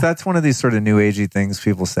 Okay. Because that's one of these sort of new agey things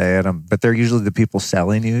people say, but they're usually the people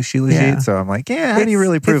selling you Shilajit. Yeah. So I'm like, how do you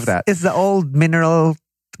really prove that? It's the old mineral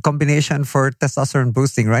combination for testosterone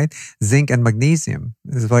boosting, right? Zinc and magnesium.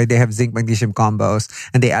 This is why they have zinc magnesium combos,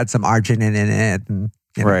 and they add some arginine in it. And,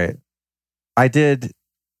 Right. I did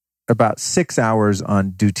about 6 hours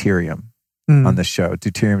on deuterium on the show,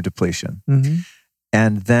 deuterium depletion.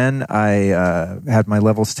 And then I had my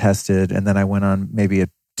levels tested, and then I went on maybe a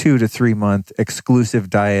 2 to 3 month exclusive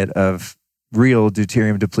diet of real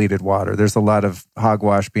deuterium depleted water. There's a lot of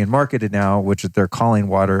hogwash being marketed now, which they're calling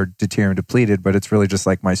water deuterium depleted, but it's really just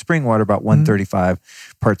like my spring water, about 135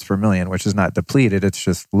 parts per million, which is not depleted. It's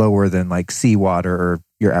just lower than like seawater or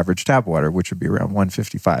your average tap water, which would be around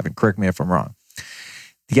 155. And correct me if I'm wrong.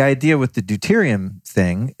 The idea with the deuterium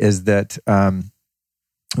thing is that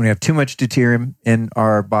when we have too much deuterium in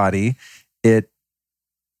our body, it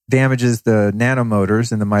damages the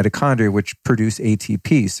nanomotors in the mitochondria, which produce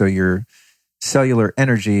ATP. So your cellular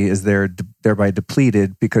energy is thereby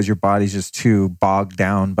depleted because your body's just too bogged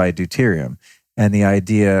down by deuterium. And the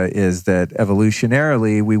idea is that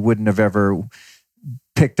evolutionarily, we wouldn't have ever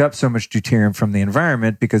picked up so much deuterium from the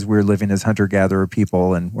environment because we're living as hunter-gatherer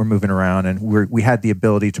people and we're moving around and we had the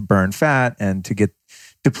ability to burn fat and to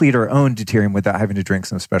deplete our own deuterium without having to drink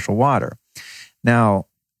some special water. Now,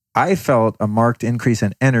 I felt a marked increase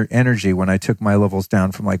in energy when I took my levels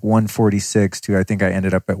down from like 146 to I think I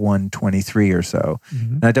ended up at 123 or so.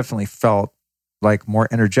 Mm-hmm. And I definitely felt like more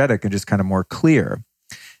energetic and just kind of more clear.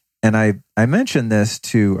 And I mentioned this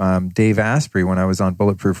to Dave Asprey when I was on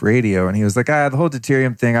Bulletproof Radio, and he was like, the whole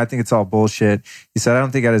deuterium thing, I think it's all bullshit. He said, I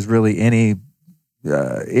don't think that has really any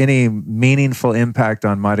meaningful impact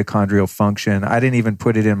on mitochondrial function. I didn't even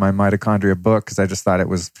put it in my mitochondria book because I just thought it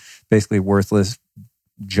was basically worthless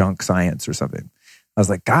junk science or something. I was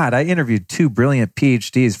like, God, I interviewed 2 brilliant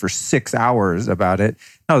PhDs for 6 hours about it.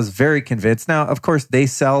 I was very convinced. Now, of course, they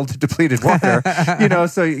sell to depleted water,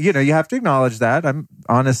 so, you have to acknowledge that. I'm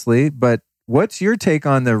honestly, but what's your take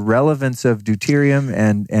on the relevance of deuterium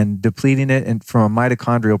and depleting it and from a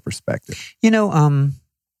mitochondrial perspective?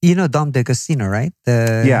 Dom D'Agostino, right?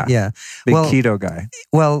 Yeah. Big keto guy.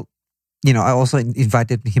 Well, I also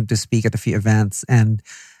invited him to speak at a few events, and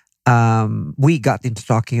we got into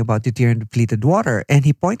talking about deuterium depleted water, and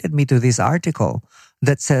he pointed me to this article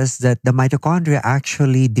that says that the mitochondria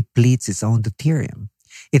actually depletes its own deuterium.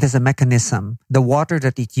 It has a mechanism. The water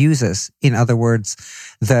that it uses, in other words,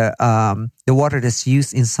 the water that's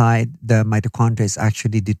used inside the mitochondria is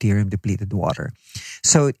actually deuterium depleted water.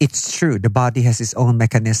 So it's true. The body has its own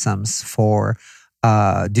mechanisms for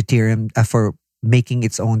deuterium, for making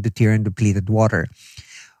its own deuterium depleted water.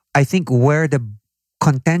 I think where the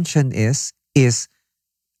contention is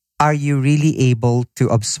are you really able to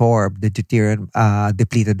absorb the deuterium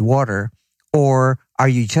depleted water, or are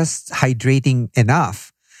you just hydrating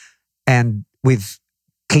enough and with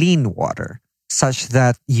clean water such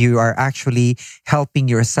that you are actually helping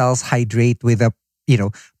your cells hydrate with a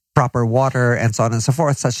proper water and so on and so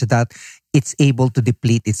forth, such that it's able to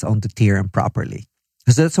deplete its own deuterium properly?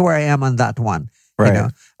 So that's where I am on that one.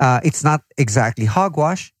 Right. It's not exactly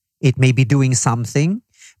hogwash. It may be doing something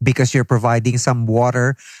because you're providing some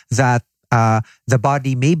water that the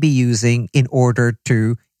body may be using in order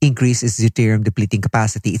to increase its deuterium depleting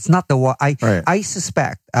capacity. It's not the water. I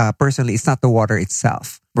suspect, personally, it's not the water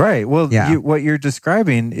itself. Right. Well, what you're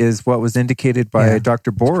describing is what was indicated by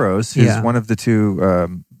Dr. Boros, who's one of the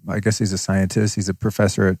two, I guess he's a scientist, he's a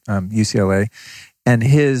professor at UCLA. And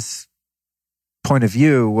his point of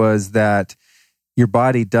view was that your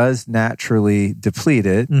body does naturally deplete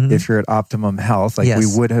it if you're at optimum health, like we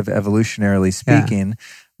would have evolutionarily speaking.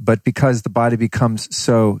 But because the body becomes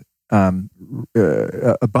so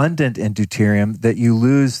abundant in deuterium that you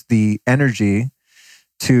lose the energy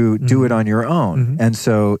to do it on your own. And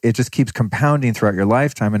so it just keeps compounding throughout your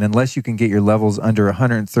lifetime. And unless you can get your levels under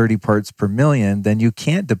 130 parts per million, then you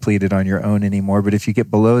can't deplete it on your own anymore. But if you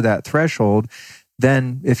get below that threshold,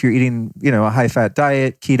 then if you're eating, a high-fat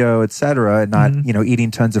diet, keto, et cetera, and not,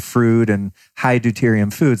 eating tons of fruit and high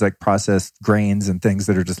deuterium foods like processed grains and things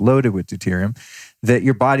that are just loaded with deuterium, that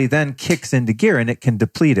your body then kicks into gear and it can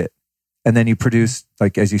deplete it. And then you produce,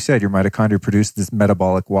 like, as you said, your mitochondria produce this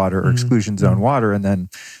metabolic water or exclusion zone water, and then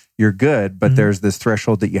you're good. But there's this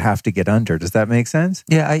threshold that you have to get under. Does that make sense?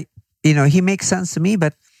 Yeah, he makes sense to me,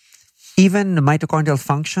 but even the mitochondrial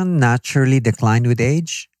function naturally decline with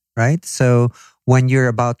age, right? So when you're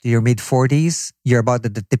about your mid-40s, you're about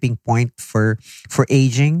at the tipping point for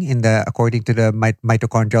aging according to the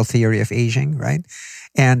mitochondrial theory of aging, right?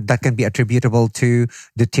 And that can be attributable to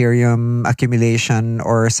deuterium accumulation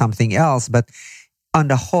or something else. But on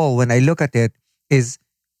the whole, when I look at it, is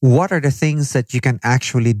what are the things that you can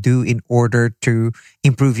actually do in order to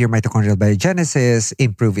improve your mitochondrial biogenesis,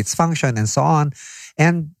 improve its function, and so on?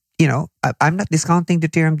 And, I'm not discounting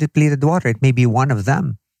deuterium depleted water. It may be one of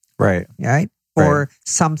them. Right. Right? Or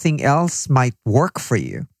something else might work for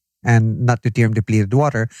you and not deuterium depleted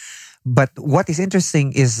water. But what is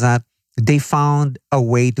interesting is that they found a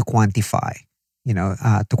way to quantify,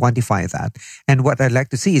 that. And what I'd like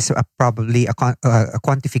to see is probably a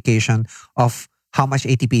quantification of how much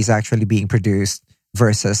ATP is actually being produced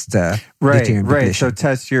versus the Right. deuterium depletion. So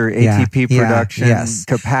test your ATP production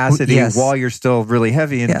capacity Yes. while you're still really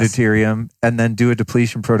heavy in Yes. deuterium, and then do a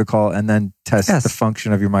depletion protocol, and then test the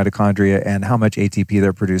function of your mitochondria and how much ATP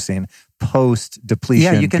they're producing post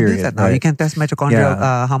depletion. Yeah, you can period, do that now. right? You can test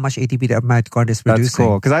mitochondrial, how much ATP the mitochondria is producing. That's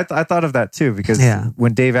cool. Because I thought of that too. Because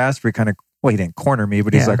when Dave Asprey he didn't corner me,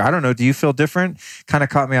 but he's like, I don't know, do you feel different? Kind of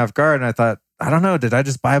caught me off guard. And I thought, I don't know, did I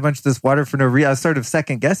just buy a bunch of this water for no reason? I was sort of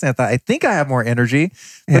second guessing. I thought, I think I have more energy.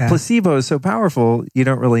 But placebo is so powerful, you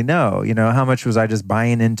don't really know. You know, how much was I just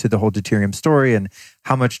buying into the whole deuterium story? And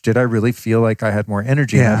how much did I really feel like I had more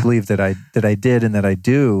energy? And I believe that I did and that I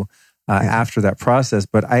do. After that process.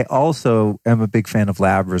 But I also am a big fan of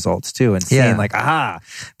lab results too, and seeing like I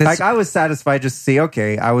was satisfied just to see,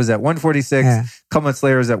 okay, I was at 146, a couple months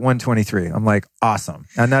later I was at 123. I'm like, awesome.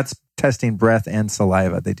 And that's testing breath and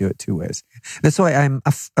saliva. They do it two ways. That's why I'm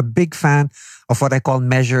a big fan of what I call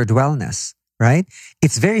measured wellness, right?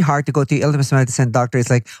 It's very hard to go to illness medicine doctor. It's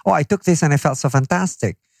like, oh, I took this and I felt so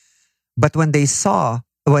fantastic. But when they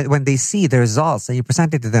see the results and you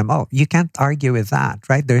present it to them, oh, you can't argue with that,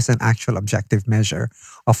 right? There's an actual objective measure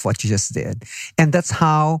of what you just did. And that's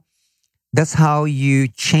how you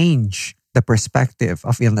change the perspective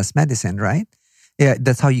of illness medicine, right? Yeah,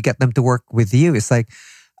 that's how you get them to work with you. It's like,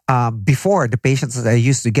 before, the patients that I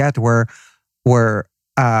used to get were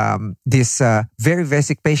these very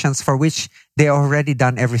basic patients for which they already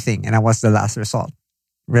done everything. And I was the last resort,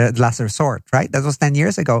 right? That was 10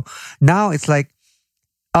 years ago. Now it's like,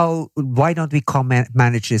 oh, why don't we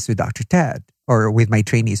manage this with Dr. Ted or with my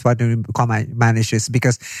trainees? Why don't we manage this?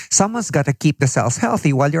 Because someone's got to keep the cells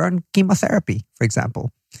healthy while you're on chemotherapy, for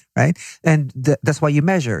example, right? And that's why you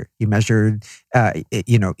measure. You measure,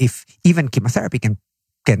 if even chemotherapy can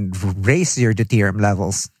raise your deuterium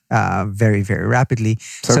levels very, very rapidly.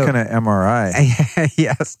 So kind of MRI.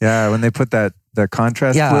 Yes. Yeah, when they put the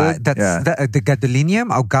contrast fluid. The gadolinium.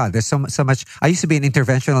 Oh God, there's so much. I used to be an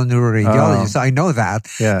interventional neuroradiologist, so I know that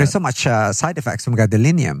there's so much side effects from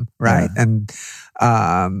gadolinium, right? Yeah. And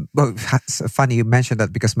it's funny you mentioned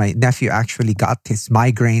that because my nephew actually got his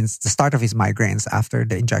migraines, the start of his migraines after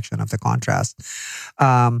the injection of the contrast.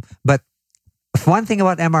 But one thing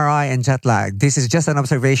about MRI and jet lag, this is just an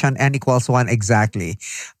observation, n equals 1 exactly.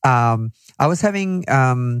 I was having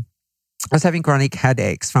chronic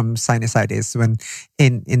headaches from sinusitis when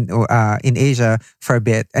in Asia for a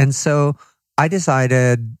bit, and so I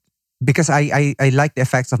decided, because I like the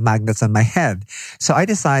effects of magnets on my head, so I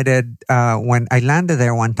decided when I landed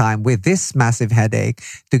there one time with this massive headache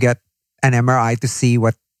to get an MRI to see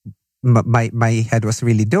what my head was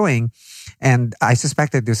really doing. And I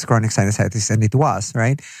suspected this chronic sinusitis, and it was,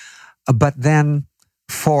 right? But then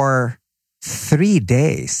for 3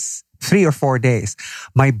 or 4 days,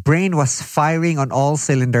 my brain was firing on all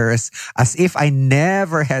cylinders as if I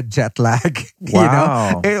never had jet lag.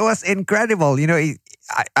 Wow. It was incredible.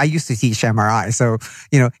 I used to teach MRI. So,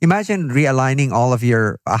 imagine realigning all of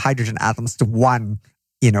your hydrogen atoms to one,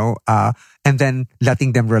 and then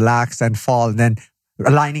letting them relax and fall, and then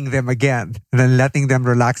aligning them again, and then letting them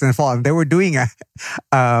relax and fall. And they were doing a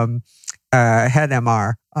head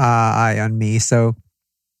MRI on me. So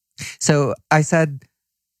I said,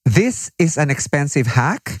 this is an expensive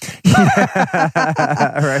hack.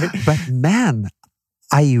 Right. But man,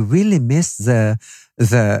 I really missed the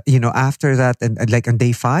after that, and like on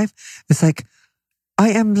day 5, it's like, I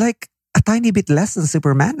am like a tiny bit less than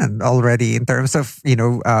Superman already in terms of,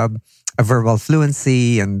 a verbal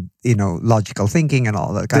fluency and, logical thinking and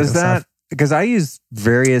all that kind of stuff. Because I use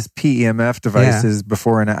various PEMF devices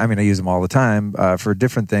before and I use them all the time for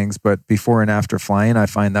different things, but before and after flying, I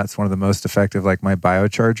find that's one of the most effective, like my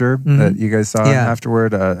biocharger that you guys saw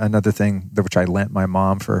afterward. Another thing which I lent my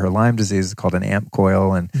mom for her Lyme disease is called an amp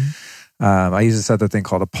coil. And I use this other thing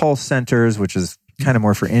called a pulse centers, which is kind of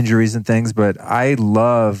more for injuries and things, but I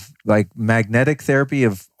love like magnetic therapy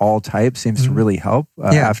of all types seems to really help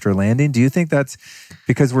after landing. Do you think that's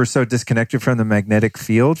because we're so disconnected from the magnetic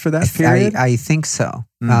field for that period? I think so.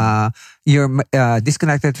 You're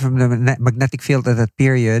disconnected from the magnetic field at that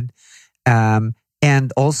period.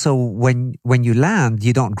 And also when you land,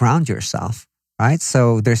 you don't ground yourself, right?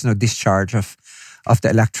 So there's no discharge of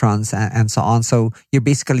the electrons and so on. So you're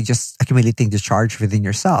basically just accumulating the charge within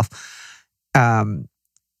yourself.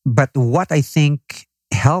 But what I think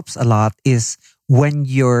helps a lot is when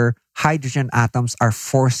your hydrogen atoms are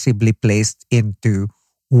forcibly placed into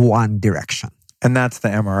one direction. And that's the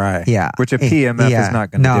MRI. Yeah. Which a PEMF is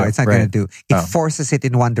not going to do. No, it's not going to do. It forces it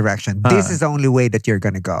in one direction. This is the only way that you're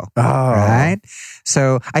going to go. Oh. Right?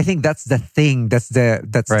 So I think that's the thing. That's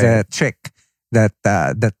the trick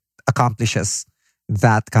that accomplishes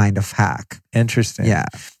that kind of hack. Interesting. Yeah.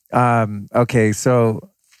 Okay, so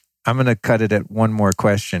I'm going to cut it at one more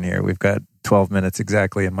question here. We've got 12 minutes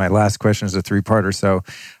exactly, and my last question is a 3-parter. So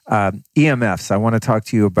EMFs, I want to talk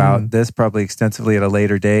to you about this probably extensively at a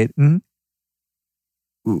later date.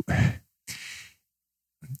 Ooh.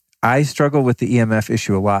 I struggle with the EMF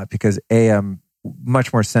issue a lot because I'm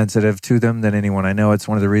much more sensitive to them than anyone I know. It's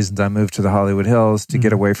one of the reasons I moved to the Hollywood Hills to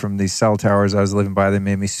get away from these cell towers I was living by. They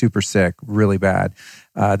made me super sick, really bad.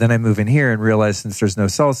 Then I move in here and realize since there's no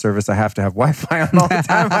cell service, I have to have Wi-Fi on all the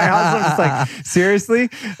time in my house. I'm just like, seriously?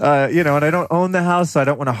 And I don't own the house, so I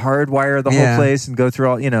don't want to hardwire the whole place and go through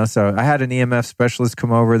all, so I had an EMF specialist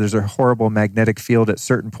come over. There's a horrible magnetic field at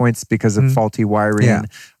certain points because of faulty wiring. Yeah.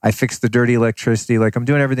 I fixed the dirty electricity. Like I'm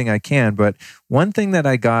doing everything I can. But one thing that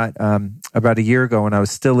I got about a year ago when I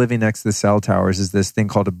was still living next to the cell towers is this thing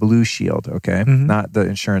called a Blue Shield, okay? Not the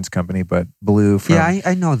insurance company, but Blue from... Yeah,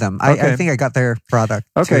 I know them. Okay. I think I got their product.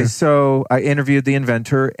 Okay, too. So I interviewed the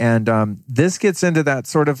inventor, and this gets into that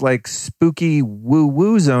sort of like spooky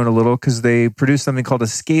woo-woo zone a little because they produce something called a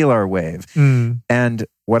scalar wave. And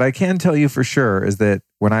what I can tell you for sure is that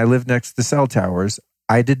when I lived next to the cell towers,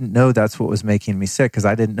 I didn't know that's what was making me sick because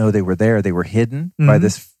I didn't know they were there. They were hidden by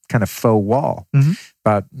this kind of faux wall,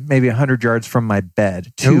 about maybe 100 yards from my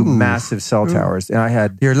bed, two massive cell towers. And I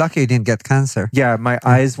had... You're lucky you didn't get cancer. Yeah, my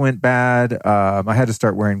eyes went bad. I had to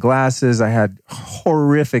start wearing glasses. I had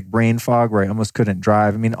horrific brain fog where I almost couldn't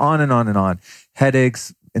drive. I mean, on and on and on.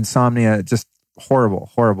 Headaches, insomnia, just horrible,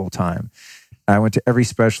 horrible time. I went to every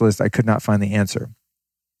specialist. I could not find the answer.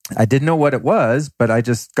 I didn't know what it was, but I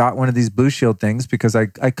just got one of these Blue Shield things because I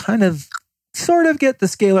kind of sort of get the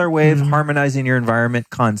scalar wave harmonizing your environment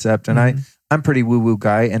concept. And I'm pretty woo-woo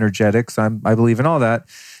guy, energetic. So I believe in all that.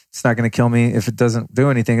 It's not going to kill me. If it doesn't do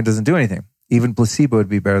anything, it doesn't do anything. Even placebo would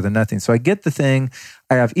be better than nothing. So I get the thing.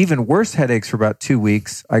 I have even worse headaches for about 2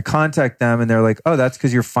 weeks. I contact them and they're like, oh, that's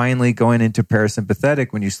because you're finally going into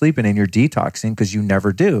parasympathetic when you're sleeping and you're detoxing because you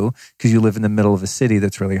never do because you live in the middle of a city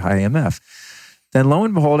that's really high EMF. Then lo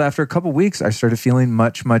and behold, after a couple of weeks, I started feeling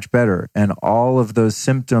much, much better. And all of those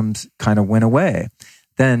symptoms kind of went away.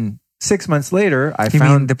 Then 6 months later, I found...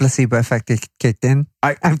 You mean the placebo effect kicked in?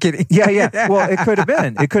 I'm kidding. Yeah. Well, it could have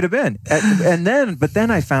been. It could have been. But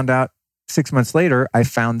then I found out 6 months later, I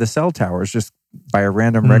found the cell towers just by a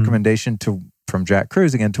random recommendation from Jack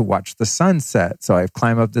Cruz again to watch the sunset. So I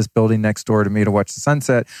climb up this building next door to me to watch the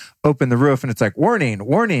sunset, open the roof, and it's like, warning,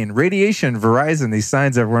 radiation, Verizon, these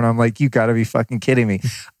signs everywhere. And I'm like, you got to be fucking kidding me.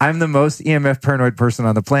 I'm the most EMF paranoid person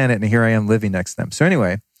on the planet, and here I am living next to them. So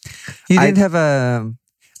anyway. You didn't have a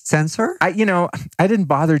sensor? I didn't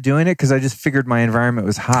bother doing it because I just figured my environment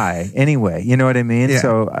was high anyway. You know what I mean? Yeah.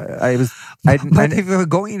 So But if you were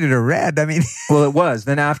going into the red, I mean... Well, it was.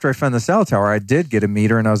 Then after I found the cell tower, I did get a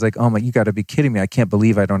meter and I was like, oh my, you got to be kidding me. I can't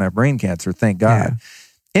believe I don't have brain cancer. Thank God. Yeah.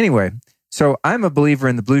 Anyway, so I'm a believer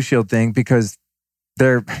in the Blue Shield thing because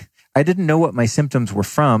I didn't know what my symptoms were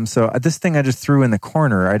from. So this thing I just threw in the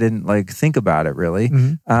corner. I didn't think about it really.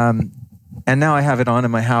 And now I have it on in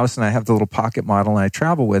my house and I have the little pocket model and I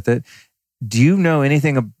travel with it. Do you know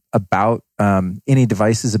anything about any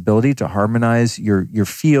device's ability to harmonize your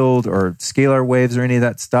field or scalar waves or any of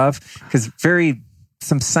that stuff? Because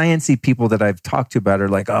some sciencey people that I've talked to about it are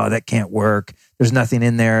like, oh, that can't work. There's nothing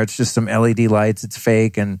in there. It's just some LED lights. It's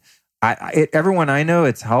fake. And everyone I know,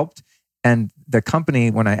 it's helped. And the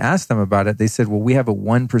company, when I asked them about it, they said, well, we have a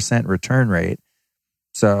 1% return rate.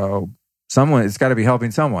 So it's got to be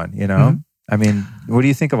helping someone, I mean, what do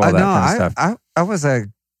you think of all that kind of stuff? I was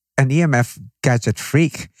an EMF gadget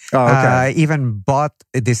freak. Oh, okay. I even bought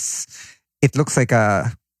this, it looks like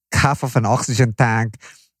a half of an oxygen tank,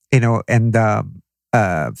 and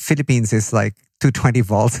Philippines is like 220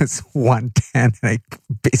 volts, it's 110. And I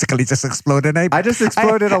basically just exploded. I just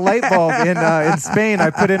exploded a light bulb in Spain. I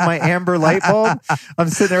put in my amber light bulb. I'm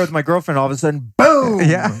sitting there with my girlfriend. All of a sudden, boom!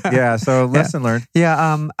 Yeah. So lesson learned.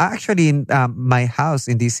 Yeah. Actually, my house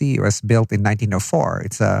in DC was built in 1904.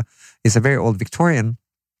 It's a very old Victorian,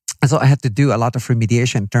 and so I had to do a lot of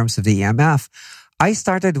remediation in terms of the EMF. I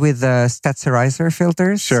started with Stetzer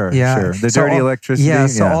filters. Sure. The dirty electricity. Yeah.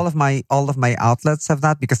 So all of my outlets have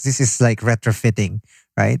that because this is like retrofitting,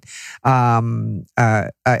 right?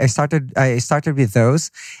 I started with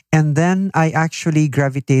those, and then I actually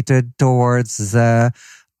gravitated towards the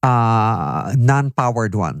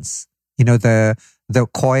non-powered ones. The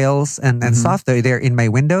coils and stuff. They're in my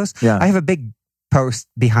windows. Yeah. I have a big post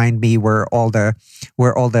behind me where all the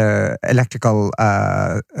electrical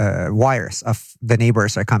wires of the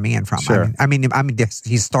neighbors are coming in from. Sure. I mean this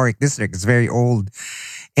historic district is very old,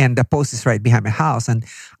 and the post is right behind my house, and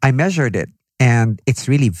I measured it, and it's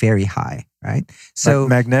really very high. right? So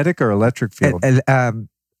magnetic or electric field?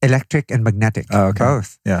 Electric and magnetic,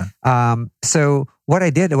 both. Yeah. So what I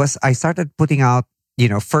did was I started putting out,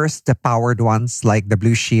 first the powered ones like the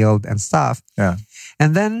Blue Shield and stuff. Yeah.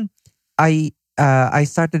 And then I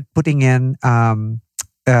started putting in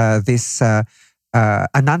this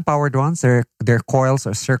non-powered ones. They're coils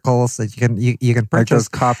or circles that you can purchase. Like those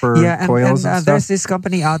copper coils and stuff? There's this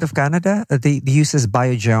company out of Canada. They uses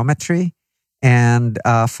biogeometry and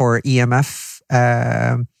for EMF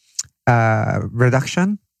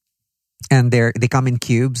reduction. And they come in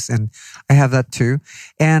cubes, and I have that too.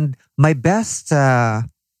 And my best,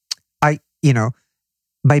 my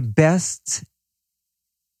best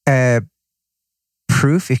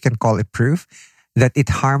proof, you can call it proof, that it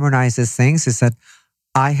harmonizes things is that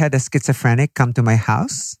I had a schizophrenic come to my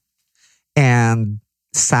house and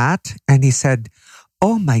sat, and he said,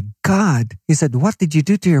 "Oh my God," he said, "what did you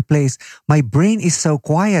do to your place? My brain is so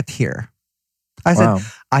quiet here." I said,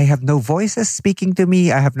 "I have no voices speaking to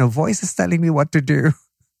me. I have no voices telling me what to do."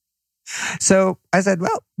 So I said,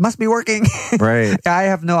 "Well, must be working." Right. I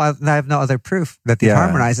have no other proof that it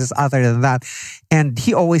harmonizes other than that. And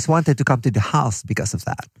he always wanted to come to the house because of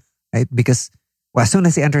that, right? Because as soon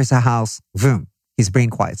as he enters the house, boom, his brain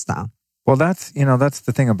quiets down. Well, that's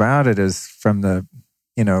the thing about it is from the,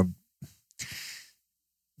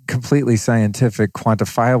 completely scientific,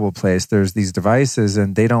 quantifiable place, there's these devices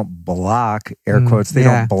and they don't block, air quotes, they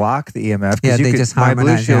don't block the EMF. Yeah, they just my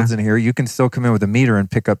harmonize. Blue Shield's in here, you can still come in with a meter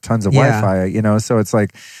and pick up tons of Wi-Fi, so it's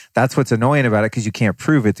like, that's what's annoying about it because you can't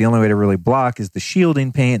prove it. The only way to really block is the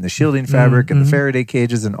shielding paint and the shielding fabric and the Faraday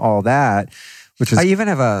cages and all that. Which is, I even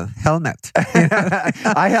have a helmet.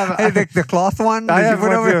 I have the cloth one. I have one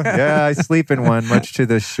too. Yeah, I sleep in one, much to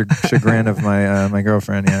the chagrin of my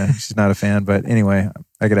girlfriend. Yeah, she's not a fan, but anyway,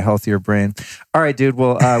 I get a healthier brain. All right, dude.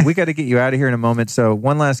 Well, we got to get you out of here in a moment. So,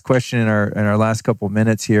 one last question in our last couple of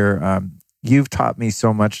minutes here. You've taught me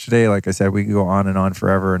so much today. Like I said, we could go on and on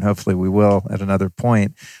forever, and hopefully we will at another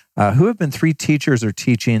point. Who have been 3 teachers or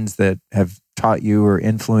teachings that have taught you or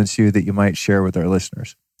influenced you that you might share with our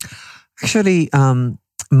listeners? Actually, I'm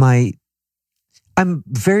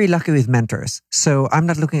very lucky with mentors. So I'm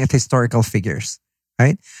not looking at historical figures,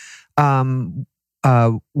 right? When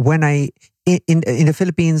in the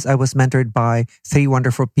Philippines, I was mentored by 3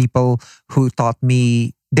 wonderful people who taught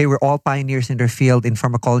me. They were all pioneers in their field in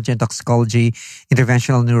pharmacology and toxicology,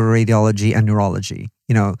 interventional neuroradiology, and neurology.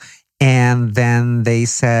 And then they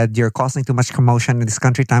said, "You're causing too much commotion in this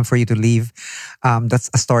country. Time for you to leave."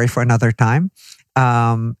 That's a story for another time.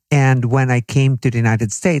 And when I came to the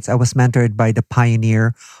United States, I was mentored by the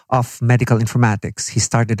pioneer of medical informatics. He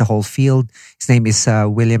started the whole field. His name is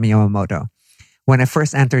William Yamamoto. When I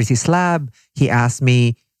first entered his lab, he asked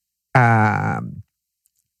me,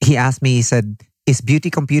 he said, "Is beauty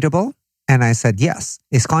computable?" And I said, "Yes."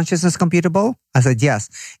 "Is consciousness computable?" I said, "Yes."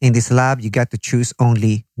 "In this lab, you get to choose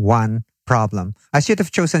only one problem." I should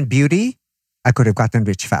have chosen beauty. I could have gotten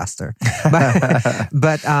rich faster.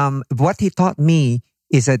 But what he taught me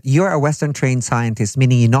is that you're a Western trained scientist,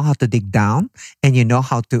 meaning you know how to dig down and you know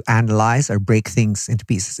how to analyze or break things into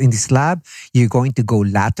pieces. In this lab, you're going to go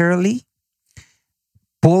laterally,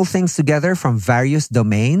 pull things together from various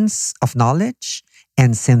domains of knowledge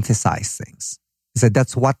and synthesize things. So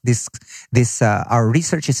that's what this our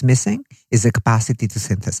research is missing, is the capacity to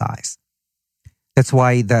synthesize. That's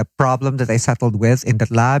why the problem that I settled with in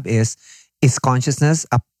that lab is consciousness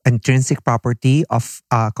an intrinsic property of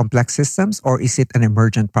complex systems, or is it an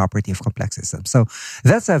emergent property of complex systems? So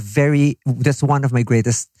that's one of my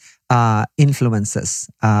greatest influences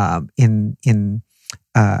in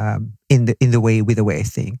the way I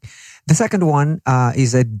think. The second one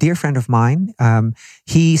is a dear friend of mine.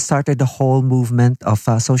 He started the whole movement of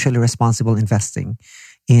socially responsible investing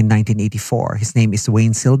in 1984. His name is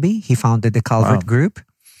Wayne Silby. He founded the Calvert Group.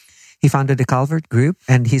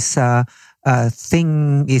 And his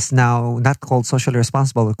thing is now not called socially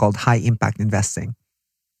responsible, but called high impact investing.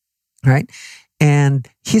 Right? And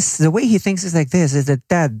the way he thinks is like this: is that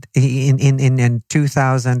Ted, in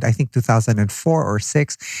 2000, I think 2004 or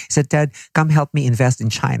 6, he said, "Ted, come help me invest in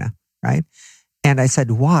China." Right? And I said,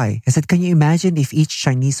 "Why?" I said, "Can you imagine if each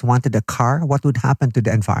Chinese wanted a car? What would happen to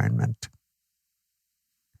the environment?"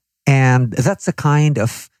 And that's the kind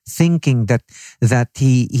of thinking that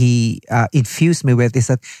he infused me with, is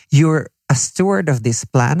that you're a steward of this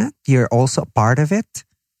planet. You're also a part of it,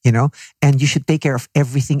 and you should take care of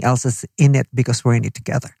everything else that's in it because we're in it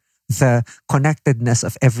together. The connectedness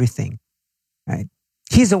of everything, right?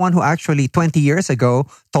 He's the one who actually 20 years ago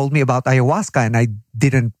told me about ayahuasca, and I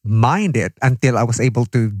didn't mind it until I was able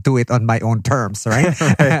to do it on my own terms, right?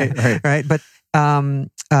 Right. Right. But and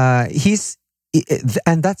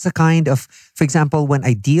that's a kind of, for example, when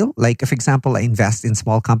I deal, like for example, I invest in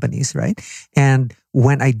small companies, right? And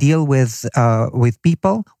when I deal with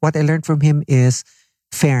people, what I learned from him is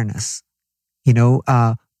fairness.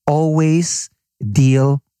 Always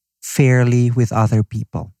deal fairly with other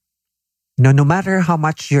people. No matter how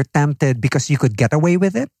much you're tempted because you could get away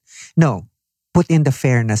with it, no, put in the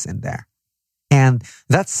fairness in there. And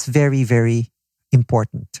that's very, very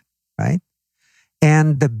important, right?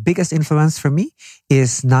 And the biggest influence for me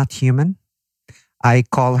is not human. I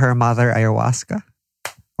call her Mother Ayahuasca,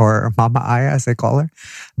 or Mama Aya as I call her,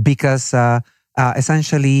 because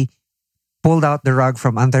essentially pulled out the rug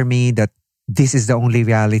from under me that this is the only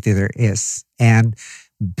reality there is. And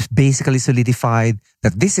basically solidified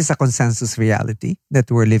that this is a consensus reality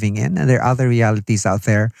that we're living in. And there are other realities out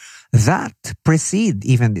there that precede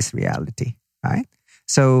even this reality, right?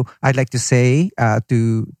 So I'd like to say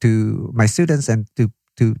to my students and to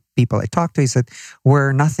people I talk to is that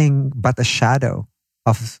we're nothing but a shadow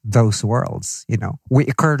of those worlds. We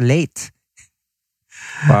occur late.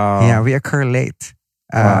 Wow. Yeah, we occur late.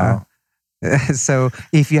 Wow. So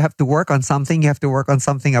if you have to work on something, you have to work on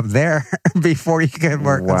something up there before you can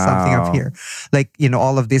work on something up here. Like,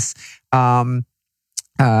 all of this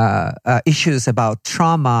issues about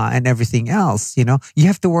trauma and everything else, you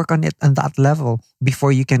have to work on it on that level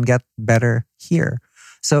before you can get better here.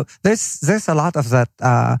 So there's a lot of that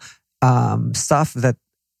stuff that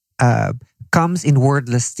comes in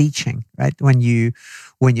wordless teaching, right? When you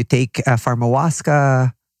take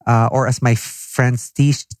Ayahuasca, or as my friends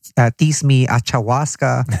tease me,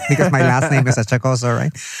 Achacoso, because my last name is Achacoso,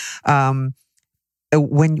 right?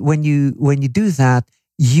 When you do that,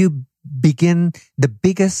 you begin the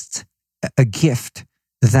biggest gift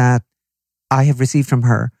that I have received from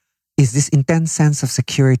her is this intense sense of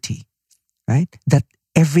security, right? That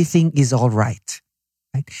everything is all right?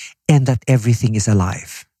 And that everything is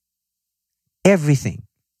alive. Everything.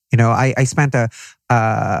 I spent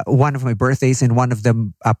one of my birthdays in one of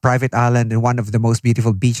the private island in one of the most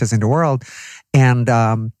beautiful beaches in the world, and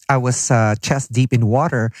I was chest deep in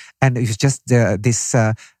water, and it was just this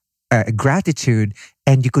gratitude,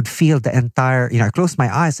 and you could feel the entire. I closed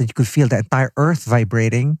my eyes, and you could feel the entire earth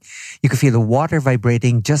vibrating. You could feel the water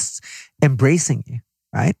vibrating, just embracing you,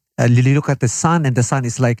 right? You look at the sun, and the sun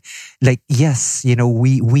is like yes,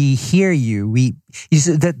 we hear you. You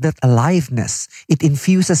see that aliveness. It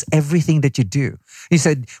infuses everything that you do. You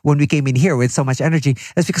said when we came in here with so much energy,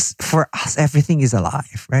 that's because for us everything is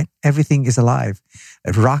alive, right? Everything is alive.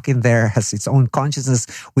 A rock in there has its own consciousness.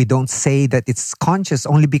 We don't say that it's conscious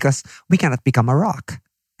only because we cannot become a rock.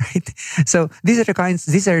 Right? So these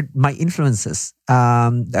are my influences.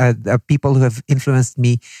 People who have influenced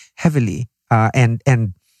me heavily,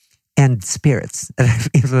 and spirits that have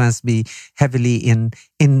influenced me heavily in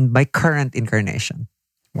my current incarnation.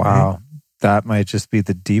 Wow. Right? That might just be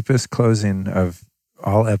the deepest closing of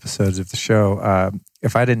all episodes of the show.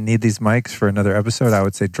 If I didn't need these mics for another episode, I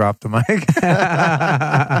would say drop the mic.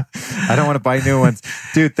 I don't want to buy new ones.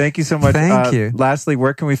 Dude, thank you so much. Thank you. Lastly,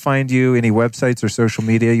 where can we find you? Any websites or social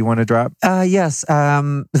media you want to drop? Yes.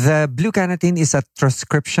 The Blue Carnitine is at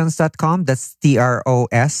troscriptions.com. That's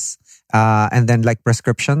TROS. And then like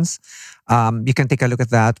prescriptions. You can take a look at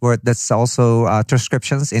that. That's also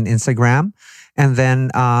Troscriptions in Instagram. And then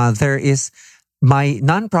there is my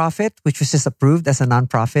nonprofit, which was just approved as a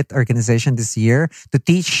nonprofit organization this year to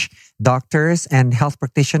teach doctors and health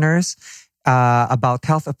practitioners about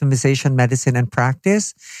health optimization, medicine, and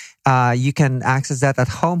practice. You can access that at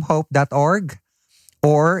homehope.org.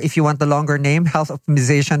 Or if you want the longer name,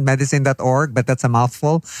 healthoptimizationmedicine.org, but that's a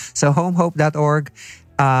mouthful. So homehope.org.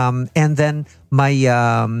 And then my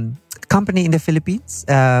company in the Philippines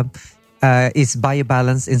is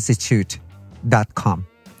biobalanceinstitute.com.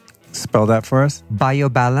 Spell that for us.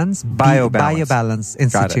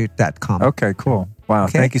 Biobalanceinstitute.com. Okay, cool. Wow.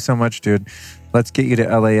 Okay. Thank you so much, dude. Let's get you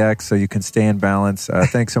to LAX so you can stay in balance.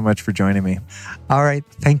 Thanks so much for joining me. All right.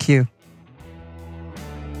 Thank you.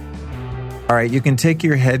 All right, you can take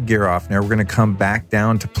your headgear off now. We're going to come back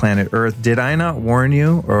down to planet Earth. Did I not warn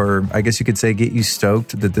you, or I guess you could say get you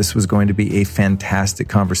stoked that this was going to be a fantastic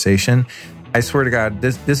conversation? I swear to God,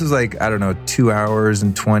 this was like, 2 hours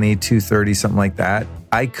and 2:30, something like that.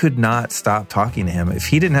 I could not stop talking to him. If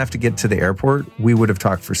he didn't have to get to the airport, we would have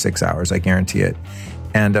talked for 6 hours, I guarantee it.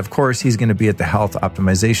 And of course, he's going to be at the Health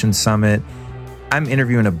Optimization Summit. I'm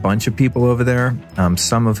interviewing a bunch of people over there,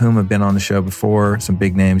 some of whom have been on the show before, some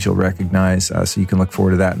big names you'll recognize, so you can look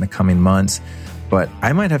forward to that in the coming months. But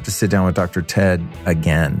I might have to sit down with Dr. Ted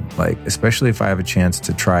again, like especially if I have a chance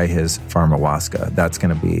to try his Ayahuasca. That's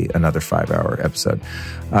going to be another 5-hour episode.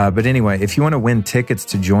 But anyway, if you want to win tickets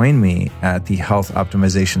to join me at the Health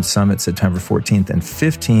Optimization Summit, September 14th and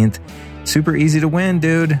 15th, super easy to win,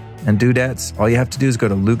 dude and dudettes. All you have to do is go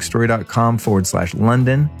to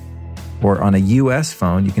lukestory.com/London, or on a US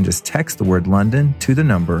phone, you can just text the word London to the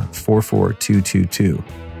number 44222.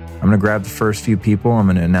 I'm going to grab the first few people. I'm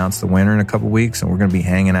going to announce the winner in a couple weeks, and we're going to be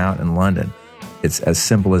hanging out in London. It's as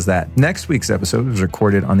simple as that. Next week's episode was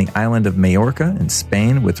recorded on the island of Majorca in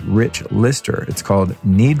Spain with Rich Lister. It's called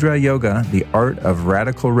Nidra Yoga, the Art of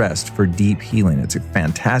Radical Rest for Deep Healing. It's a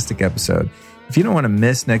fantastic episode. If you don't want to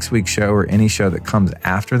miss next week's show or any show that comes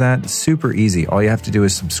after that, it's super easy. All you have to do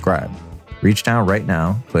is subscribe. Reach down right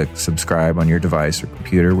now, click subscribe on your device or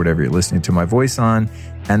computer, whatever you're listening to my voice on,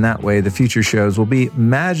 and that way the future shows will be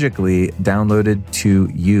magically downloaded to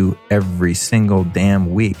you every single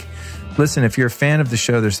damn week. Listen, if you're a fan of the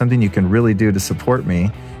show, there's something you can really do to support me,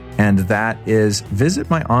 and that is visit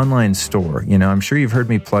my online store. You know, I'm sure you've heard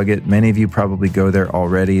me plug it. Many of you probably go there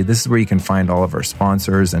already. This is where you can find all of our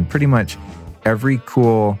sponsors and pretty much every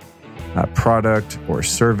cool product or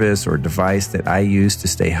service or device that I use to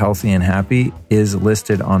stay healthy and happy is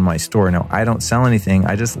listed on my store. Now, I don't sell anything.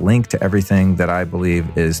 I just link to everything that I believe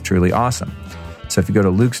is truly awesome. So if you go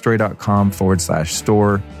to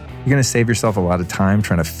lukestory.com/store, you're going to save yourself a lot of time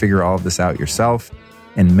trying to figure all of this out yourself.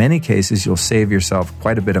 In many cases, you'll save yourself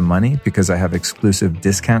quite a bit of money because I have exclusive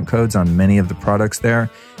discount codes on many of the products there.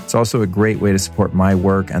 It's also a great way to support my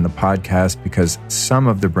work and the podcast because some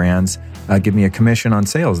of the brands give me a commission on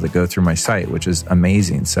sales that go through my site, which is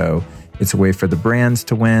amazing. So it's a way for the brands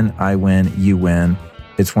to win. I win, you win.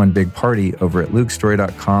 It's one big party over at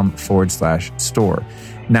lukestory.com/store.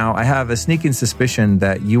 Now, I have a sneaking suspicion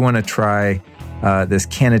that you want to try this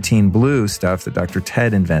Canatine Blue stuff that Dr.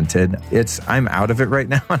 Ted invented. I'm out of it right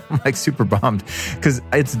now. I'm like super bummed because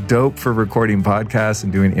it's dope for recording podcasts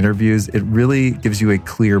and doing interviews. It really gives you a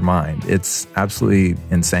clear mind. It's absolutely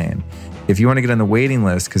insane. If you want to get on the waiting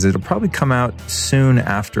list, because it'll probably come out soon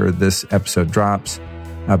after this episode drops,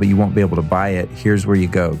 but you won't be able to buy it, here's where you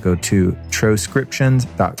go. Go to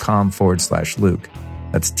troscriptions.com/Luke.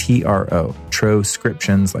 That's TRO,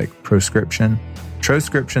 Troscriptions, like proscription,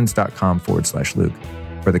 troscriptions.com/Luke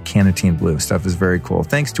for the Canatine Blue. Stuff is very cool.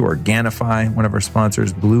 Thanks to Organifi, one of our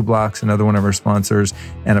sponsors, Blue Block's another one of our sponsors,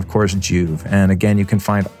 and of course, Juve. And again, you can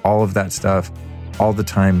find all of that stuff all the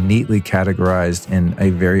time, neatly categorized in a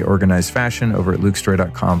very organized fashion over at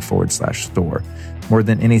lukestory.com/store. More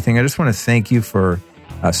than anything, I just want to thank you for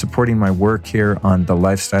supporting my work here on the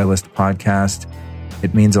Lifestylist podcast.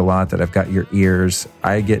 It means a lot that I've got your ears.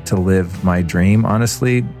 I get to live my dream.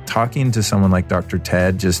 Honestly, talking to someone like Dr.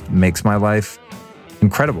 Ted just makes my life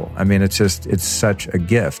incredible. I mean, it's such a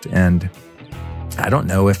gift. And I don't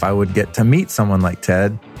know if I would get to meet someone like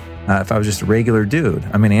Ted if I was just a regular dude.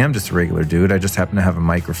 I mean, I am just a regular dude. I just happen to have a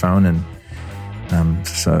microphone and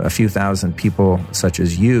so a few thousand people such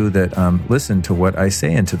as you that listen to what I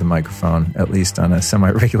say into the microphone, at least on a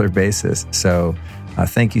semi-regular basis. So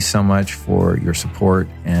thank you so much for your support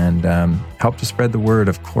and help to spread the word,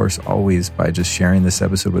 of course, always by just sharing this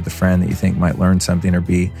episode with a friend that you think might learn something or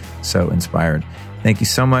be so inspired. Thank you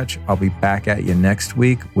so much. I'll be back at you next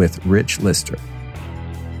week with Rich Lister.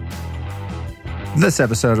 This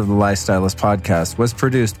episode of the Lifestylist Podcast was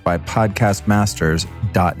produced by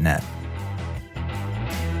podcastmasters.net.